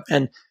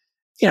 And,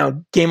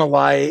 Game of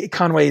Life,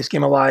 Conway's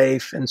Game of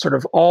Life, and sort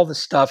of all the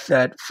stuff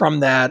that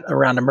from that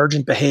around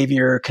emergent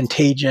behavior,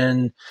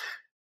 contagion,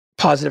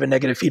 positive and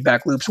negative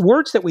feedback loops,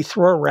 words that we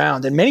throw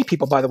around, and many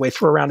people, by the way,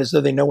 throw around as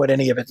though they know what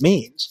any of it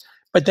means,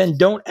 but then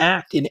don't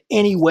act in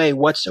any way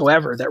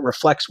whatsoever that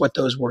reflects what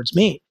those words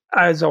mean.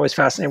 I was always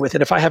fascinated with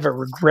it. If I have a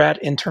regret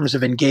in terms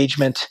of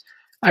engagement,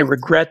 I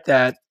regret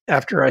that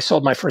after I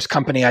sold my first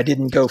company, I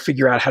didn't go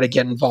figure out how to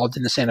get involved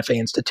in the Santa Fe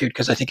Institute,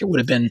 because I think it would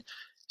have been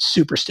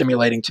super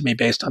stimulating to me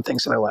based on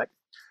things that I like.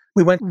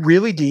 We went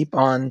really deep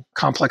on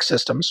complex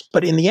systems,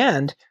 but in the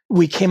end,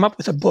 we came up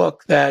with a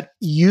book that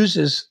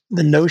uses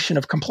the notion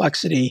of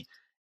complexity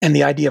and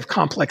the idea of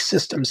complex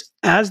systems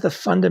as the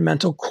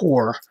fundamental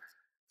core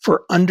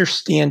for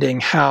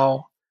understanding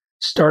how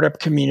startup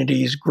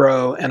communities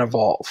grow and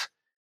evolve,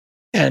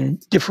 and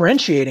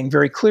differentiating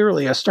very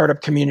clearly a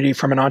startup community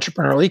from an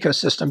entrepreneurial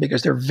ecosystem,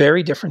 because they're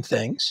very different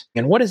things.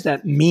 And what does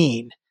that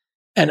mean?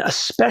 And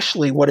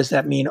especially, what does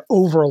that mean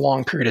over a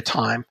long period of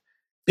time?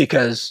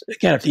 Because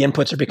again, if the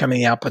inputs are becoming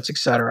the outputs, et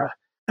cetera.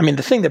 I mean,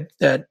 the thing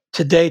that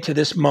today to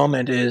this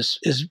moment is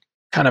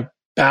kind of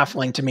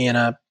baffling to me in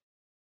a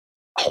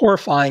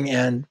horrifying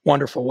and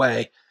wonderful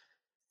way.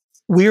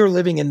 We are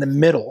living in the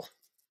middle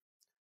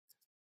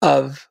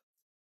of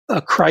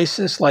a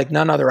crisis like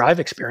none other I've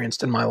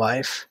experienced in my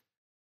life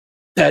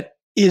that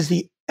is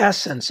the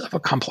essence of a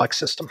complex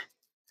system.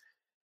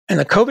 And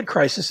the COVID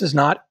crisis is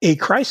not a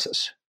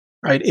crisis,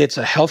 right? It's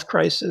a health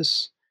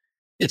crisis.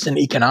 It's an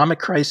economic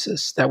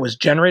crisis that was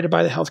generated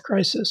by the health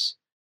crisis.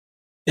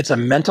 It's a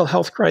mental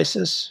health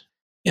crisis.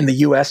 In the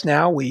US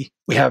now, we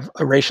have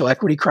a racial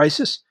equity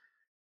crisis.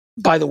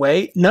 By the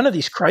way, none of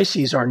these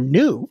crises are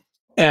new.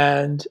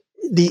 And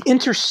the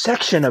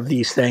intersection of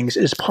these things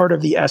is part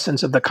of the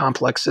essence of the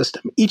complex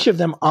system. Each of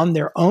them on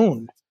their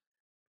own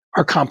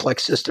are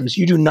complex systems.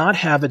 You do not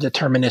have a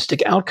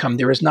deterministic outcome.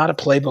 There is not a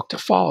playbook to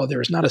follow.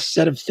 There is not a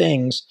set of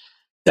things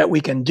that we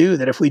can do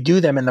that if we do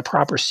them in the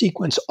proper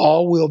sequence,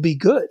 all will be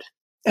good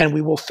and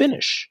we will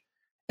finish.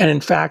 And in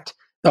fact,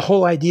 the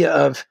whole idea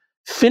of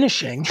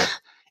finishing,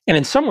 and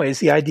in some ways,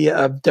 the idea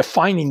of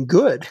defining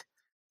good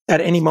at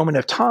any moment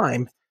of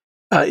time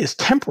is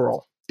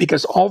temporal,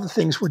 because all the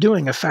things we're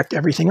doing affect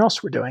everything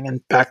else we're doing.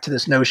 And back to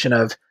this notion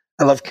of,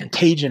 I love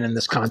contagion in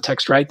this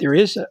context, right? There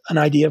is an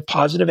idea of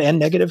positive and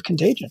negative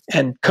contagion.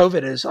 And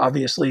COVID is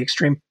obviously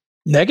extreme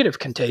negative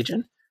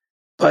contagion.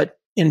 But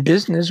in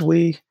business,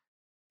 we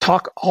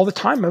talk all the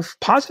time of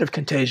positive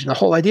contagion. The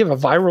whole idea of a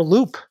viral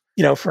loop,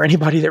 for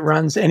anybody that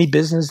runs any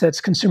business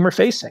that's consumer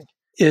facing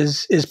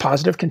is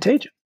positive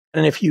contagion.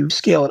 And if you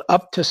scale it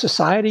up to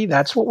society,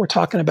 that's what we're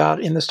talking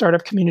about in the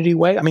startup community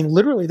way. I mean,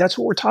 literally, that's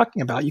what we're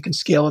talking about. You can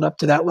scale it up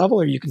to that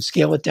level, or you can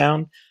scale it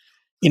down,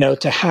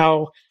 to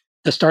how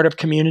the startup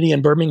community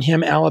in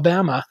Birmingham,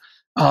 Alabama,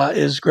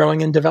 is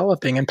growing and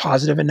developing in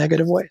positive and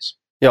negative ways.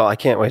 Yeah, I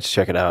can't wait to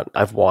check it out.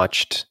 I've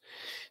watched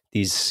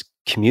these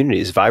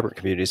communities, vibrant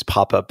communities,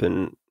 pop up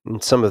in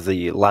some of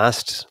the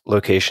last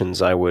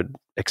locations I would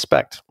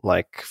expect,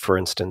 like, for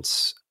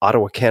instance,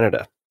 Ottawa,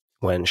 Canada,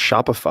 when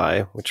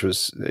Shopify, which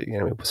was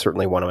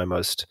certainly one of my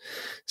most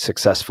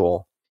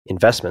successful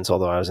investments,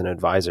 although I was an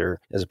advisor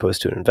as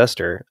opposed to an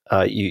investor,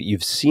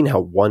 you've seen how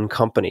one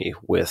company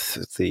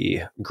with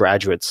the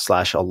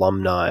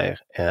graduates/alumni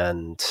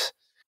and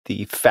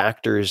the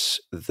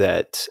factors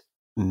that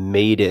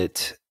made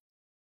it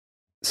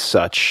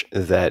such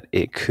that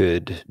it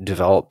could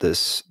develop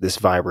this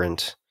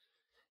vibrant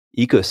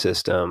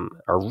ecosystem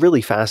are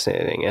really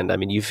fascinating. And I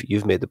mean,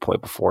 you've made the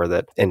point before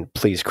that, and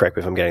please correct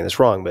me if I'm getting this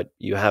wrong, but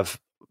you have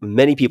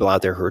many people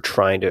out there who are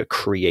trying to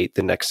create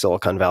the next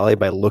Silicon Valley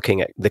by looking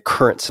at the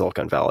current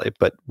Silicon Valley.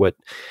 But what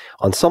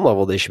on some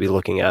level they should be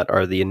looking at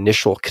are the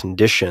initial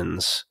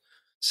conditions,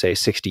 say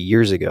 60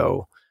 years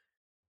ago,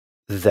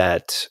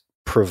 that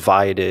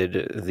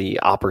provided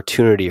the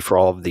opportunity for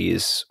all of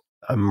these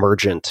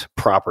emergent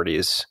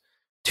properties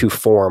to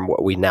form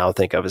what we now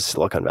think of as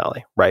Silicon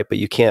Valley, right? But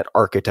you can't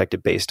architect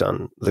it based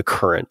on the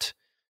current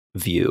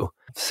view.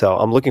 So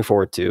I'm looking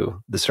forward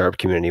to the startup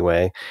community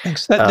way.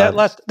 Thanks. That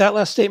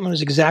last statement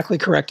was exactly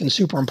correct and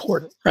super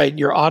important, right?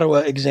 Your Ottawa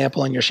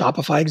example and your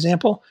Shopify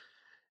example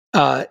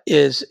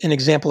is an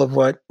example of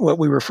what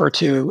we refer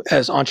to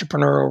as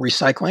entrepreneurial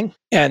recycling.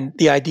 And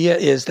the idea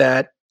is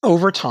that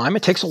over time,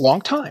 it takes a long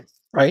time,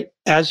 right?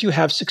 As you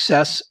have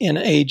success in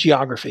a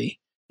geography,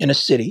 in a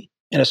city,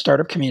 in a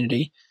startup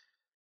community,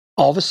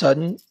 all of a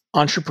sudden,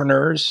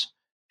 entrepreneurs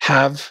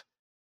have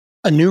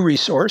a new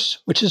resource,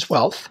 which is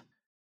wealth.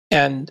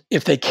 And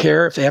if they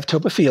have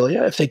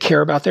topophilia, if they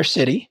care about their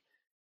city,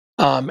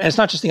 and it's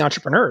not just the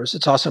entrepreneurs,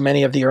 it's also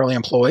many of the early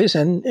employees.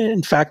 And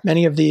in fact,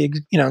 many of the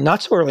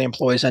not so early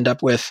employees end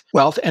up with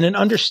wealth and an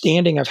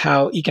understanding of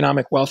how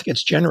economic wealth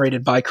gets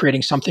generated by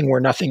creating something where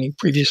nothing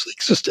previously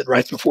existed,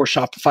 right? Before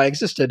Shopify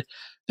existed,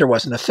 there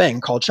wasn't a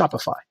thing called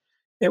Shopify.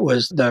 It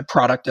was the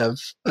product of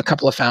a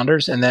couple of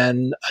founders and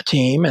then a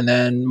team and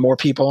then more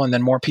people and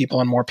then more people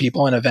and more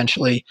people. And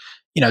eventually,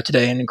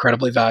 today, an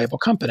incredibly valuable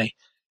company.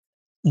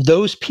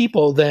 Those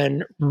people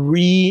then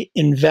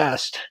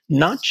reinvest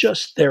not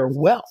just their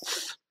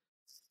wealth,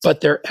 but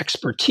their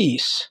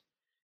expertise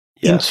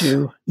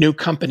into new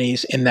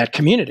companies in that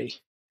community.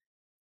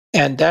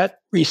 And that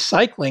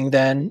recycling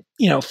then,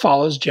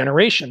 follows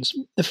generations.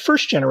 The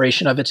first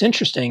generation of it's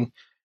interesting.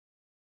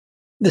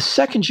 The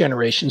second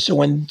generation, so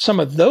when some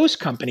of those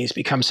companies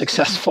become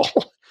successful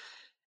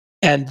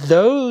and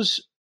those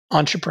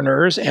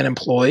entrepreneurs and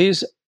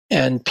employees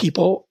and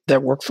people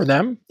that work for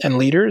them and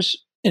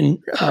leaders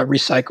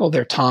recycle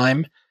their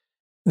time,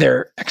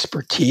 their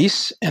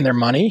expertise, and their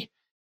money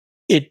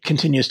it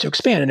continues to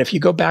expand. And if you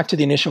go back to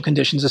the initial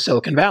conditions of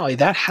Silicon Valley,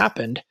 that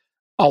happened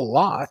a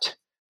lot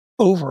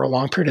over a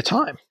long period of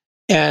time.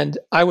 And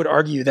I would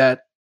argue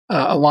that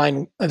a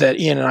line that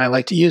Ian and I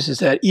like to use is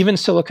that even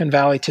Silicon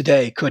Valley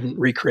today couldn't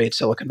recreate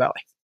Silicon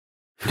Valley.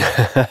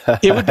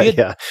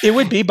 It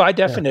would be by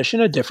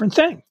definition a different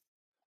thing.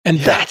 And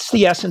that's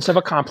the essence of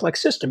a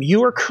complex system.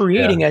 You are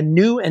creating a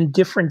new and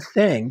different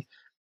thing,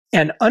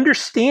 and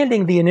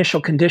understanding the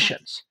initial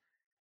conditions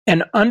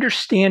and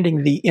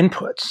understanding the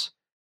inputs,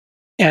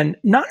 and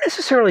not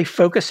necessarily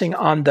focusing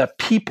on the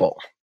people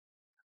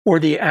or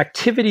the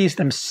activities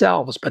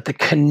themselves, but the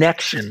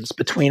connections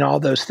between all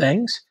those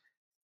things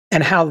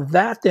and how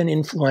that then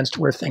influenced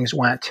where things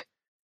went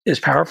is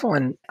powerful.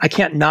 And I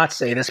can't not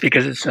say this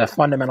because it's a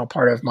fundamental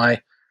part of my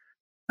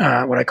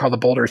what I call the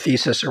Boulder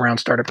thesis around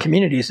startup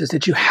communities, is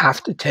that you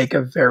have to take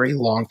a very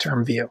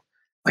long-term view.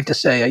 I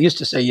used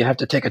to say you have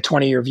to take a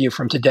 20-year view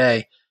from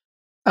today,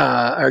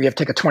 or you have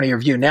to take a 20-year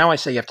view. Now I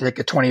say you have to take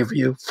a 20-year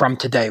view from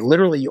today.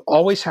 Literally, you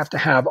always have to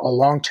have a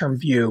long-term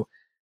view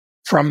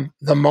from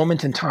the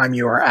moment in time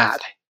you are at.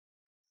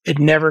 It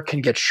never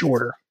can get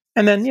shorter.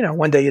 And then,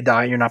 one day you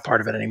die and you're not part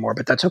of it anymore,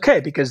 but that's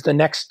okay because the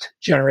next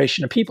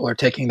generation of people are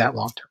taking that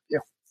long-term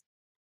view.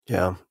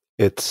 Yeah.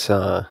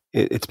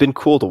 It's been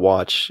cool to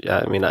watch.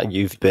 I mean,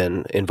 you've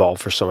been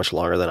involved for so much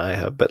longer than I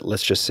have, but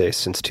let's just say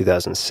since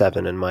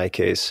 2007, in my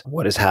case,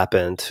 what has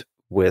happened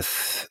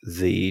with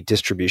the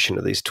distribution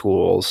of these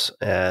tools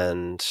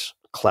and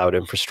cloud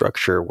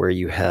infrastructure, where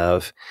you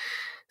have,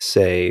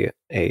 say,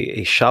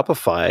 a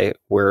Shopify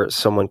where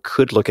someone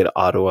could look at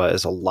Ottawa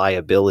as a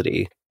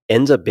liability,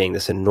 ends up being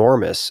this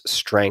enormous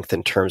strength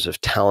in terms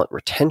of talent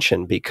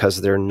retention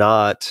because they're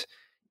not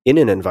in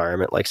an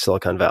environment like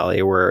Silicon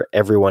Valley where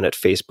everyone at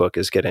Facebook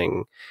is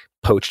getting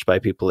poached by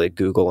people at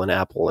Google and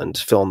Apple and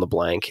fill in the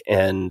blank.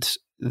 And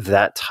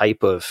that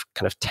type of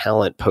kind of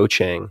talent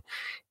poaching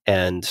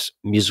and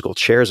musical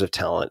chairs of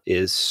talent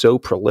is so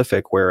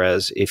prolific.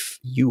 Whereas if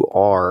you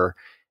are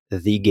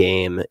the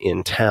game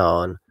in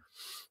town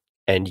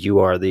and you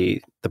are the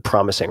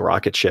promising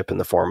rocket ship in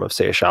the form of,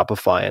 say, a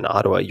Shopify in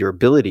Ottawa, your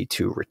ability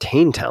to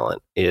retain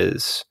talent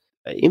is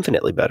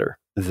infinitely better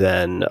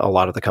than a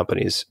lot of the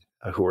companies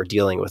who are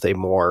dealing with a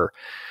more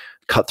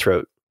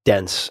cutthroat,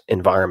 dense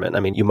environment. I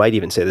mean, you might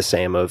even say the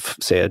same of,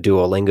 say, a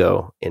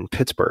Duolingo in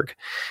Pittsburgh,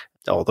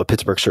 although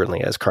Pittsburgh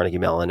certainly has Carnegie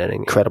Mellon and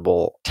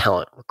incredible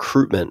talent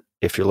recruitment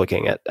if you're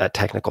looking at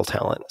technical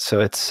talent. So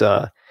it's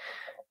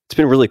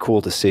been really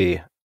cool to see.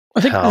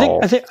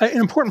 I think an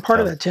important part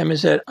of that, Tim,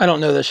 is that I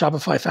don't know the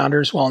Shopify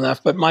founders well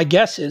enough, but my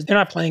guess is they're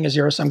not playing a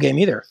zero-sum game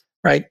either,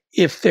 right?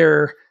 If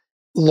they're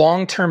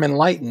long-term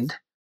enlightened,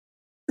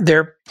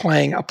 they're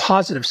playing a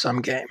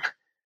positive-sum game,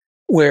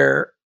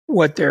 where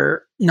what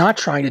they're not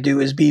trying to do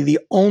is be the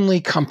only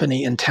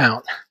company in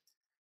town.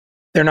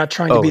 They're not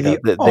trying to be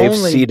the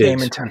only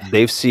game in town.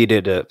 They've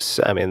seeded.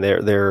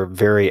 They're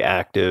very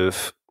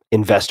active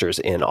investors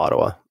in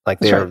Ottawa. Like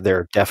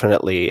they're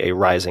definitely a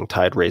rising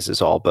tide raises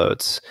all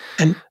boats.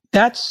 And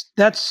that's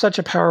such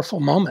a powerful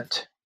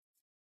moment,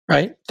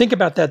 right? Think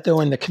about that though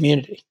in the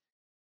community,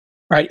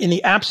 right? In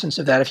the absence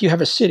of that, if you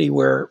have a city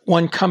where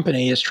one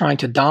company is trying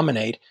to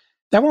dominate,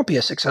 that won't be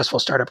a successful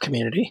startup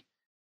community.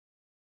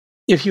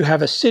 If you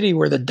have a city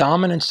where the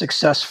dominant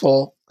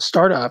successful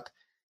startup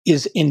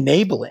is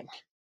enabling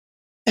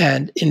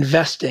and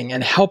investing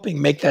and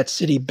helping make that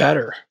city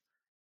better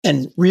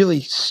and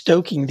really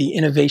stoking the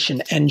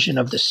innovation engine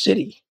of the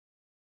city,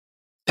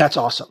 that's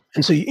awesome.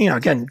 And so,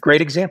 again,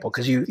 great example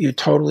because you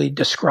totally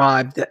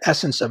described the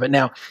essence of it.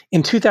 Now,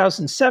 in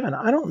 2007,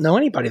 I don't know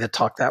anybody that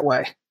talked that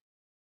way.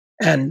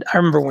 And I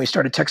remember when we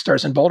started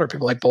Techstars in Boulder,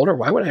 people were like, Boulder,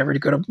 why would I ever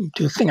go to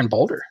do a thing in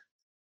Boulder?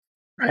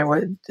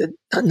 Right?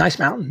 Nice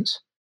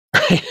mountains.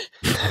 Right.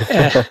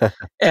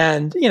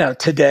 and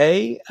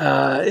today,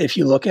 if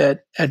you look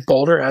at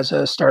Boulder as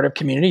a startup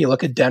community, you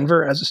look at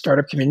Denver as a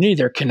startup community,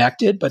 they're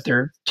connected, but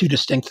they're two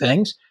distinct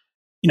things.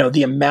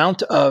 The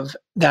amount of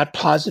that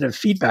positive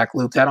feedback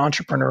loop, that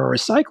entrepreneur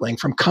recycling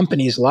from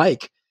companies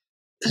like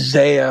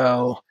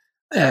Zayo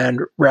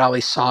and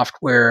Rally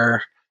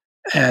Software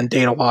and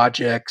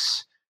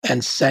Datalogix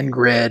and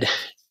SendGrid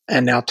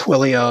and now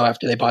Twilio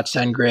after they bought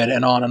SendGrid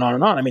and on and on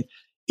and on. I mean,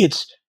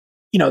 it's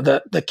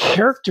the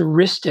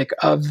characteristic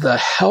of the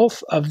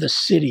health of the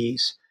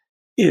cities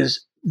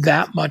is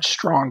that much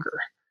stronger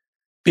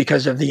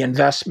because of the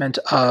investment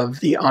of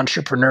the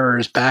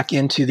entrepreneurs back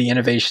into the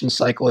innovation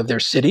cycle of their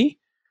city.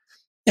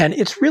 And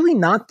it's really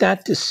not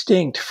that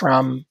distinct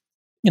from,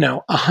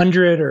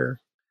 100 or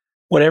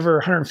whatever,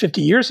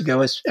 150 years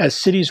ago as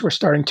cities were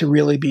starting to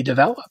really be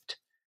developed.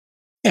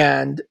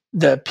 And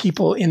the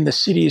people in the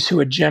cities who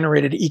had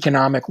generated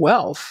economic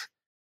wealth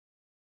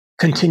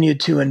continued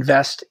to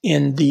invest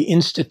in the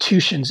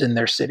institutions in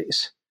their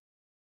cities,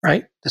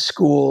 right? The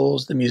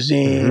schools, the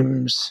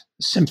museums,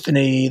 the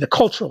symphony, the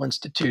cultural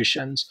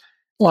institutions,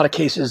 in a lot of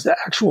cases, the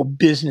actual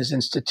business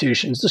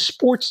institutions, the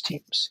sports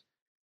teams,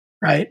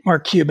 right?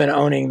 Mark Cuban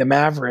owning the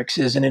Mavericks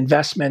is an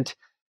investment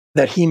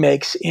that he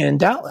makes in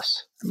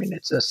Dallas. I mean,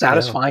 it's a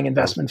satisfying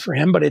investment for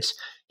him, but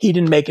he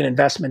didn't make an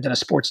investment in a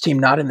sports team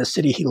not in the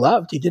city he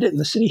loved. He did it in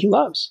the city he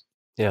loves.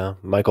 Yeah,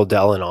 Michael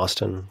Dell in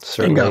Austin,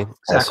 certainly Bingo.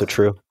 Exactly. Also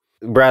true.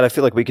 Brad, I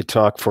feel like we could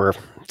talk for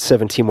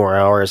 17 more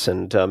hours,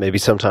 and maybe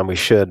sometime we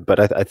should,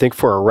 but I think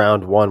for a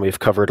round one, we've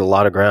covered a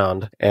lot of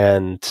ground,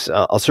 and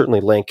I'll certainly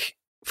link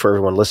for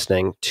everyone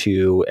listening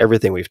to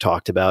everything we've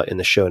talked about in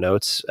the show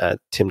notes at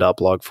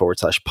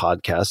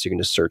tim.blog/podcast. You can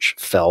just search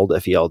Feld,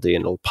 F-E-L-D,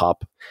 and it'll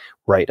pop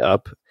right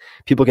up.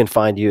 People can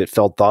find you at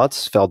Feld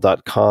Thoughts,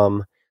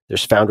 feld.com.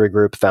 There's Foundry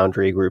Group,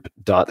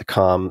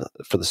 foundrygroup.com.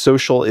 For the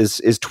social,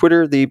 is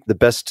Twitter the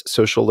best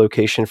social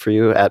location for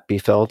you at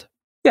bfeld?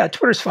 Yeah,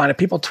 Twitter's fine. If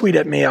people tweet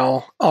at me,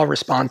 I'll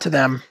respond to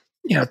them.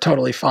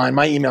 Totally fine.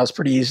 My email is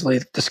pretty easily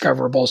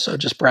discoverable, so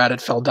just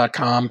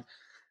brad@feld.com.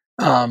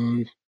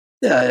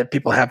 If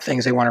people have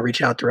things they want to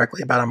reach out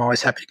directly about, I'm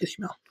always happy to get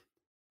email.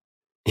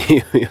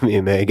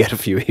 You may get a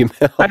few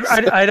emails.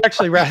 I'd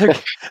actually rather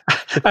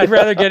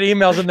get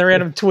emails than the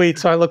random tweets.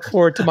 So I look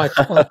forward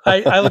to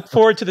I look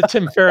forward to the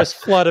Tim Ferriss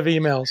flood of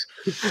emails.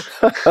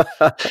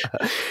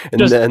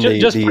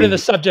 just put in the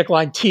subject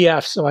line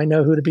TF, so I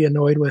know who to be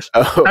annoyed with.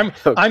 I'm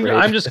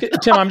just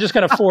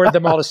going to forward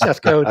them all to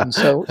Seth Godin.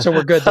 So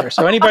we're good there.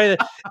 So anybody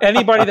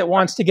that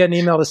wants to get an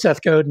email to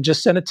Seth Godin,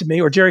 just send it to me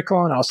or Jerry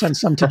Colon. I'll send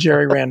some to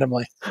Jerry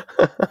randomly.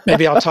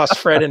 Maybe I'll toss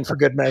Fred in for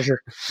good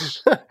measure.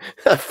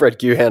 Fred,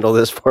 can you handle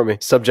this for me?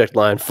 Subject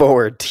line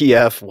forward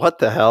TF. What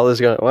the hell is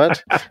going on?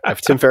 What? I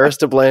have Tim Ferriss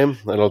to blame.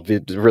 That'll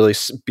really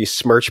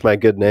besmirch my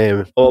good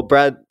name. Well,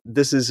 Brad,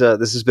 this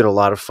has been a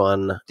lot of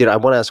fun. I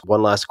want to ask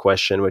one last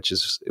question, which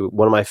is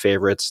one of my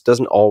favorites.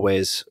 Doesn't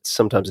always,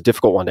 sometimes a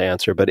difficult one to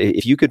answer, but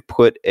if you could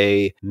put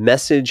a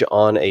message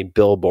on a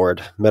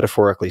billboard,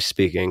 metaphorically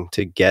speaking,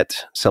 to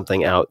get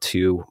something out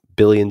to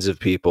billions of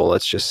people,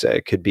 let's just say,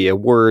 it could be a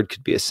word,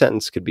 could be a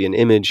sentence, could be an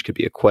image, could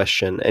be a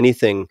question,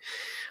 anything,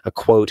 a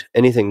quote,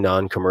 anything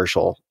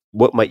non-commercial,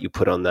 what might you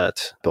put on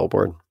that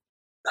billboard?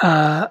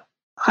 I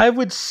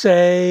would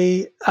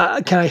say,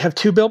 can I have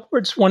two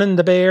billboards, one in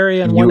the Bay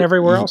Area and one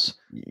everywhere else?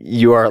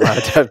 You are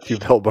allowed to have two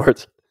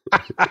billboards.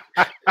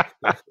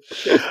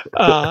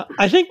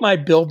 I think my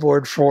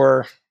billboard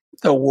for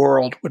the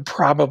world would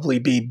probably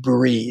be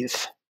breathe.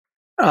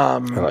 I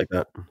like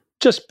that.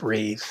 Just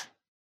breathe.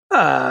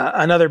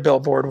 Another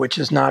billboard, which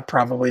is not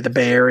probably the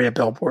Bay Area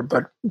billboard,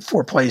 but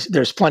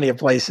there's plenty of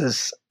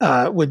places,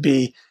 would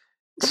be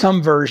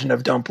some version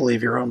of "Don't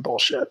believe your own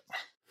bullshit."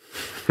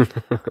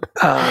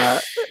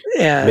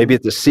 And maybe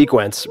it's a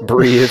sequence: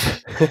 breathe,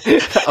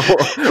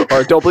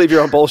 or "Don't believe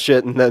your own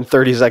bullshit," and then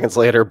 30 seconds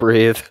later,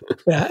 breathe.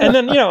 Yeah, and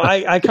then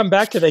I come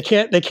back to they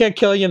can't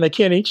kill you and they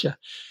can't eat you.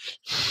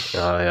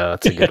 Oh yeah,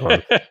 that's a good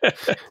one.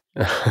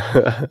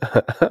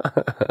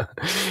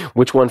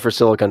 Which one for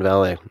Silicon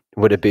Valley?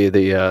 Would it be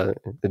the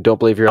 "Don't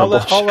believe your own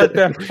bullshit"? I'll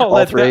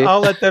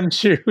let them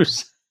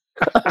choose.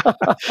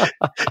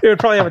 It would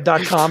probably have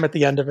a .com at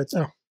the end of it,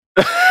 though.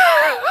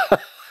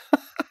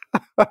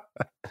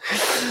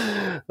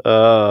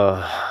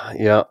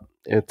 Yeah,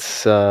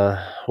 it's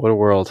what a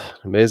world.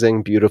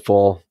 Amazing,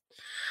 beautiful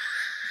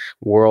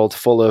world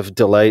full of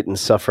delight and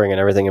suffering and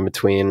everything in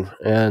between.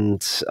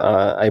 And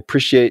I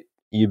appreciate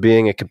you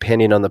being a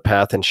companion on the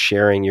path and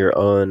sharing your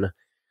own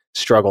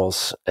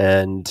struggles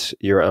and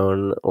your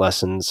own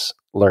lessons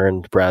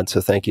learned, Brad. So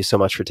thank you so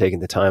much for taking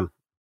the time.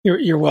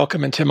 You're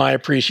welcome. And Tim, I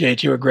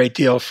appreciate you a great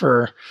deal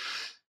for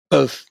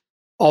both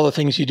all the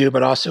things you do,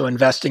 but also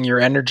investing your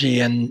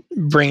energy and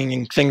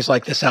bringing things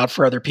like this out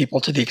for other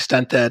people to the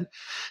extent that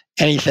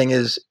anything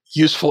is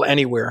useful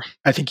anywhere.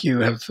 I think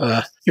you're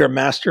a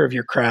master of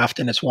your craft,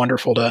 and it's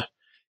wonderful to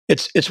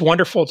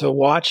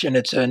watch, and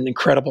it's an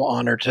incredible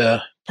honor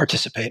to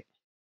participate.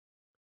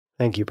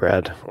 Thank you,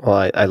 Brad.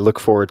 Well, I look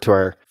forward to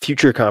our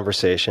future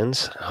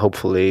conversations,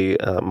 hopefully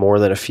more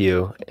than a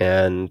few.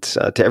 And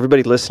to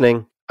everybody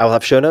listening, I will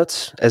have show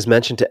notes, as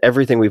mentioned, to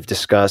everything we've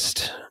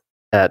discussed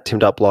at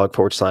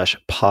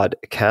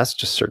tim.blog/podcast.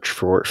 Just search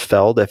for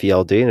Feld,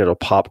 F-E-L-D, and it'll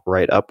pop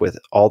right up with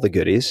all the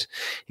goodies,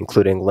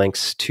 including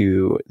links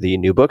to the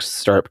new books,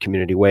 Startup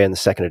Community Way and the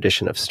second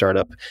edition of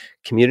Startup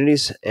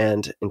Communities.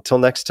 And until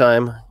next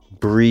time,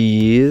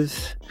 breathe,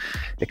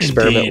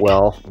 experiment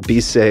well, be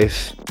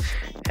safe,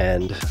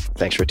 and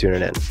thanks for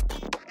tuning in.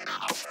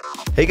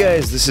 Hey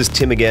guys, this is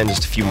Tim again.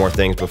 Just a few more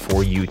things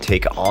before you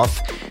take off.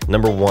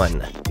 Number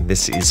one,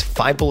 this is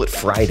 5 Bullet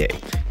Friday.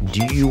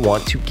 Do you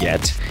want to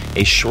get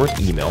a short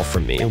email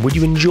from me? Would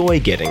you enjoy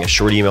getting a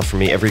short email from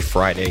me every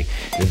Friday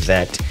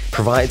that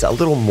provides a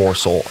little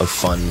morsel of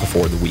fun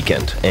before the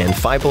weekend? And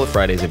 5 Bullet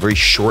Friday is a very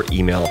short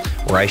email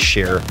where I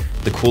share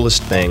the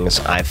coolest things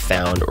I've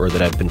found or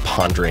that I've been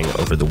pondering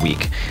over the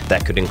week.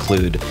 That could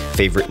include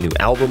favorite new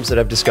albums that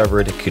I've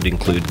discovered. It could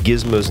include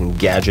gizmos and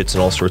gadgets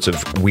and all sorts of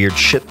weird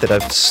shit that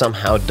I've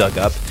somehow dug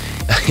up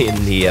in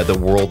the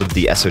world of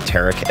the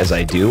esoteric as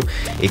I do.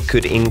 It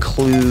could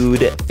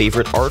include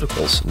favorite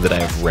articles that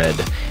I've read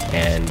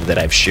and that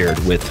I've shared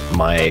with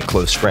my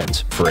close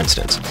friends, for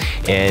instance.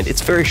 And it's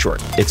very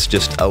short. It's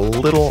just a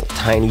little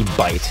tiny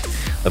bite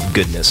of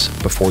goodness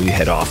before you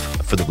head off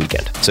for the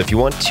weekend. So if you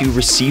want to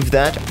receive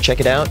that, check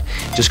it out.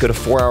 Just go to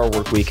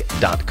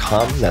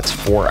 4hourworkweek.com. That's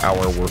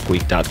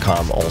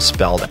 4hourworkweek.com, all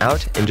spelled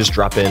out, and just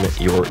drop in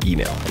your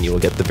email and you will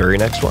get the very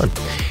next one.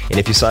 And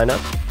if you sign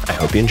up, I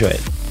hope you enjoy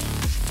it.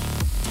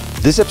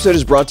 This episode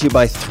is brought to you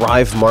by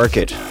Thrive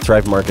Market.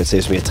 Thrive Market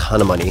saves me a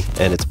ton of money,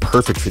 and it's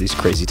perfect for these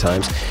crazy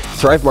times.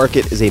 Thrive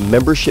Market is a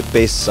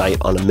membership-based site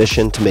on a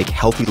mission to make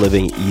healthy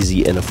living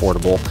easy and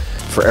affordable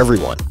for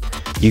everyone.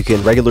 You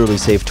can regularly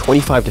save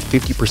 25 to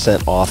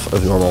 50% off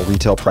of normal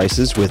retail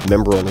prices with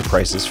member-only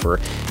prices for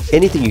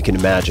anything you can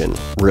imagine,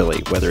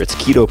 really. Whether it's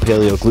keto,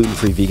 paleo,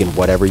 gluten-free, vegan,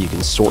 whatever, you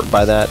can sort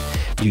by that.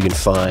 You can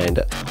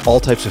find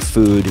all types of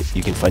food.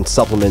 You can find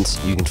supplements.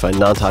 You can find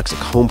non-toxic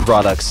home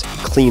products,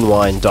 clean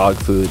wine, dog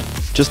food,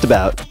 just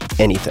about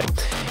anything.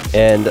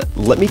 And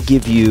let me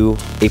give you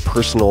a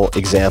personal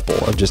example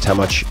of just how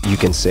much you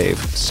can save.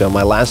 So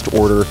my last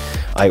order,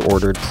 I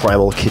ordered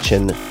Primal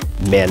Kitchen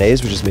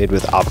mayonnaise, which is made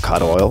with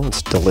avocado oil.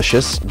 It's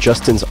delicious.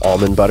 Justin's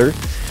almond butter.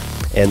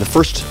 And the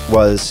first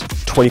was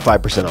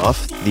 25%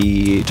 off.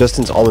 The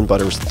Justin's almond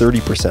butter was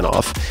 30%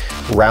 off.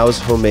 Rao's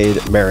homemade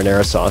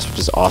marinara sauce, which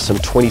is awesome,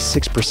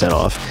 26%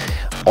 off.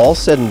 All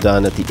said and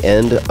done, at the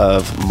end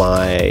of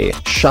my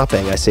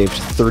shopping, I saved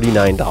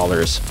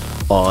 $39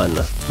 on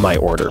my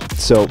order.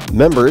 So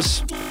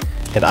members,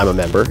 and I'm a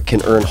member,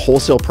 can earn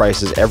wholesale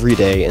prices every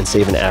day and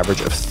save an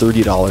average of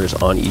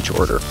 $30 on each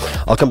order.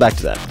 I'll come back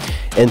to that.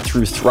 And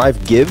through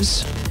Thrive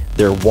Gives,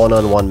 their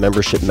one-on-one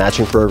membership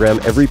matching program,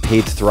 every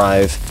paid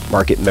Thrive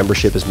Market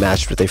membership is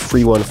matched with a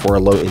free one for a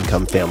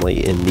low-income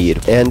family in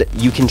need. And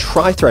you can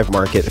try Thrive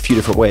Market a few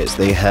different ways.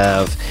 They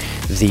have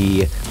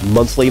the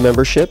monthly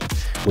membership,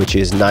 which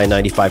is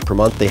 $9.95 per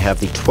month. They have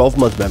the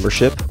 12-month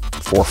membership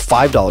for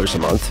 $5 a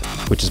month,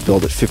 which is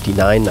billed at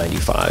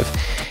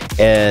 $59.95.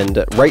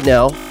 And right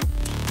now,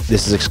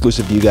 this is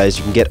exclusive to you guys.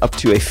 You can get up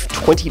to a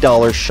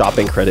 $20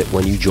 shopping credit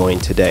when you join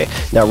today.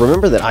 Now,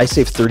 remember that I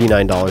saved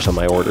 $39 on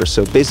my order.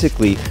 So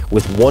basically,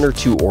 with one or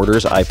two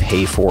orders, I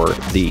pay for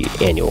the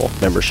annual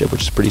membership,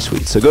 which is pretty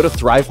sweet. So go to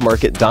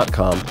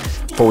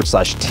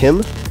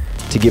thrivemarket.com/Tim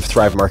to give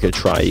Thrive Market a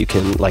try. You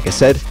can, like I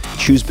said,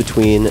 choose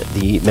between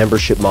the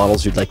membership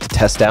models you'd like to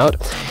test out.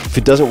 If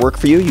it doesn't work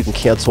for you, you can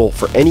cancel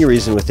for any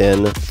reason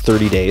within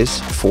 30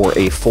 days for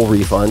a full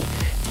refund.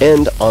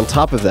 And on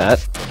top of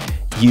that,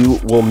 you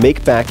will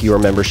make back your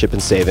membership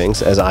and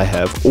savings, as I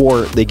have,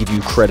 or they give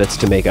you credits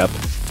to make up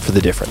for the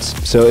difference.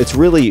 So it's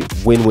really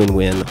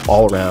win-win-win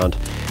all around,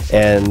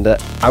 and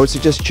I would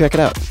suggest you check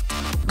it out.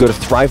 Go to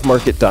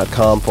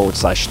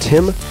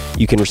thrivemarket.com/Tim.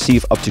 You can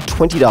receive up to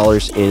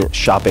 $20 in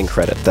shopping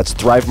credit. That's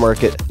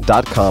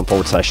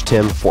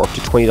thrivemarket.com/Tim for up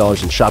to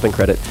 $20 in shopping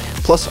credit,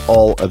 plus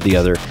all of the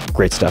other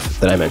great stuff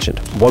that I mentioned.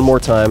 One more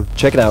time,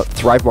 check it out,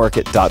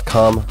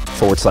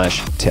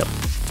 thrivemarket.com/Tim.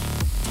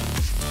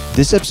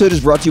 This episode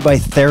is brought to you by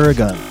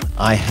Theragun.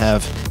 I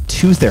have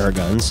two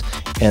Theraguns,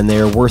 and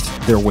they're worth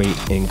their weight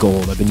in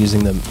gold. I've been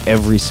using them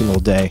every single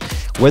day.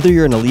 Whether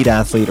you're an elite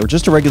athlete or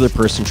just a regular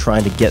person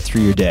trying to get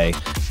through your day,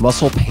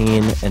 muscle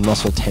pain and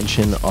muscle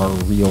tension are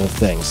real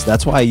things.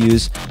 That's why I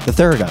use the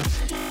Theragun.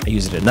 I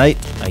use it at night.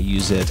 I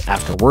use it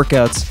after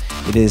workouts.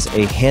 It is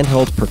a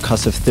handheld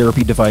percussive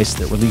therapy device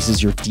that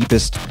releases your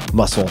deepest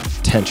muscle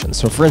tension.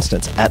 So for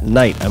instance, at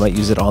night, I might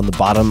use it on the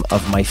bottom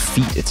of my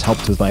feet. It's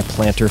helped with my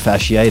plantar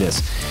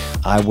fasciitis.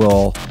 I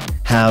will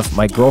have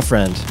my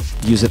girlfriend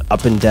use it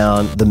up and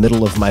down the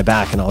middle of my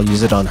back, and I'll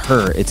use it on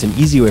her. It's an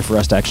easy way for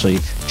us to actually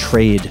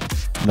trade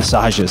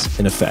massages,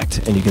 in effect.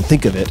 And you can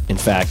think of it, in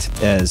fact,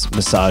 as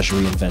massage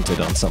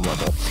reinvented on some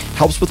level.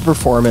 Helps with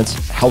performance,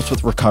 helps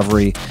with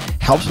recovery,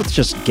 helps with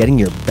just getting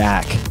your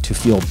back to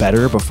feel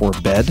better before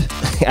bed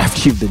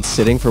after you've been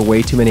sitting for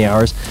way too many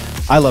hours.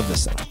 I love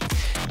this thing.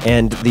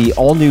 And the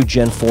all-new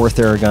Gen 4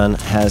 Theragun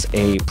has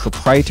a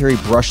proprietary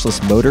brushless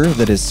motor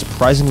that is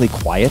surprisingly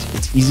quiet.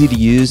 It's easy to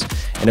use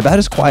and about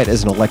as quiet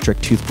as an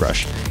electric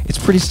toothbrush. It's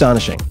pretty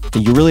astonishing.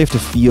 You really have to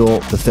feel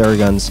the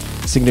Theragun's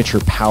signature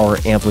power,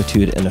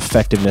 amplitude, and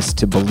effectiveness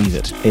to believe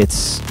it.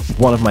 It's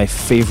one of my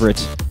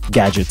favorite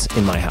gadgets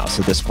in my house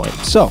at this point.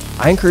 So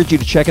I encourage you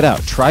to check it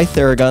out. Try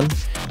Theragun.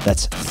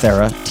 That's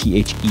Thera,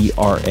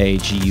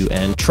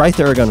 Theragun. Try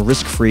Theragun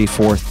risk-free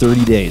for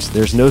 30 days.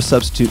 There's no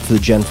substitute for the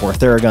Gen 4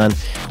 Theragun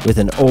with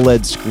an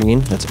OLED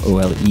screen. That's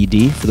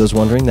OLED, for those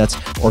wondering. That's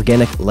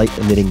organic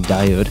light-emitting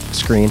diode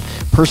screen,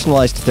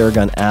 personalized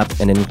Theragun app,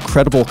 and an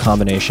incredible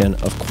combination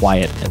of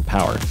quiet and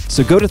power.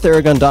 So go to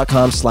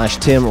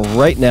theragun.com/Tim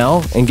right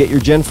now and get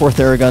your Gen 4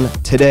 Theragun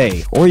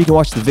today. Or you can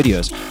watch the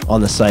videos on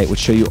the site, which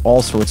show you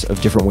all sorts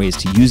of different ways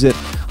to use it.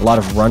 A lot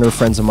of runner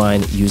friends of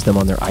mine use them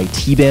on their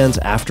IT bands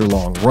after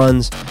long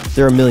runs.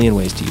 There are a million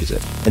ways to use it.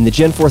 And the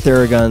Gen 4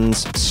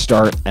 Theraguns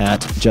start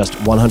at just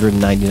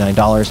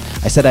 $199.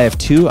 I said I have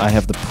two. I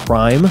have the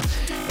Prime,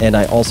 and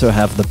I also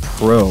have the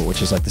Pro,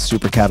 which is like the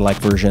super Cadillac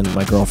version.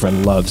 My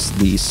girlfriend loves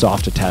the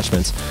soft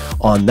attachments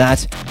on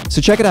that. So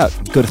check it out.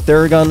 Go to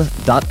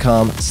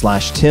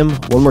theragun.com/Tim.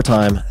 One more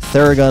time,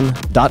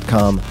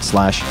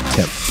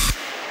 theragun.com/Tim.